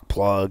spark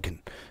plug,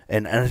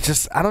 and it's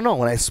just, I don't know.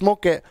 When I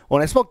smoke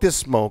this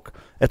smoke,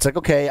 it's like,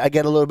 okay, I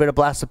get a little bit of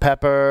blast of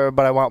pepper,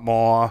 but I want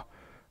more.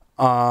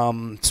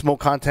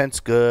 Smoke content's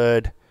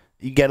good.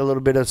 You get a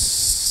little bit of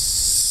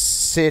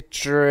citrus,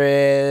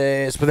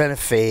 but then it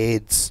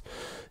fades.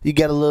 You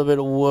get a little bit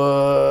of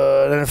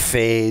wood, and it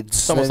fades.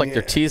 It's almost like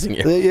they're teasing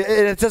you. And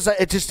it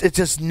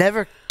just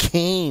never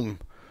came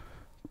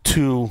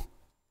to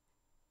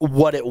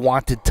what it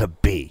wanted to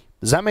be.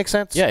 Does that make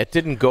sense? Yeah, it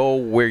didn't go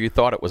where you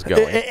thought it was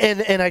going.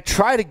 And I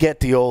try to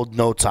get the old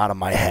notes out of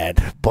my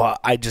head,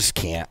 but I just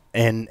can't.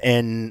 And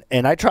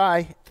I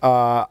try.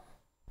 I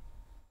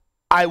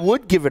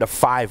would give it a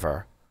 5.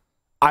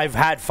 I've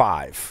had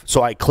 5,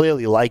 so I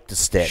clearly like the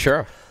stick.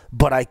 Sure.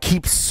 But I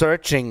keep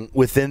searching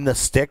within the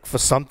stick for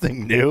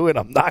something new, and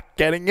I'm not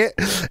getting it.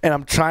 And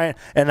I'm trying,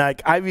 and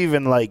like I've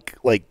even like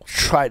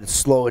tried to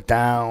slow it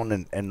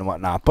down and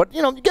whatnot. But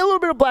you know, you get a little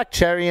bit of black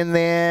cherry in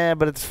there,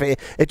 but it's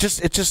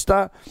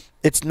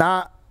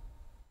not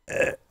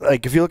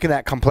like if you're looking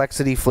at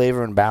complexity,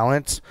 flavor, and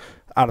balance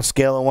on a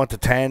scale of 1 to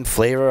 10.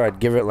 Flavor, I'd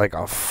give it like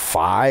a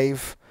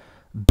 5.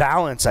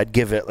 Balance, I'd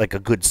give it like a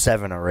good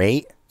 7 or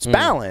 8. It's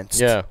balanced,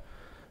 Yeah.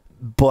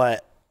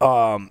 but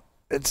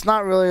it's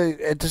not really.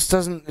 It just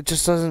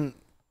doesn't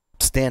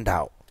stand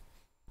out.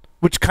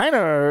 Which kind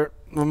of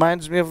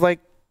reminds me of like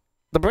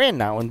the brand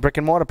now in brick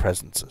and mortar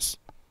presences.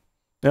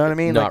 You know what I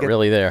mean? Not like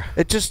really there.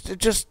 It's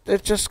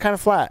just kind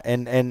of flat.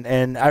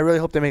 And I really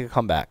hope they make a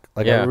comeback.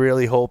 Like Yeah. I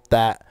really hope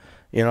that,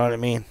 you know what I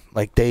mean?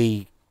 Like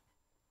they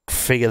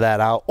figure that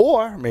out.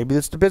 Or maybe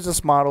it's the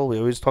business model. We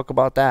always talk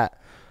about that.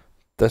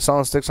 They're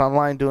selling sticks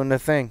online, doing their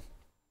thing,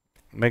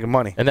 making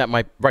money. And that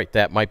might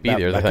be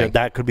there.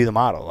 That could be the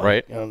model, like,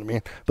 right? You know what I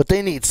mean? But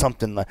they need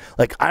something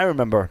like I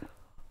remember,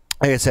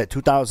 like I said,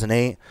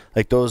 2008,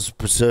 like those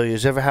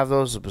Brazilians. You ever have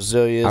those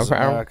Brazilians?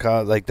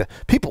 America, like the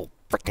people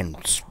freaking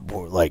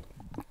were like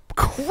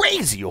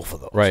crazy over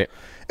those. Right.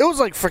 It was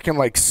like freaking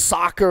like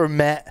soccer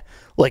met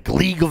like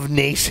League of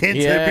Nations.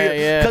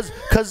 Yeah.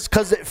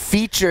 Because it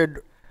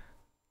featured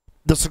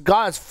the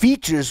cigars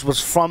features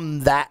was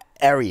from that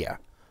area.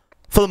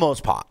 For the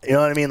most part, you know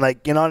what I mean?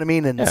 Like, you know what I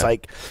mean? And it's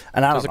like,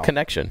 and I don't know. There's a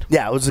connection.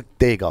 Yeah, it was.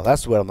 There you go.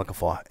 That's what I'm looking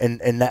for.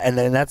 And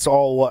that's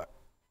all what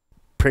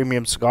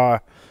premium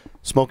cigar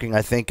smoking,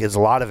 I think, is a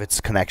lot of its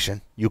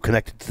connection. You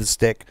connected to the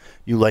stick,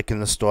 you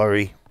liking the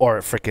story, or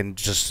it freaking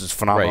just is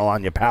phenomenal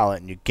on your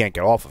palate, and you can't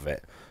get off of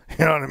it.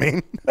 You know what I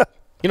mean?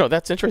 You know,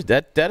 that's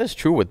interesting. That is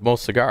true with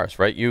most cigars,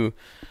 right? You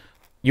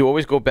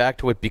always go back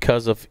to it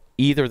because of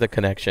either the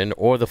connection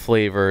or the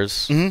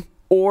flavors,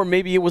 or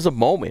maybe it was a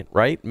moment,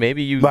 right?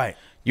 Maybe you. Right.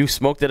 You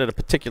smoked it at a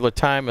particular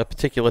time, a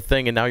particular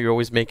thing, and now you're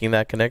always making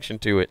that connection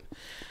to it.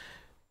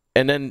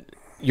 And then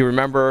you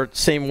remember,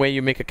 same way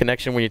you make a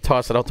connection when you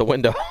toss it out the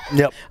window.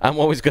 Yep. I'm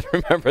always going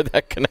to remember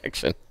that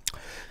connection.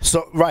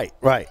 So right.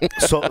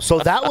 So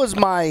that was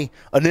my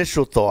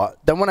initial thought.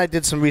 Then when I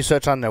did some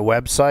research on their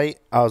website,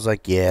 I was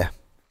like, yeah,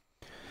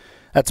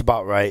 that's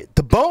about right.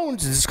 The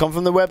Bones, this come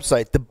from the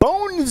website. The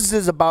Bones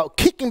is about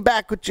kicking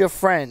back with your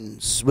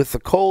friends with a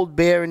cold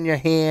beer in your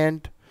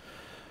hand.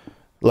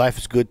 Life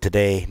is good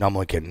today. No, I'm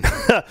only kidding.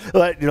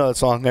 You know that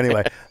song.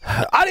 Anyway.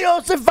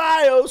 Adios and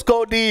fios,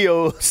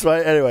 codillos.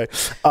 Right? Anyway.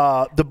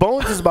 The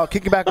Bones is about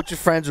kicking back with your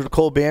friends with a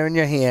cold beer in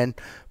your hand,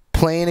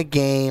 playing a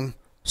game,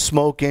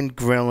 smoking,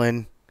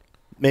 grilling,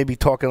 maybe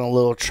talking a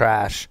little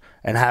trash,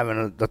 and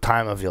having the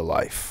time of your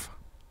life.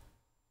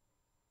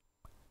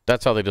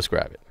 That's how they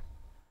describe it.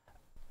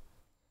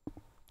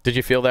 Did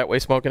you feel that way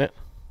smoking it?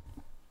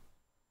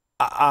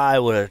 I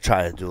would have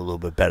tried to do a little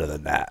bit better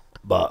than that,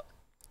 but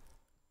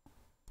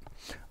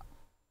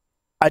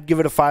I'd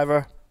give it a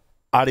 5.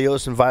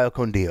 Adios and via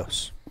con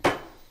Dios.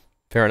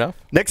 Fair enough.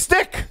 Next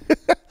stick.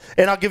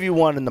 And I'll give you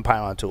 1 in the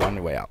pylon, too, on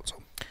your way out. So.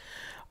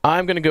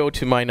 I'm going to go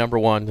to my number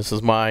 1. This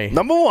is my...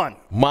 Number 1.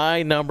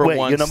 My number 1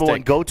 stick. Your number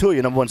 1 go-to or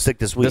your number 1 stick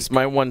this week? This is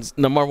my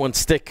number 1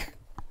 stick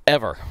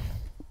ever.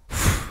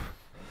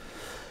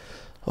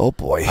 Oh,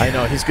 boy. I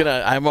know. He's going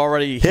to... I'm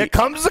already... Here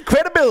comes the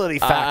credibility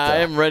factor.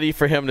 I'm ready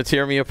for him to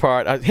tear me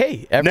apart.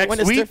 Hey, everyone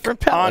Next is different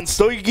palates. On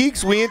Stogie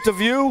Geeks, we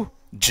interview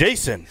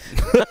Jason.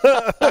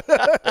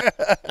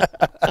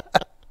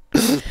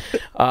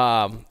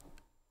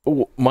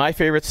 My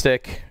favorite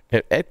stick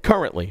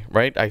currently,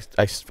 right? I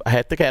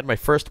think I had my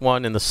first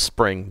one in this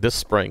spring,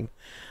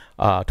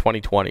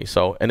 2020.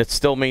 So, and it's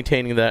still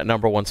maintaining that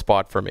number 1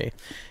 spot for me.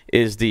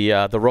 Is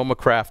the Roma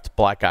Craft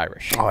Black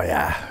Irish? Oh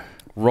yeah,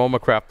 Roma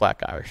Craft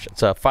Black Irish.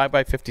 It's a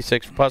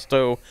 5x56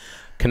 Robusto,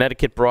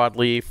 Connecticut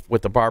broadleaf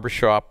with the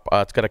barbershop.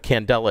 It's got a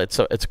candela. It's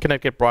a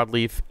Connecticut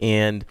broadleaf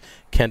and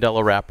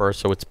candela wrapper,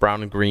 so it's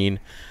brown and green.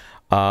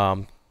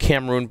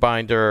 Cameroon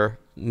binder,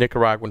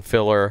 Nicaraguan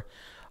filler.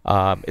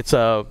 I'd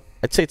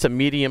say it's a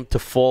medium to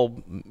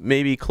full,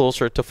 maybe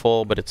closer to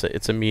full, but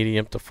it's a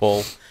medium to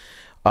full.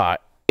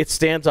 It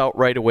stands out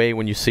right away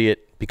when you see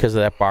it because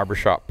of that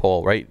barbershop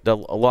pull, right?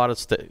 There's a lot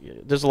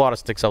of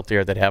sticks out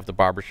there that have the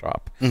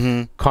barbershop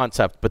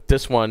concept, but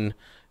this one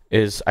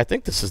is, I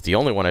think this is the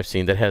only one I've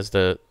seen that has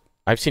the.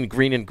 I've seen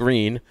green and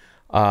green.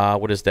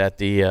 What is that?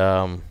 The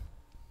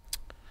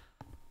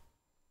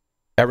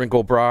Erin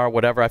Bra,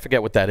 whatever. I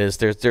forget what that is.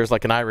 There's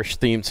like an Irish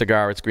themed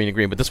cigar. It's green and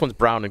green, but this one's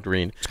brown and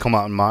green. It's come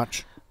out in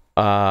March.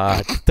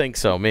 I think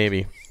so,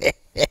 maybe.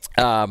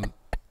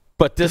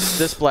 But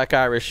this Black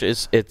Irish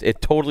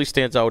it totally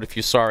stands out if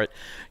you saw it.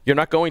 You're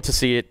not going to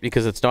see it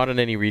because it's not in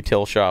any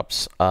retail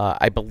shops.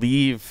 I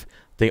believe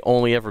they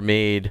only ever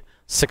made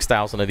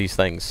 6,000 of these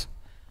things.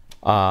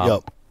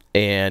 Yep.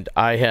 And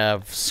I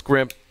have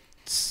scrimped,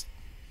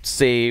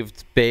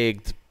 saved,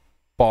 begged,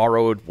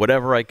 borrowed,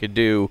 whatever I could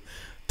do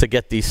to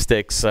get these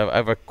sticks.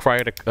 I've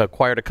acquired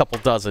a couple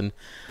dozen.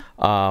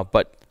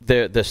 But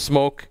the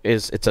smoke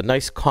it's a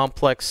nice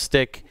complex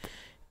stick.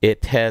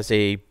 It has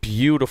a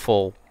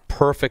beautiful,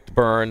 perfect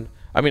burn.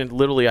 I mean,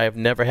 literally, I have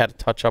never had to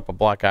touch up a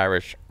Black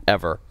Irish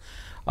ever.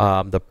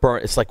 The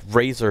burn, it's like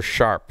razor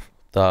sharp.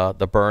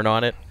 The burn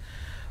on it.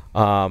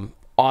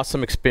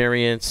 Awesome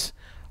experience.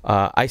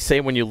 I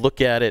say when you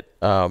look at it,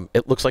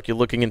 it looks like you're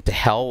looking into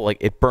hell. Like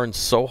it burns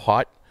so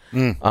hot.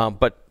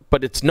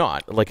 But it's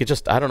not. Like it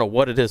just, I don't know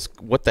what it is,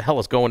 what the hell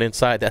is going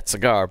inside that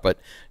cigar. But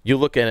you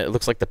look at it, it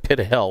looks like the pit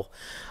of hell.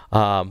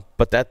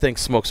 But that thing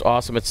smokes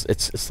awesome.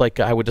 It's like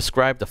I would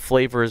describe the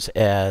flavors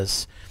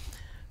as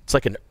it's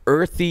like an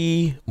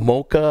earthy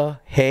mocha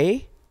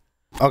hay.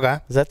 Okay.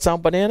 Does that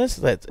sound bananas?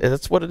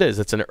 That's what it is.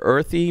 It's an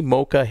earthy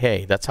mocha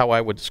hay. That's how I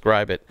would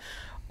describe it.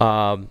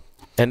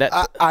 And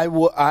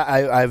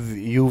that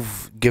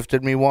you've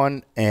gifted me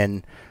one,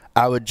 and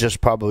I would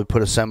just probably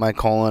put a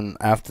semicolon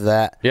after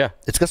that. Yeah.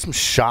 It's got some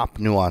sharp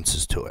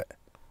nuances to it.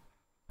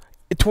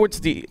 Towards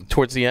the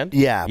end.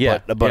 Yeah. Yeah.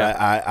 But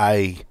yeah.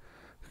 I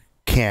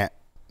can't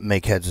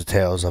make heads or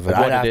tails of it.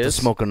 What I'd have to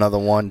smoke another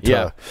one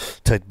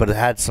but it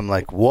had some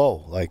like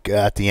whoa, like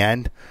at the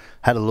end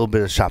had a little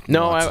bit of sharp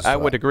nuances. No, I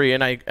would agree,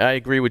 and I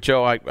agree with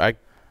Joe.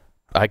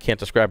 I can't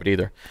describe it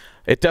either.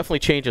 It definitely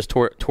changes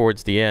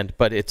towards the end,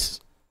 but it's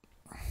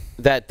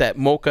that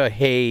mocha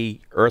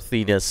hay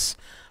earthiness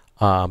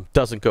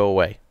doesn't go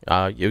away.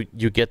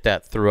 You get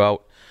that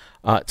throughout.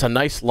 It's a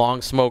nice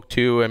long smoke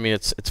too. I mean,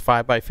 it's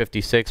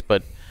 5x56,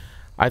 but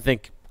I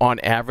think on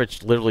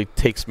average, literally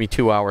takes me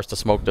 2 hours to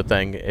smoke the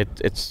thing.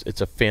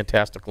 It's a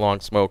fantastic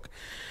long smoke.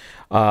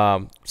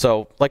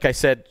 So, like I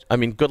said, I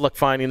mean, good luck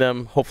finding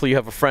them. Hopefully, you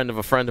have a friend of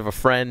a friend of a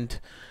friend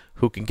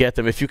who can get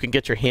them. If you can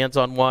get your hands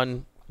on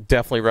one,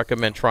 definitely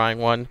recommend trying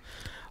one.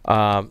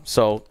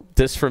 So,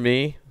 this for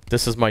me,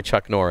 this is my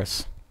Chuck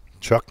Norris.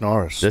 Chuck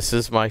Norris. This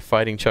is my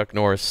Fighting Chuck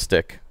Norris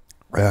stick.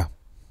 Yeah.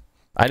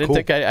 I didn't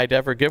think I'd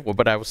ever get one,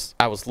 but I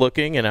was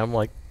looking, and I'm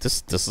like,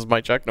 this is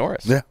my Chuck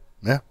Norris. Yeah.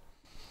 Yeah.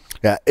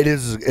 Yeah, it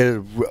is.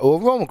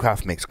 Roma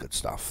Craft makes good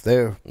stuff.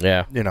 They're,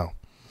 you know,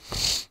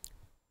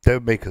 they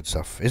make good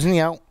stuff. Isn't he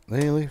out?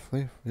 Did he leave?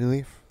 Did he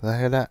leave? Did I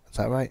hear that? Is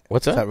that right?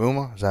 What's that? Is that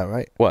rumor? Is that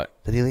right?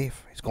 What? Did he leave?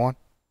 He's gone?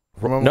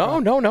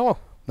 No.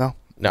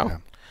 Yeah.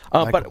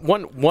 But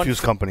one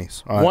fuse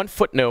companies. One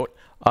footnote: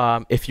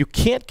 if you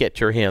can't get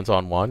your hands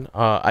on one,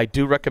 I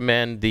do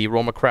recommend the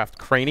Roma Craft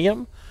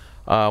Cranium,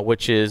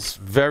 which is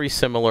very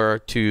similar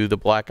to the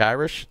Black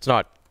Irish. It's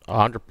not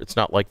 100. It's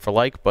not like for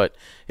like, but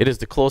it is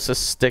the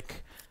closest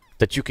stick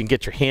that you can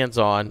get your hands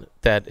on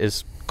that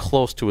is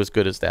close to as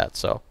good as that.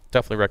 So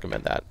definitely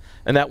recommend that.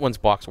 And that one's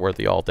box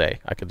worthy all day.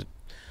 I could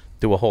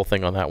do a whole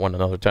thing on that one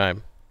another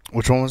time.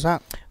 Which one was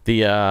that?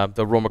 The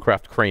Roma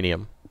Craft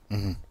Cranium.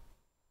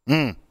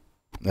 Yeah.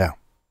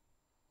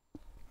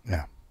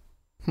 Yeah.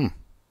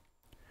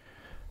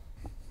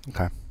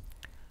 Okay.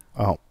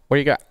 Oh. What do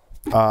you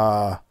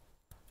got?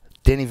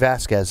 Danny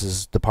Vasquez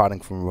is departing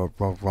from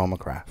Roma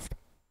Craft.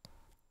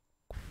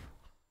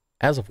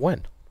 As of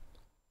when?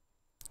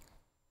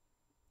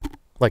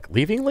 Like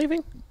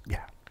leaving?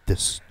 Yeah.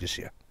 This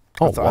year.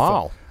 Oh,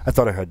 wow. I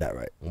thought I heard that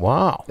right.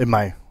 Wow. In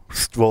my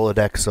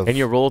Rolodex of... In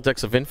your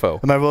Rolodex of info.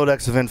 In my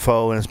Rolodex of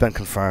info, and it's been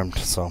confirmed,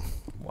 so...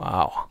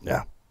 Wow.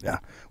 Yeah.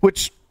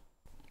 Which,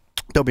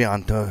 they'll be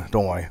on, don't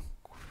worry.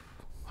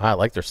 I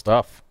like their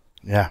stuff.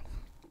 Yeah.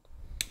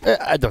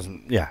 It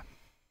doesn't, yeah.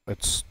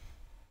 It's,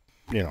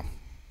 you know.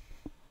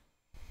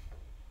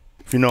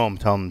 If you know him,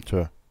 tell him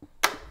to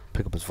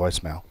pick up his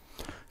voicemail.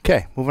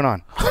 Okay, moving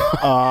on.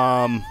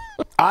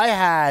 I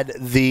had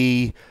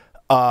the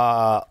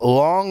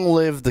Long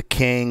Live the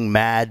King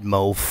Mad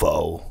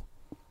Mofo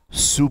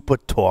Super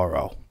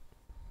Toro.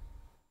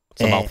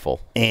 It's a mouthful.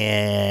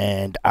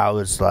 And I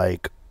was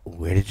like,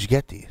 where did you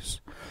get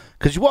these?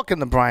 Because you walk in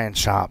the Brian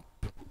shop,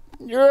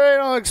 you really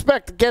don't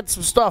expect to get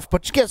some stuff,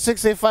 but you get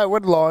 685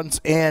 Woodlawns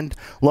and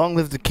Long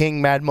Live the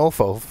King Mad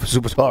Mofo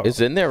Super Toro. It's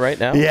in there right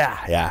now?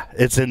 Yeah,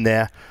 it's in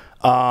there.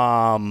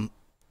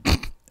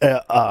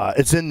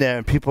 It's in there,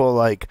 and people are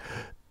like,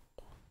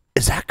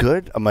 is that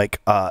good? I'm like,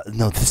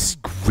 no, this is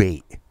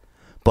great.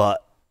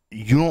 But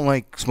you don't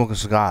like smoking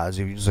cigars.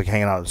 You just like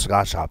hanging out at a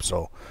cigar shop,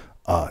 so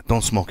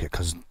don't smoke it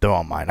because they're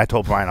all mine. I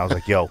told Brian, I was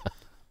like, yo,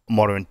 I'm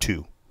ordering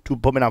two.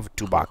 Put me down for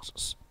 2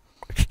 boxes.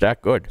 It's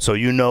that good. So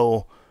you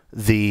know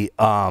the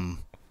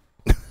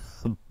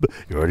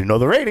you already know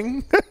the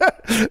rating,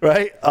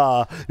 right?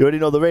 You already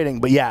know the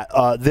rating. But yeah,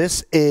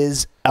 this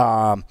is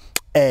a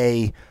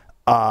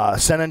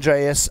San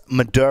Andreas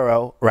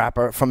Maduro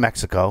wrapper from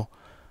Mexico.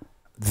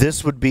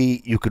 This would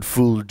be, you could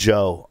fool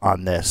Joe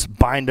on this.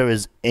 Binder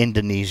is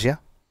Indonesia.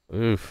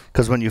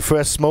 Because when you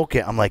first smoke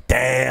it, I'm like,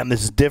 damn,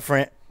 this is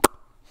different.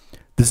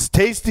 This is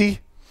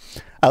tasty.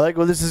 I like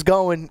where this is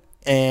going.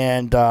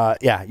 And,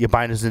 yeah, your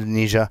binder's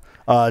Indonesia.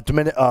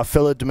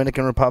 Philly,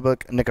 Dominican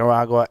Republic,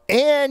 Nicaragua,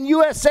 and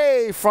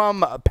USA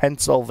from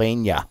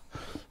Pennsylvania.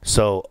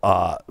 So,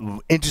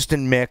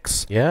 interesting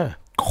mix. Yeah.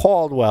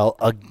 Caldwell,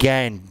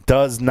 again,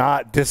 does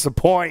not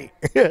disappoint.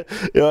 You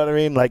know what I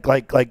mean?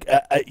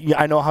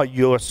 I know how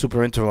you're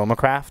super into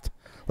Romacraft.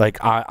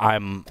 Like,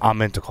 I'm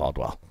into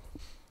Caldwell.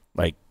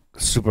 Like,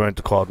 super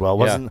into Caldwell.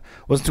 Wasn't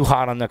too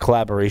hot on the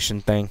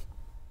collaboration thing.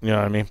 You know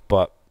what I mean?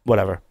 But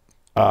whatever.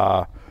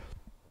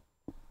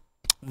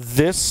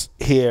 This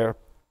here,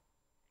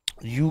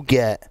 you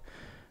get,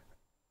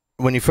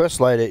 when you first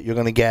light it, you're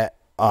going to get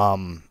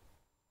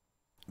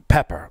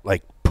pepper,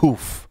 like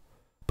poof,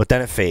 but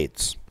then it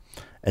fades.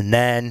 And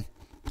then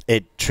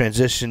it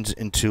transitions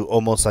into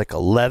almost like a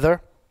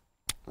leather,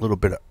 a little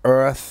bit of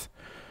earth,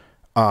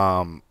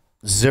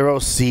 zero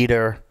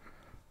cedar,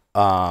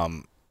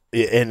 and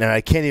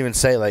I can't even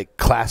say like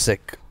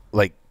classic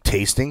like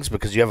tastings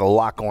because you have a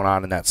lot going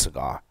on in that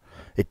cigar.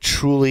 It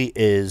truly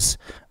is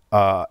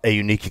a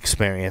unique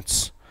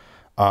experience.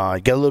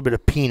 You get a little bit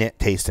of peanut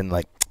tasting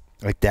like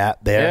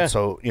that there. Yeah.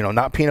 So, you know,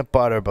 not peanut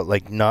butter, but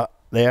like nut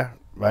there,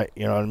 right?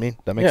 You know what I mean?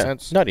 That makes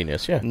sense?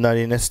 Nuttiness, yeah.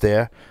 Nuttiness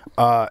there.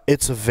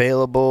 It's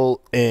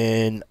available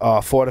in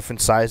 4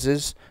 different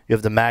sizes. You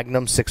have the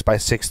Magnum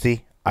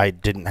 6x60. I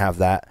didn't have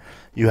that.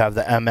 You have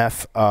the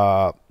MF,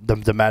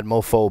 the Mad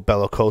Mofo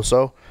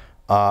Bellicoso,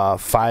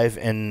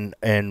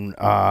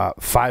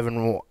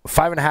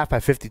 5.5 by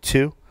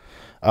 52.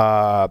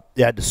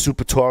 You had the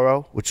Super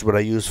Toro, which is what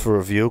I use for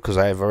review because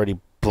I have already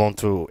blown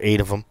through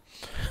 8 of them.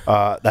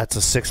 That's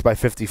a 6 by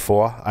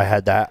 54. I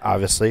had that,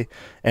 obviously.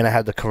 And I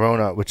had the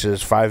Corona, which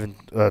is 5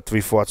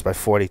 3/4 by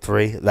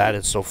 43. That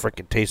is so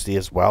freaking tasty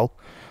as well.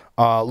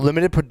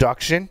 Limited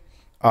production.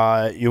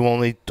 You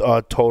only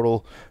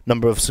total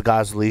number of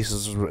cigars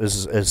released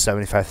is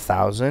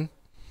 75,000.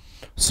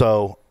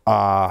 So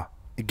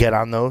get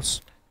on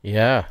those.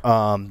 Yeah.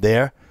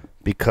 There,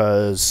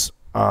 because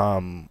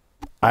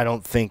I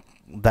don't think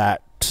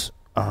that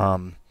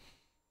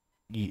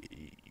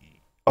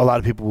a lot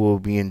of people will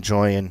be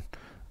enjoying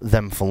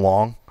them for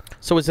long.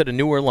 So is it a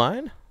newer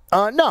line?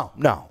 No.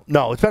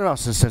 It's been around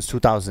since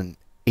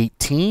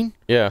 2018.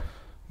 Yeah.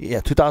 Yeah,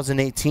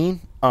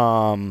 2018.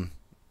 I'm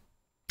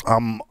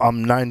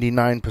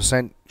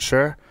 99%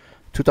 sure.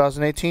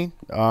 2018.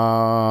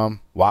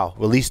 Wow.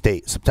 Release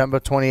date September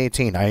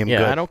 2018. I am good.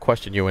 Yeah, I don't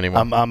question you anymore.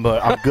 I'm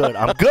good.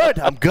 I'm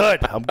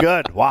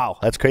good. Wow,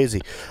 that's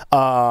crazy.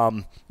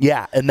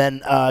 Yeah, and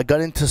then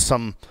got into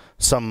some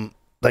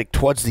like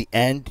towards the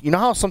end. You know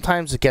how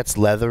sometimes it gets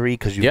leathery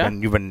because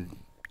you've been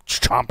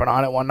chomping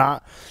on it,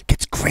 whatnot. It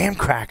gets graham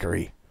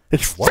crackery.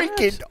 It's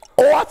freaking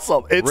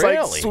awesome. It's Really?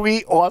 like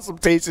sweet, awesome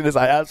tastiness.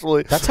 I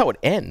absolutely. That's how it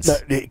ends.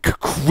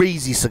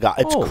 Crazy cigar.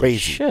 It's Holy crazy.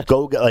 shit.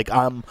 Go get like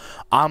I'm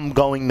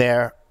going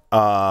there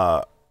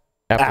after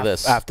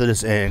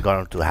this and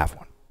going to the half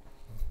one.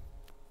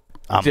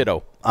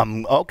 Ditto.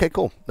 Okay,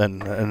 cool.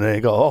 Then and there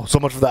you go. Oh, so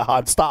much for that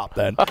hard stop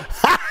then.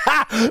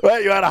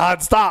 Right, you had a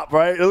hard stop,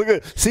 right?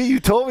 See, you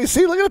told me.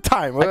 See, look at the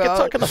time. I can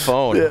talk on the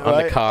phone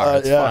on the car.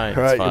 It's fine.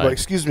 Right. It's fine. You're like,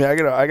 excuse me, I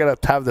gotta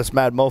have this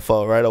Mad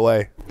Mofo right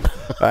away.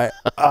 Right.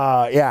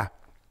 Yeah.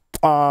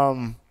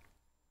 And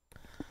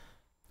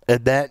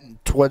then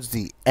towards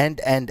the end,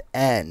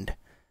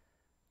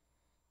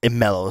 it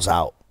mellows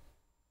out.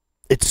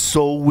 It's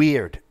so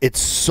weird.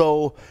 It's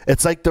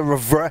like the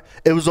reverse.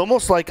 It was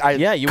almost like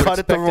I cut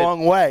it the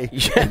wrong way.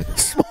 Yeah.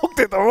 Smoked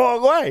it the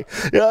wrong way.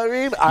 You know what I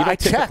mean? You don't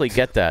typically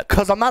get that.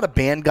 Because I'm not a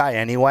band guy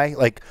anyway.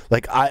 Like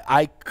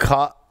I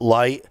cut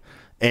light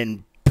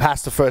and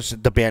past the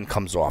first, the band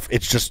comes off.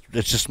 It's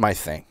just my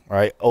thing,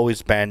 right?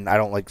 Always been. I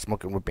don't like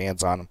smoking with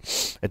bands on them.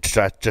 It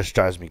just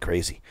drives me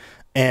crazy.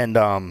 And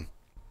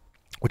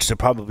which there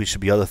probably should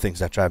be other things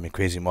that drive me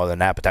crazy more than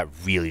that, but that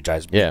really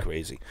drives me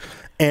crazy.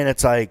 And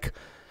it's like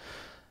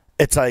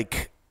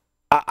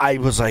I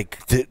was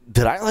like,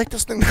 did I like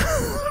this thing?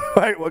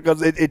 Right?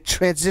 Because it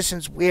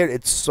transitions weird.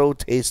 It's so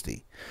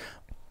tasty.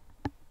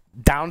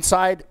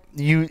 Downside,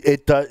 you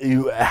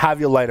have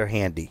your lighter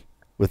handy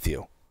with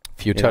you.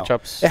 Few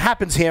touch-ups. It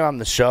happens here on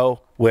the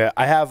show where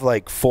I have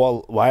like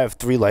 3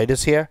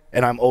 lighters here,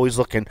 and I'm always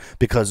looking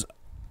because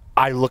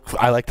I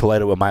like to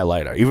light it with my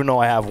lighter, even though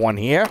I have one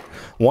here,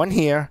 one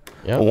here,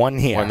 one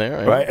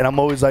there, right? And I'm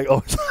always like,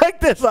 oh, it's like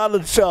this on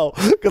the show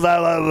because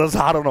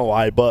I don't know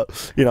why,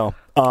 but you know,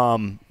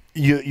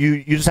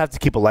 you just have to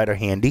keep a lighter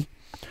handy.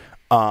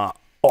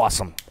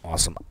 Awesome.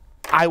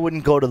 I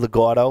wouldn't go to the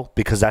Gordo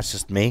because that's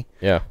just me.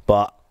 Yeah.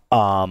 But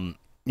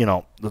you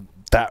know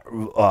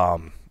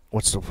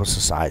what's the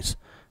size?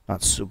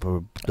 Not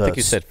super. I think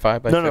you said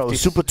 5 by no, 50. No,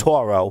 Super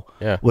Toro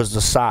was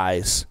the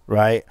size,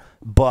 right?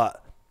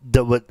 But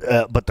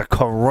the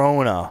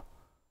Corona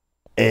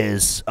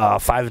is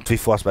 5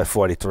 3/4 by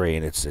 43,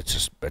 and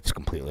it's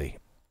completely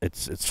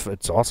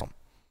it's awesome.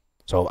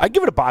 So I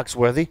give it a box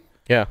worthy.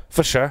 Yeah,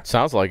 for sure.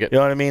 Sounds like it. You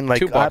know what I mean? Like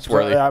 2 box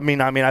worthy. I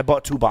mean, I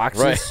bought 2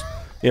 boxes. Right.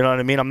 You know what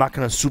I mean? I'm not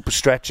gonna super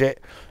stretch it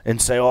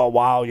and say, oh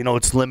wow, you know,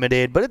 it's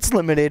limited, but it's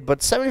limited.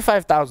 But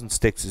 75,000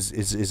 sticks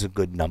is a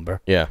good number.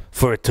 Yeah,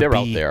 for it to They're be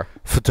out there.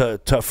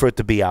 For it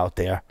to be out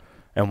there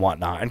and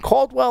whatnot. And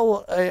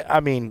Caldwell, I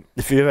mean,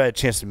 if you ever had a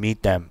chance to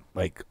meet them,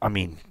 like, I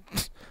mean,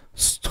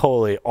 it's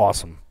totally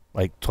awesome.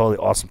 Like, totally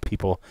awesome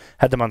people.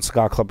 Had them on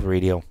Cigar Club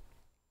Radio.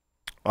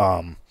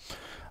 Don't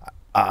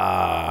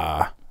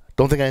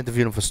think I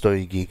interviewed them for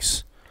Stogie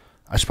Geeks.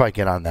 I should probably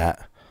get on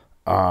that.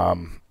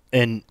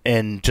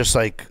 And just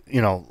like,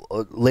 you know,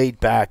 laid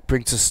back,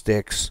 brings us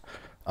sticks.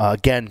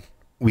 Again,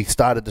 we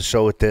started the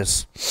show with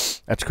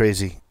this. That's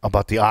crazy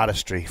about the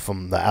artistry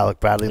from the Alec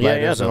Bradley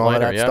lighters and all of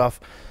that stuff.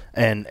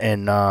 And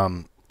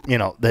you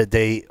know,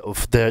 they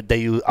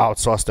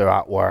outsource their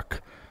artwork.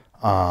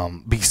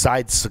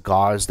 Besides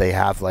cigars, they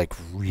have like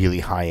really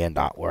high end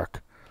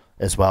artwork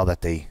as well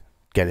that they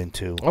get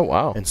into. Oh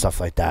wow, and stuff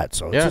like that.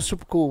 So it's just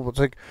super cool. It's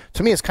like,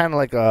 to me, it's kind of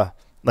like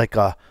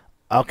a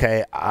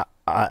okay,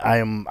 I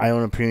own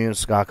a premium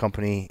cigar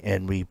company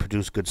and we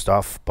produce good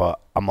stuff, but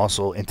I'm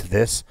also into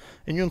this,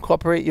 and you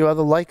incorporate your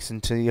other likes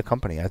into your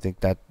company. I think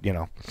that, you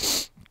know,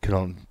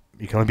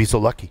 you can only be so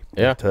lucky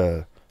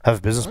to have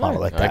a business model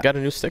like that. I got a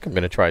new stick I'm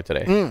going to try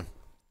today.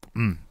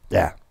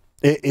 Yeah,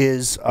 it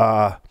is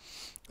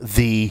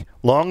the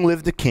Long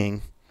Live the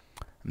King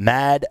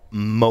Mad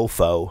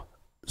Mofo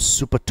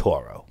Super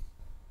Toro.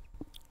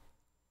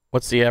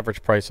 What's the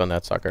average price on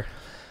that sucker?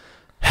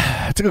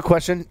 That's a good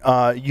question.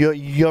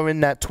 You're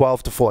in that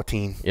 12 to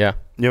 14. Yeah.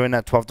 You're in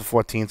that 12 to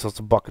 14, so it's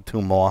a buck or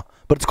two more.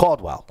 But it's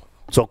Caldwell.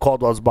 So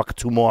Caldwell's a buck or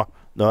two more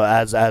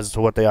as to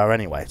what they are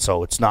anyway.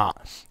 So it's not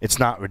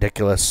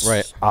ridiculous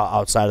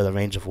outside of the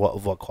range of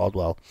what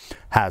Caldwell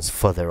has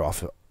for their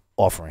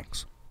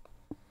offerings.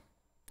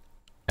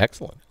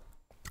 Excellent.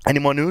 Any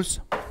more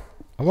news?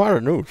 I'm out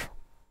of news.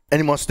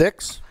 Any more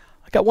sticks?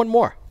 I got one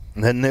more.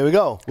 And then there we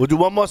go. We'll do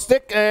one more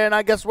stick, and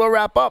I guess we'll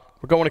wrap up.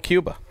 We're going to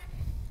Cuba.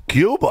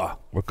 Cuba?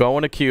 We're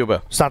going to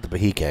Cuba. It's not the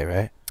Bahique,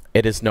 right?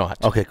 It is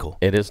not. Okay, cool.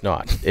 It is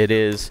not. It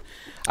is.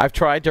 I've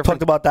tried different.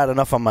 Talked about that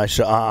enough on my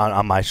show.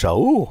 On my show.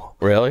 Ooh.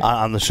 Really?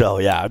 On the show,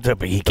 yeah. The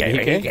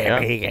Bahique,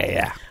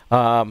 yeah.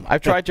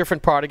 I've tried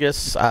different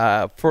Partagas.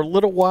 For a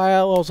little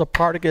while, I was a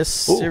Partagas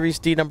Series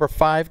D number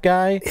 5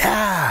 guy.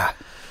 Yeah.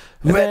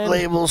 And Red then,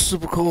 label,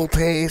 super cool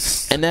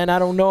taste. And then I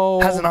don't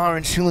know. Has an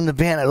orange hue in the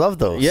band. I love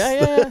those.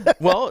 Yeah.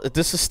 Well,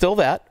 this is still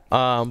that.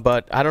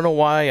 But I don't know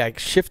why I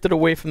shifted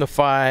away from the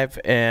 5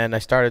 and I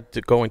started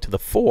to go into the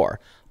 4.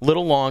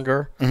 Little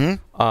longer.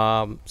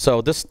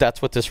 So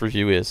that's what this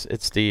review is.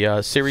 It's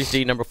the Series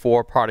D number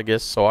 4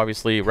 Partagas. So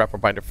obviously wrapper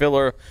binder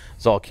filler.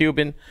 It's all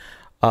Cuban.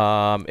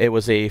 It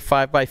was a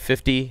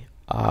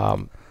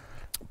 5x50.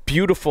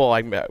 Beautiful.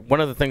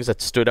 One of the things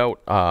that stood out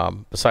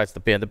besides the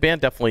band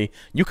definitely,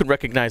 you can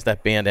recognize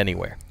that band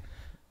anywhere.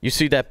 You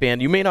see that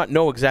band, you may not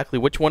know exactly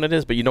which one it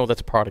is, but you know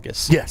that's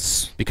Partagas.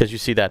 Yes, because you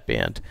see that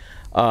band.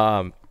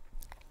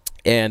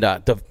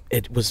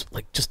 It was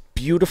like just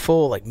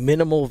beautiful, like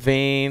minimal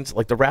veins.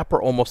 Like the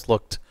wrapper almost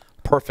looked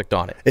perfect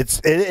on it.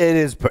 It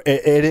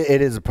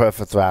is a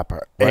perfect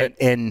wrapper. Right.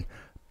 And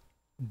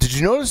did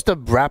you notice the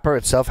wrapper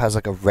itself has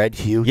like a red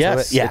hue to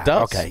it? Yeah, it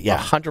does. Okay, yeah.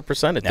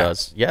 100% it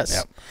does. Yes.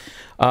 Yep.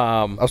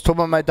 I was told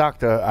by my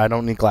doctor I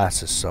don't need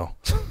glasses, so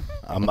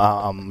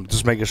I'm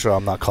just making sure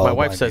I'm not colorblind. My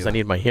wife says I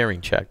need my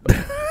hearing checked.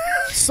 But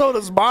so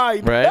does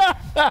mine. Right?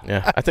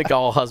 Yeah. I think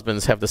all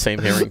husbands have the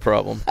same hearing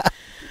problem.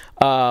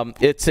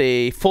 It's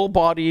a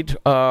full-bodied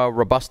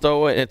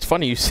Robusto, and it's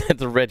funny you said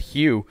the red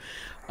hue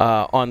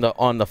on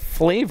the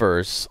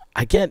flavors.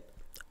 I get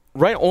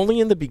only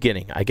in the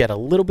beginning. I get a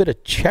little bit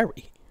of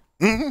cherry.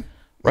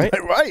 Right?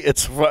 Right.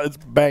 It's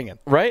banging.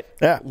 Right?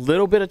 Yeah.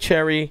 Little bit of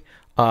cherry.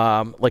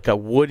 Like a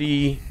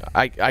woody,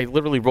 I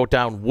literally wrote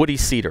down woody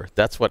cedar.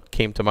 That's what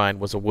came to mind,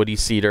 was a woody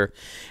cedar,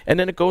 and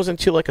then it goes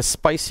into like a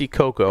spicy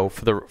cocoa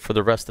for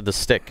the rest of the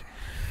stick.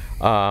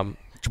 Did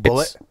you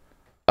bullet?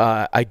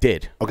 I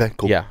did. Okay,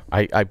 cool. Yeah,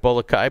 I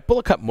bullet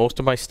cut most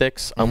of my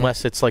sticks,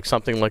 unless it's like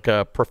something like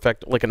a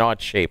perfect, like an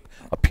odd shape,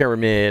 a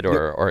pyramid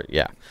or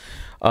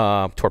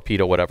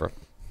torpedo, whatever.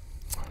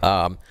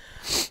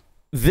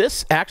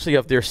 This actually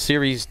of their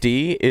Series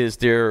D is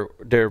their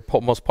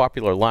most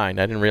popular line.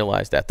 I didn't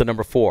realize that. The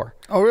number 4.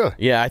 Oh, really?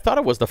 Yeah, I thought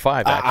it was the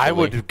 5. Actually. I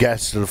would have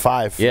guessed the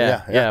 5.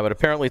 Yeah, but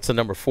apparently it's the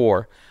number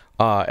 4.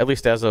 At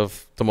least as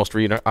of the most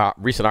recent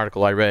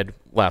article I read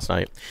last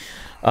night.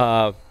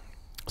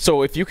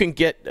 So if you can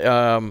get,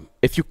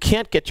 if you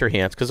can't get your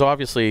hands, because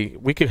obviously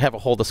we could have a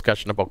whole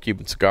discussion about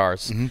Cuban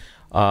cigars. You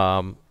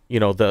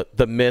know,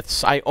 the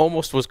myths. I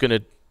almost was going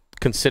to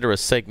consider a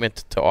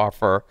segment to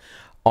offer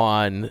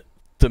on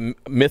the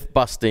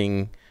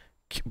myth-busting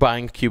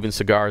buying Cuban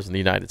cigars in the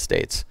United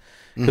States.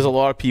 Because a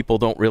lot of people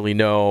don't really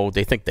know.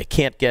 They think they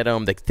can't get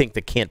them. They think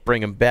they can't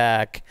bring them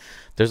back.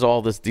 There's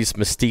all this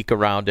mystique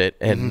around it,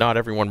 and not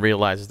everyone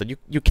realizes that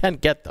you can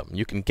get them.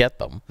 You can get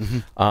them.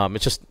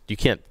 It's just you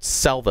can't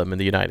sell them in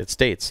the United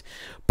States.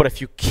 But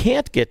if you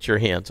can't get your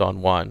hands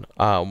on one,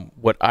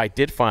 what I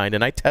did find,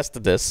 and I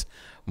tested this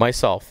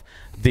myself,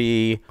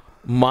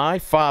 my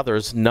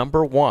father's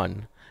number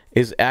one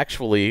is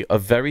actually a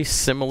very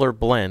similar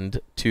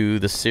blend to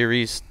the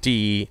Series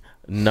D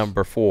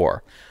number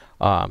 4.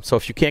 So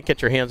if you can't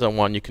get your hands on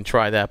one, you can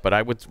try that. But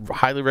I would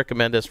highly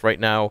recommend this right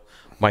now.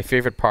 My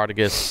favorite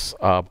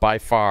Partagas by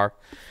far.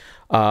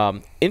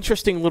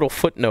 Interesting little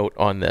footnote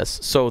on this.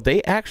 So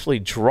they actually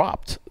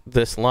dropped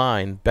this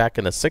line back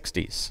in the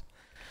 60s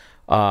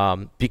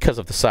because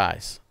of the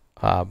size.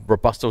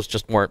 Robustos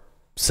just weren't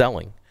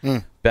selling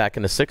back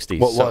in the 60s.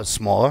 What was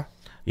smaller?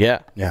 Yeah.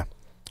 Yeah.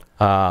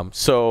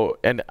 So,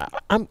 and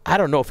I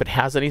don't know if it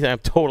has anything. I'm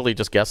totally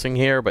just guessing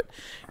here, but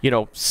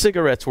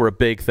cigarettes were a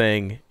big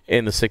thing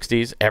in the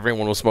 60s.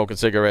 Everyone was smoking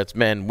cigarettes,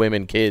 men,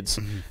 women, kids.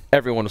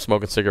 Everyone was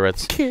smoking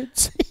cigarettes.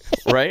 Kids.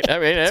 Right? I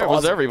mean, it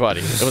was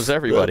everybody. It was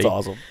everybody. That's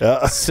awesome.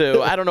 Yeah.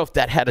 So I don't know if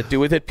that had to do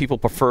with it. People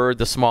preferred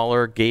the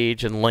smaller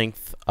gauge and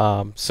length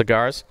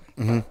cigars.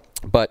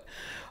 But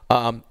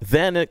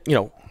then the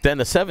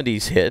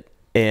 70s hit,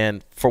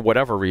 and for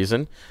whatever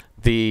reason,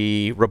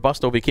 the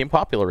Robusto became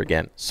popular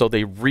again. So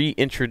they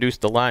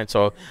reintroduced the line.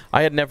 So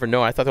I had never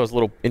known. I thought that was a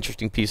little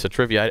interesting piece of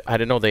trivia. I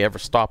didn't know they ever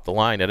stopped the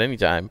line at any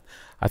time.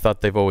 I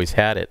thought they've always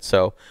had it.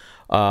 So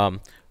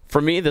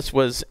for me, this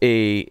was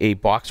a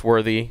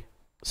box-worthy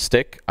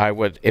stick.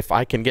 If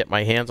I can get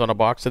my hands on a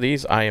box of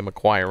these, I am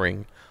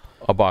acquiring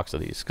a box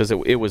of these because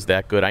it was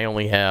that good. I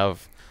only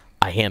have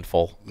a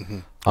handful.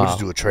 Would you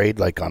do a trade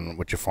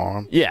with your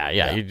farm?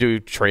 Yeah. You do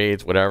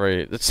trades,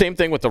 whatever. The same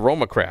thing with the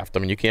Roma Craft. I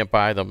mean, you can't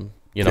buy them.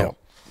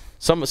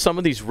 Some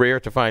of these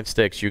rare to find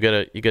sticks, you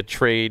gotta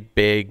trade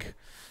big,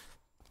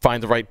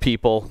 find the right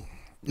people,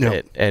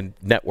 and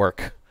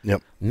network.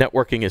 Yep.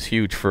 Networking is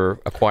huge for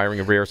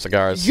acquiring rare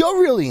cigars.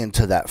 You're really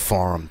into that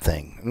forum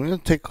thing. We're gonna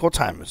take what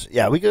time is it?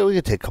 Yeah, we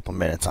could take a couple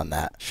minutes on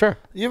that. Sure.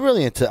 You're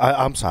really into.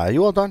 I'm sorry. Are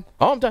you all done?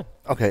 Oh, I'm done.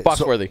 Okay.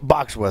 Boxworthy.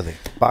 Boxworthy.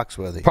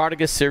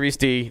 Partagas Series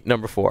D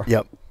number 4.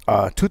 Yep.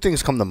 Two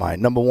things come to mind.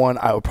 Number one,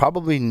 I would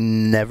probably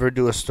never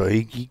do a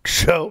Stogie Geek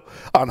show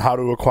on how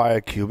to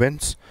acquire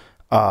Cubans.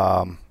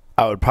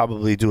 I would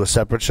probably do a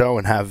separate show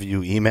and have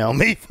you email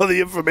me for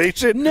the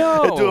information.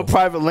 No. And do a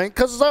private link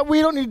because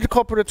we don't need the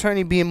corporate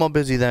attorney being more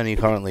busy than he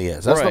currently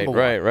is. That's number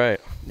one. Right.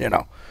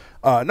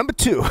 Number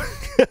two,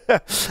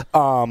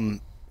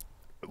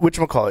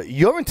 whatchamacallit,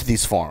 you're into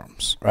these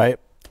forums, right?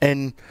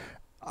 And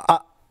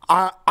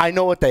I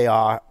know what they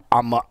are.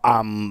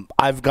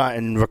 I've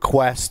gotten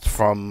requests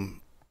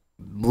from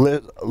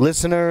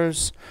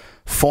listeners,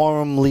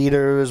 forum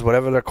leaders,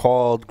 whatever they're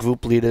called,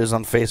 group leaders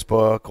on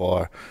Facebook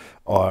or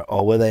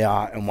where they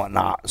are and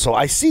whatnot. So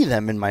I see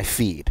them in my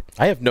feed.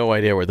 I have no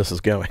idea where this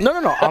is going. No.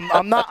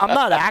 I'm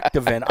not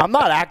active in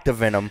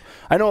them.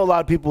 I know a lot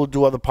of people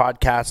do other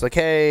podcasts like,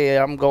 hey,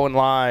 I'm going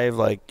live,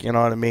 like, you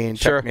know what I mean?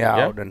 Sure. Check me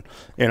out. And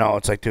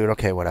it's like, dude,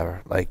 okay,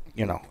 whatever. Like,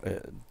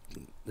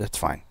 it's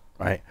fine,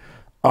 right?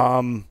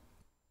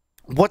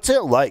 What's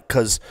it like?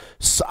 Because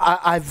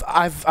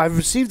I've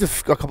received a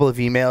couple of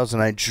emails,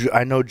 and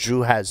I know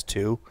Drew has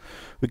too.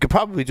 We could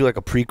probably do like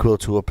a prequel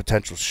to a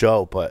potential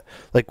show, but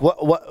like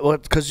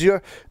what? Because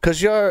you're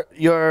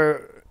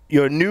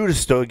new to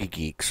Stogie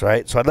Geeks,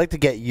 right? So I'd like to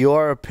get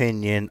your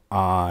opinion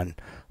on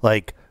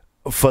like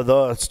for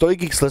the Stogie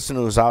Geeks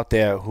listeners out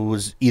there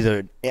who's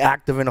either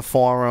active in a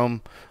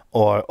forum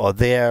or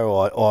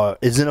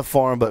is in a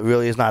forum but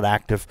really is not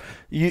active.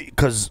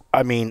 Because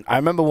I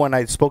remember when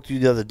I spoke to you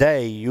the other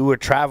day, you were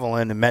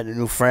traveling and met a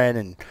new friend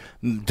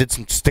and did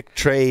some stick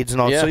trades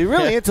and all. Yeah. So you're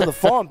really into the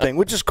forum thing,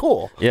 which is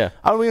cool. Yeah.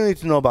 I don't really need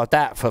to know about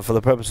that for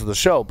the purpose of the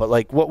show. But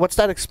like, what's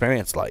that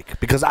experience like?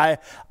 Because I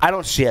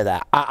don't share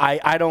that.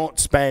 I don't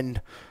spend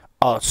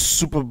a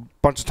super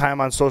bunch of time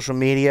on social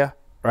media.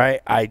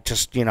 Right, I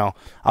just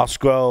I'll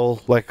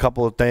scroll like a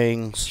couple of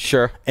things,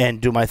 sure,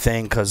 and do my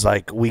thing because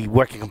like we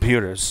work in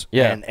computers,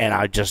 yeah, and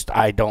I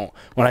don't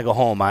when I go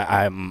home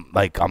I'm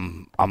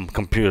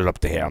computered up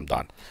to here, I'm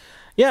done.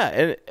 Yeah,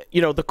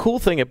 and the cool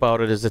thing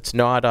about it is it's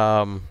not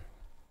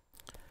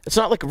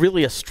like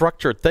really a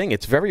structured thing.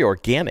 It's very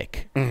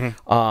organic,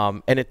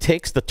 and it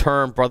takes the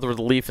term brother of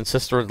the leaf and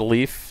sister of the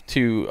leaf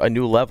to a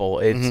new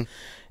level. I'm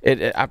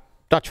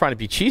not trying to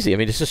be cheesy. I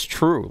mean, it's just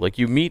true. Like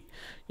you meet.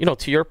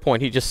 To your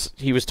point,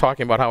 he was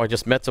talking about how I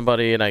just met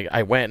somebody and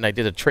I went and I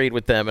did a trade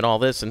with them and all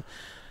this, and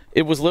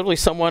it was literally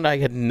someone I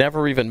had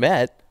never even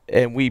met,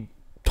 and we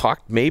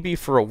talked maybe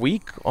for a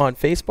week on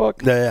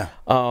Facebook. Yeah.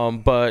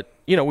 But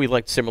we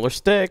liked similar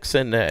sticks,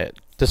 and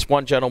this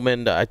one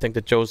gentleman, I think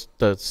that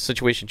the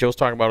situation Joe's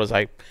talking about is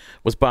I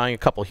was buying a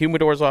couple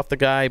humidors off the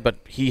guy, but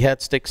he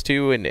had sticks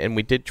too, and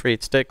we did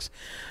trade sticks.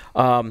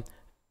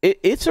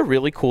 It's a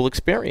really cool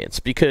experience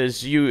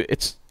because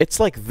it's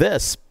like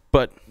this.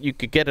 But you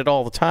could get it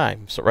all the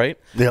time, so right?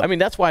 Yep. I mean,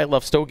 that's why I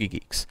love Stogie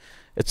Geeks.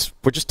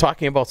 we're just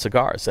talking about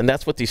cigars, and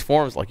that's what these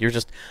forums like.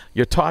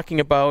 You're talking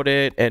about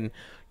it, and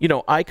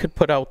I could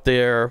put out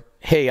there,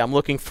 hey, I'm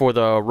looking for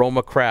the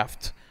Roma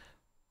Craft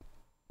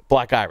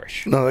Black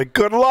Irish. No, like,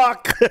 good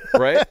luck.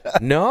 Right?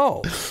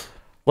 No.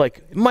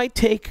 Like, it might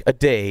take a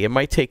day, it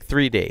might take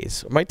 3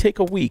 days, it might take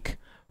a week,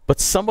 but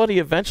somebody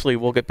eventually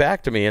will get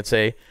back to me and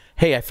say,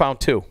 hey, I found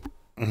 2.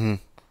 Mm-hmm.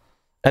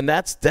 And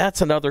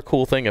that's another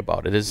cool thing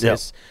about it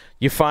is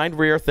you find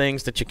rare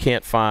things that you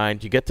can't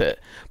find. You get to,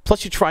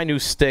 plus you try new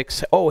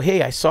sticks. Oh,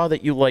 hey, I saw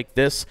that you like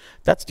this.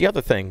 That's the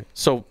other thing.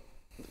 So,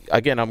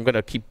 again, I'm going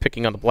to keep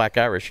picking on the Black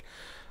Irish.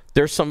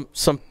 There's some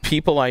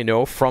people I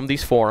know from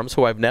these forums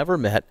who I've never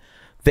met.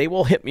 They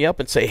will hit me up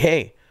and say,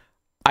 hey,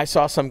 I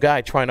saw some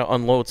guy trying to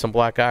unload some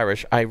Black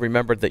Irish. I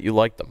remembered that you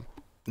liked them.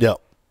 Yep.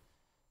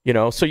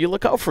 So you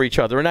look out for each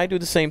other, and I do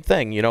the same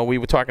thing. We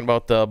were talking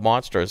about the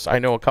monsters. I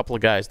know a couple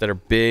of guys that are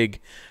big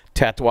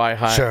Tatuai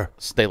high. Sure.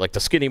 They like the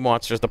skinny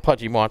monsters, the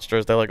pudgy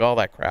monsters. They like all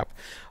that crap.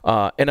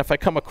 And if I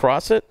come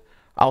across it,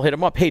 I'll hit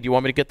them up. Hey, do you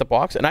want me to get the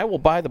box? And I will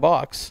buy the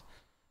box,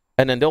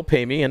 and then they'll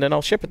pay me, and then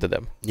I'll ship it to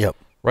them. Yep.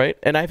 Right?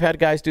 And I've had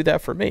guys do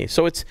that for me.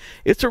 So it's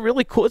a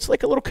really cool. It's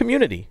like a little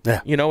community.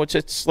 Yeah.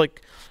 It's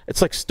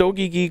like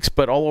Stogie Geeks,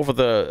 but all over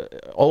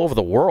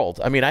the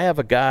world. I mean, I have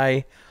a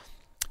guy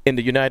in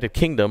the United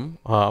Kingdom,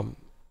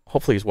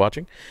 hopefully he's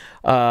watching,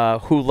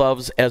 who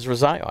loves Ezra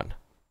Zion,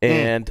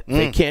 and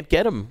they can't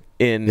get him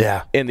in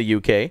the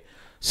UK.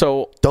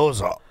 So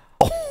those are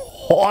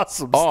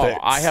awesome sticks.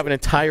 I have an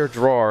entire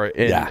drawer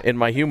in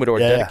my humidor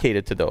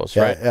dedicated to those.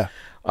 Right.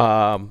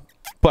 Yeah.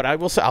 But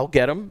I'll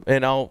get them,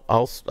 and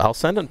I'll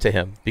send them to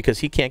him because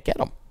he can't get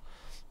them.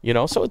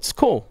 So it's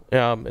cool.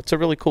 It's a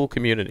really cool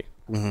community.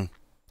 Mm-hmm.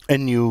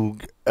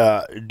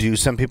 And do you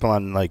send people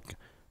on like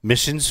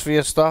missions for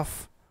your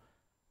stuff?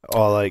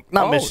 Or like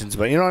not missions,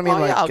 but you know what I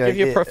mean. I'll give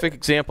you a perfect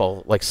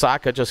example. Like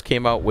Saka just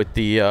came out with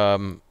the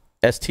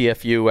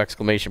STFU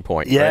exclamation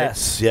point.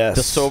 Yes, right?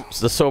 yes.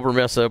 The Sober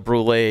Mesa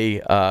Brulee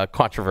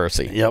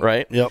controversy. Yep,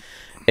 right. Yep.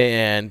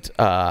 And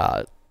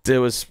there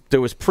was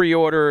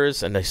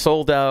pre-orders and they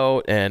sold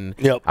out, and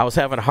I was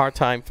having a hard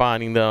time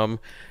finding them.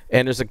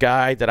 And there's a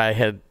guy that I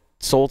had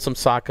sold some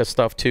Saka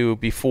stuff to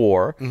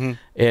before,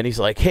 and he's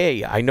like,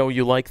 "Hey, I know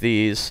you like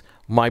these.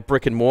 My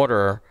brick and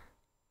mortar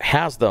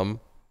has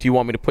them. Do you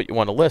want me to put you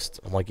on a list?"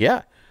 I'm like,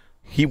 yeah.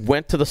 He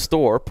went to the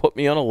store, put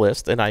me on a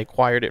list, and I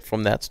acquired it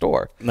from that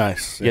store.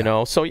 Nice.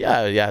 So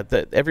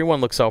everyone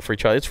looks out for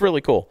each other. It's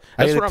really cool.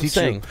 That's what I'm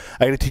saying.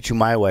 I got to teach you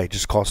my way.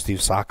 Just call Steve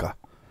Saka.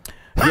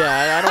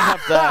 Yeah, I don't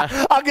have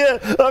that.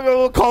 I'm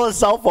gonna call his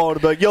cell phone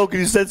and be like, "Yo,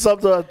 can you send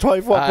something on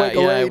 24 quick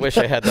Yeah, I wish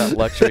I had that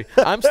luxury.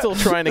 I'm still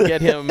trying to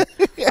get him.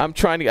 I'm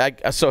trying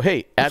to. So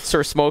hey, at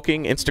Sir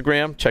Smoking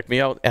Instagram, check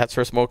me out at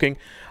Sir Smoking.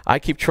 I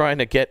keep trying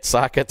to get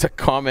Saka to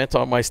comment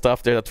on my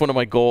stuff there. That's one of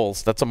my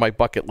goals. That's on my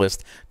bucket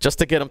list, just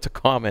to get him to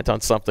comment on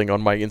something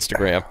on my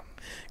Instagram,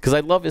 because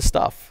I love his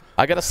stuff.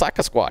 I got a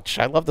Saka Squatch.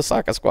 I love the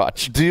Saka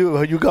Squatch. Do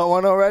you got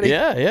one already?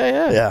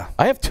 Yeah.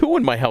 I have 2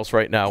 in my house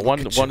right now. One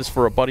is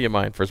for a buddy of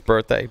mine for his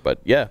birthday, but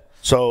yeah.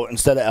 So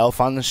instead of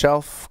Elf on the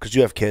shelf, because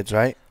you have kids,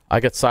 right?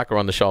 I got Saka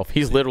on the shelf.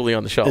 He's literally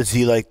on the shelf. Is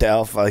he like the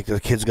Elf? Like the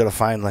kid's gonna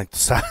find like the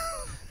Saka?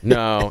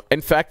 No.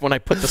 In fact, when I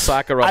put the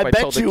Saka up, I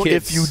told the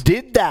kids. If you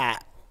did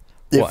that,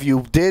 if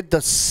you did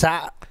the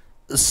Saka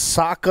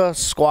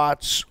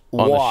Squatch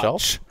on watch, the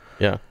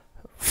shelf?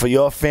 for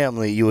your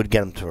family, you would get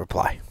them to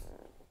reply.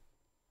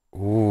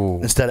 Ooh,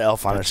 instead of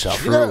Elf on the Shelf.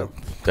 True.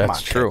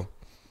 That's true.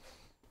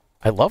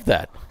 I love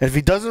that. And if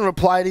he doesn't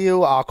reply to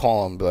you, I'll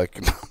call him. Be like,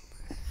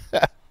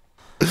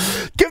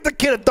 give the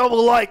kid a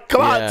double like.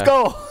 Come on, let's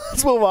go.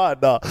 Let's move on.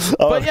 No.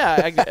 But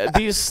yeah,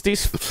 these Do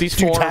you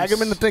forums, tag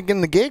him in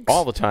the gigs?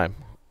 all the time.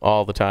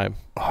 Oh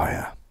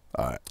yeah.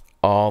 All right.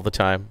 All the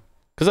time.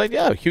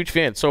 Because huge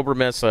fan. Sober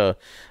Mesa,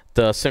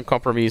 the Sin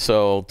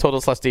Compromiso,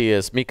 Todos las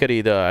Dias, Mi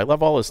Querida. I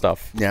love all this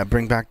stuff. Yeah,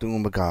 bring back the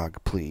Umbagog,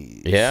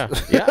 please. Yeah,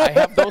 I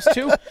have those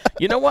too.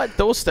 You know what?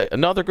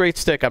 Another great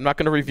stick. I'm not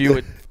going to review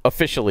it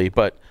officially,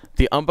 but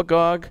the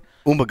Umbagog,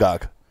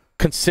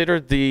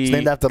 considered the... It's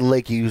named after the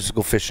lake you used to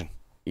go fishing.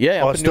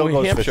 Yeah, up in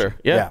New Hampshire.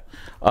 Fishing. Yeah.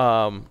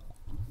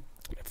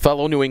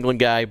 Fellow New England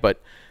guy,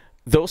 but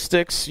those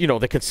sticks,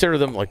 they consider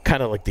them like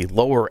kind of like the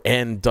lower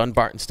end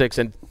Dunbarton sticks,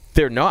 and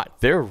they're not.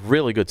 They're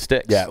really good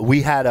sticks. Yeah,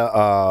 we had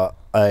a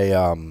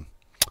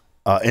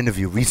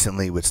interview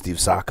recently with Steve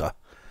Saka.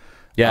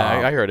 Yeah,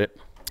 I heard it.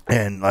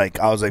 And I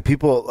was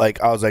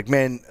like,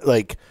 man,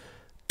 like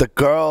the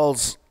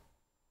girls,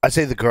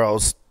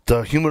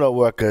 the humidor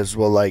workers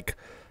were like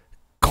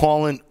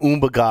calling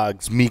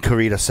Umbagogs Mi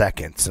Querida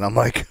seconds, and I'm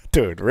like,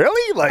 dude,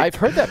 really? Like I've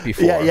heard that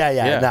before.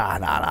 Yeah.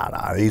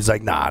 Nah. He's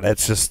like, nah,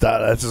 that's just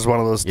one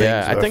of those things.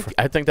 Yeah,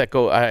 I think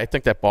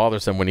that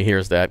bothers him when he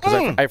hears that,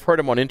 because I've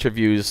heard him on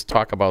interviews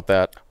talk about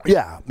that.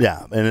 Yeah,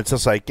 and it's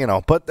just like,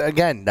 but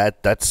again,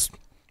 that's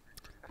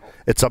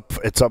it's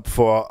up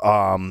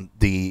for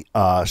the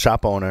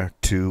shop owner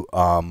to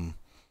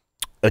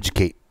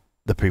educate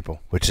the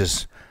people, which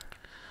is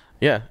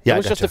Yeah. Yeah, It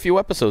was just gotcha. a few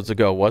episodes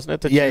ago, wasn't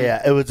it? that Yeah, you-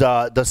 yeah. It was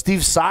the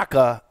Steve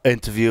Saka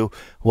interview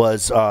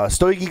was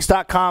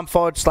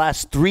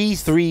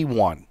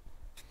StogieGeeks.com/331.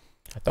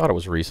 I thought it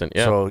was recent.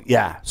 Yeah. So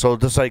yeah, so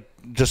just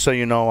so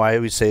you know, I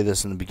always say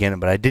this in the beginning,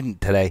 but I didn't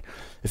today.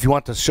 If you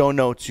want the show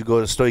notes, you go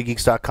to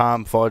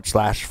StogieGeeks.com/, for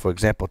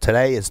example,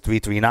 today is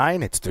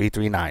 339. It's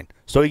 339.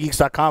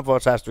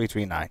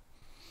 StogieGeeks.com/339.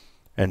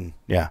 And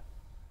yeah,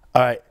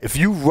 all right. If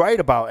you write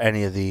about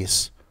any of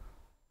these,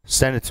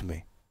 send it to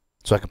me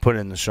so I can put it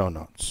in the show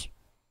notes.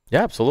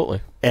 Yeah,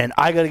 absolutely. And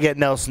I got to get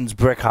Nelson's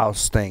brick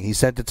house thing. He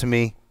sent it to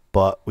me,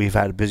 but we've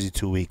had a busy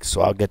 2 weeks, so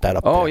I'll get that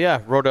up. Oh there. yeah,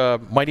 wrote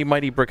a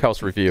mighty brick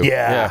house review.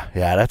 Yeah,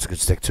 that's a good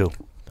stick too.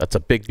 That's a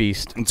big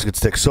beast. It's a good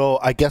stick. So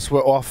I guess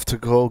we're off to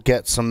go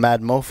get some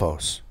Mad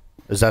Mofos.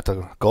 Is that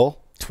the goal?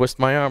 Twist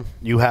my arm.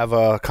 You have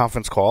a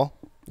conference call?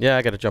 Yeah,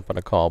 I got to jump on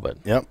a call, but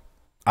Yep.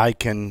 I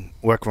can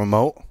work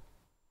remote.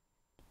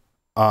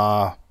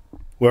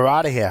 We're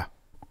out of here.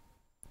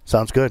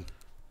 Sounds good.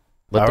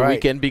 let All the right.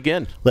 weekend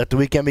begin. Let the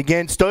weekend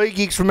begin. Stogie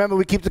Geeks, remember,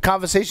 we keep the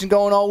conversation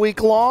going all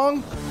week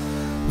long.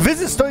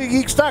 Visit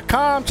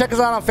StogieGeeks.com. Check us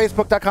out on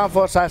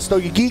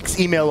Facebook.com/Stogie Geeks.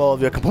 Email all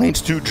of your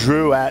complaints to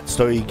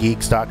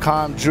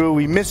Drew@StogieGeeks.com. Drew,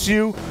 we miss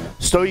you.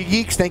 Stogie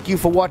Geeks, thank you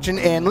for watching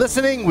and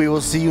listening. We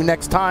will see you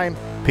next time.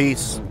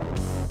 Peace.